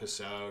the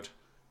episode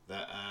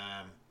that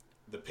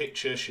the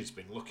picture she's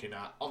been looking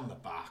at on the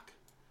back,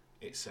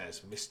 it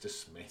says, "Mr.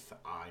 Smith,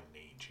 I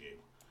need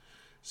you."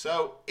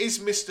 So, is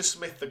Mr.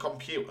 Smith the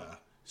computer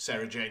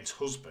Sarah Jane's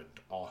husband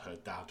or her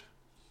dad?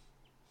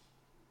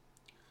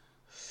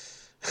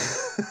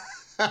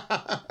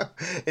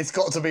 It's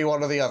got to be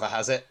one or the other,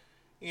 has it?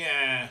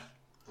 Yeah,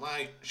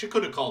 like, she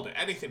could have called it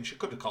anything. She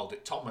could have called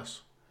it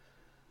Thomas.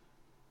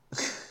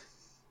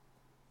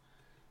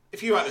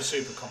 If you had a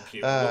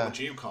supercomputer, what would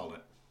you call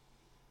it?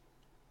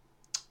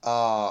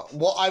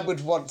 What I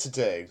would want to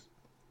do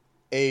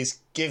is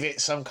give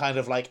it some kind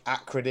of like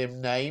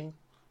acronym name.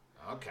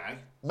 Okay.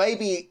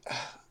 Maybe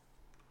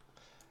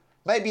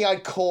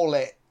I'd call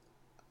it.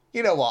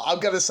 You know what? I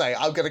would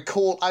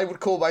call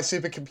my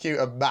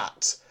supercomputer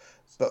Matt,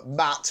 but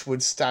Matt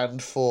would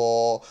stand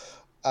for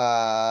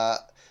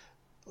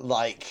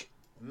like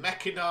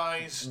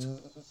Mechanized,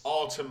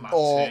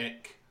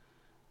 automatic,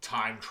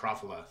 time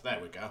traveller. There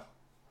we go.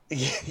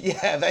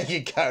 Yeah, there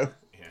you go.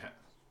 Yeah.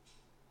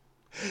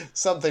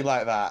 Something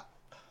like that.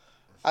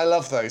 I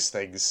love those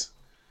things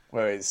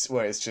where it's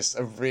just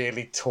a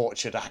really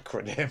tortured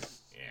acronym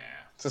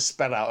Yeah. to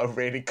spell out a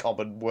really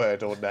common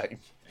word or name.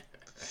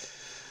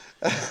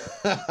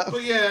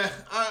 But yeah,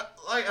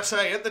 like I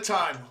say, at the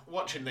time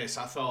watching this,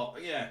 I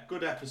thought, yeah,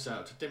 good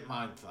episode. Didn't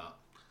mind that.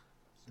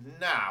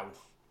 Now,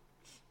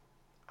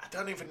 I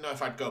don't even know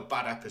if I'd go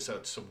bad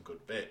episode, some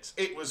good bits.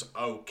 It was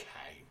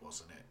okay,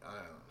 wasn't it? I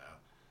don't know.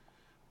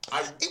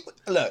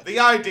 Look, the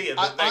idea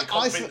that they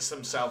convinced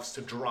themselves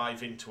to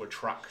drive into a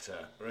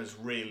tractor has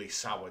really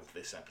soured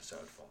this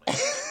episode for me.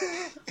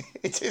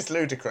 It is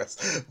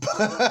ludicrous.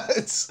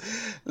 But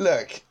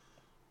look,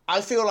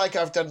 I feel like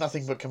I've done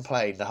nothing but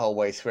complain the whole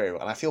way through,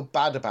 and I feel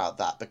bad about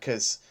that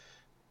because,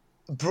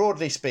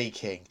 broadly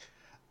speaking,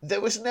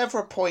 there was never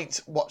a point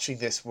watching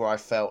this where I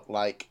felt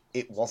like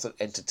it wasn't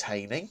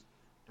entertaining,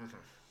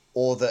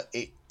 or that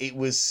it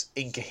was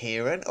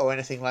incoherent or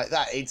anything like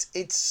that.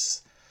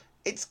 It's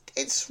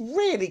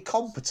really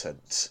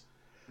competent,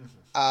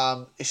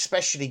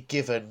 especially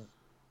given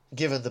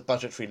the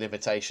budgetary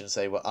limitations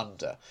they were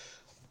under.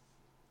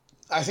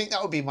 I think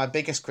that would be my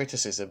biggest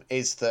criticism,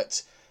 is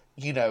that,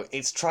 you know,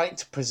 it's trying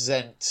to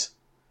present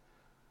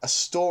a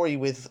story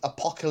with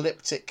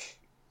apocalyptic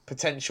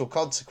potential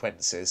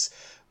consequences,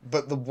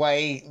 but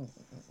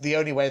the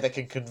only way they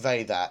can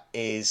convey that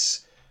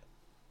is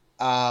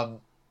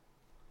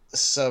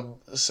some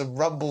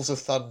rumbles of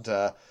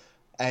thunder,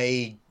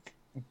 a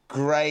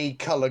grey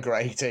colour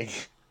grading,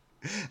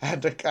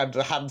 and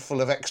a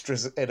handful of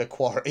extras in a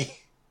quarry.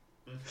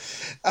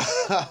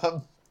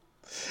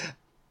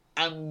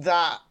 And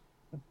that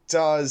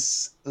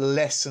does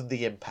lessen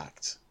the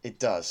impact. It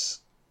does.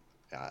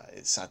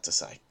 It's sad to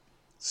say.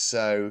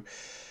 So,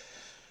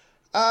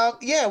 but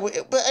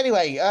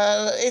anyway,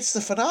 it's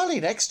the finale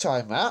next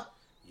time, Matt.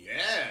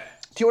 Yeah.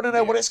 Do you want to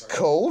know what it's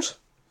called?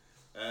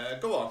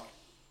 Go on.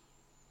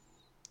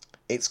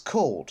 It's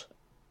called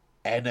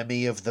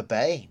Enemy of the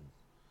Bane.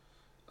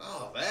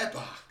 Oh, they're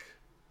back.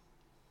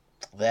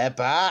 They're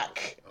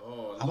back.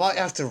 Oh, I might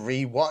have to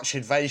re-watch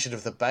Invasion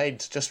of the Bane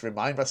to just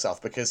remind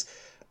myself, because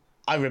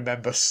I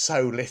remember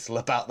so little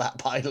about that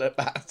pilot,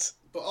 Matt.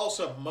 But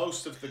also,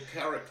 most of the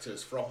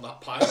characters from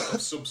that pilot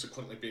have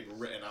subsequently been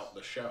written out of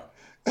the show.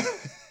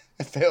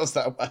 It feels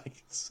that way.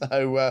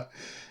 So,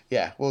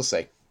 yeah, we'll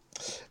see.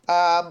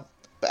 But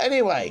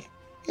anyway,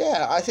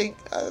 yeah, I think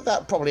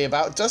that probably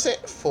about does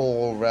it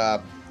for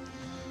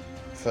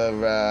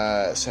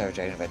Sarah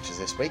Jane Adventures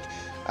this week.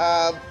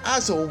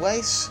 As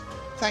always,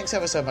 thanks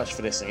ever so much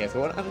for listening,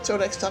 everyone, and until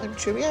next time,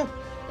 cheerio.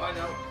 Bye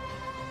now.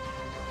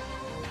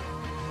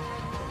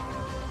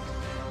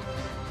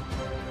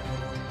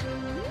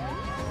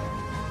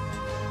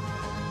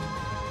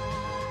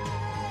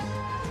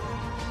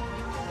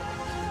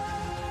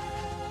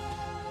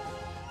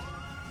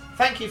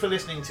 Thank you for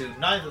listening to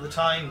Neither the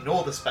Time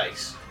Nor the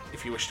Space.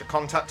 If you wish to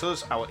contact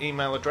us, our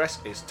email address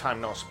is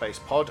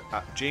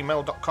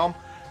timenorspacepod@gmail.com,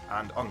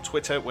 and on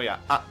Twitter we are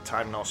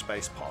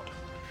 @timenorspacepod.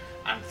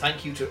 And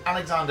thank you to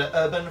Alexander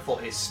Urban for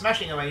his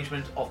smashing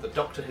arrangement of the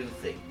Doctor Who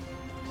theme.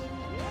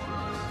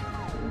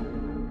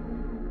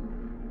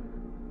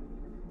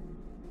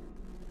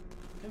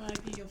 Can I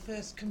be your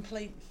first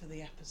complaint for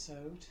the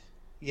episode?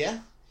 Yeah?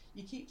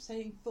 You keep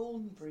saying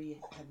Thornbury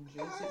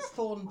Henges. It's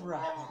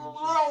Thornborough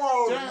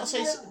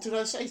Henges. Did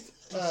I say You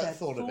said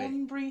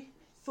Thornaby?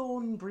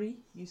 Thornbury,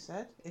 you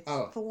said. It's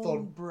Oh,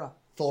 Thornborough.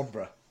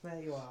 Thornborough. There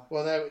you are.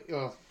 Well,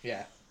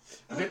 yeah.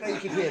 I didn't know you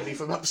could hear me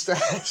from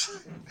upstairs.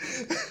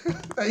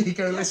 There you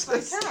go, Yes,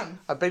 listeners. I can.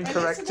 I've been I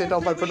corrected listen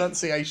on my every week.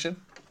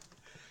 pronunciation.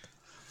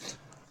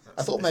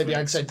 I thought maybe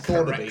I'd said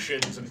Thornaby.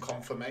 Corrections and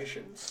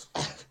confirmations.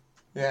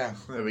 Yeah,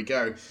 there we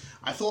go.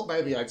 I thought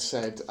maybe I'd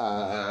said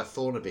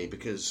Thornaby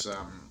because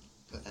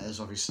there's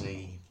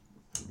obviously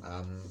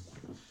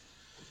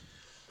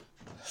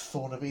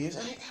Thornaby is.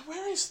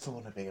 Where is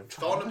Thornaby? I'm trying to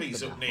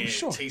Thornaby's remember up now. near I'm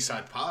sure.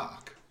 Teesside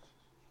Park.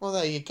 Well,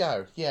 there you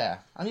go. Yeah,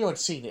 I knew I'd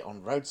seen it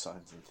on road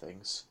signs and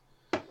things.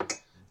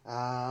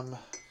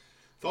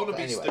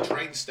 Thornaby's anyway. the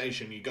train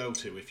station you go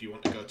to if you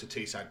want to go to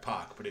Teesside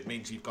Park, but it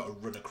means you've got to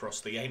run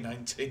across the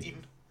A19.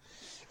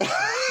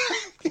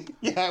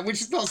 Yeah,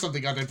 which is not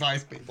something I'd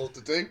advise people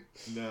to do.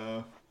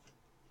 No.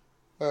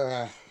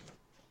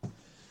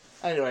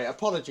 Anyway,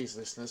 apologies,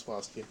 listeners,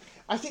 whilst you...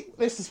 I think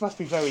listeners must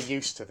be very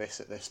used to this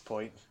at this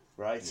point,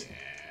 right?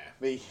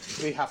 Yeah.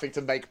 Me having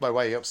to make my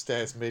way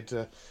upstairs mid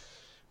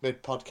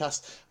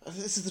podcast.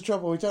 This is the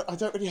trouble. I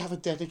don't really have a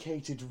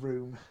dedicated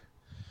room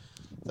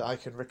that I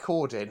can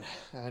record in,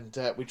 and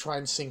we try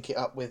and sync it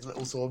up with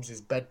Little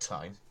Zorms'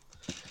 bedtime,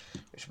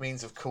 which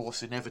means, of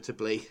course,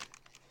 inevitably,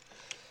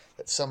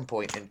 at some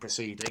point in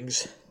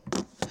proceedings,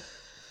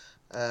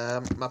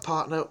 my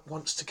partner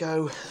wants to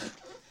go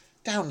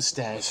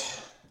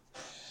downstairs,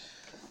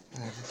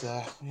 and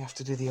we have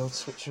to do the old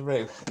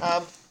switcheroo.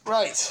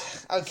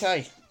 Right,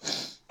 okay,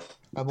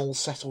 I'm all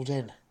settled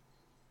in.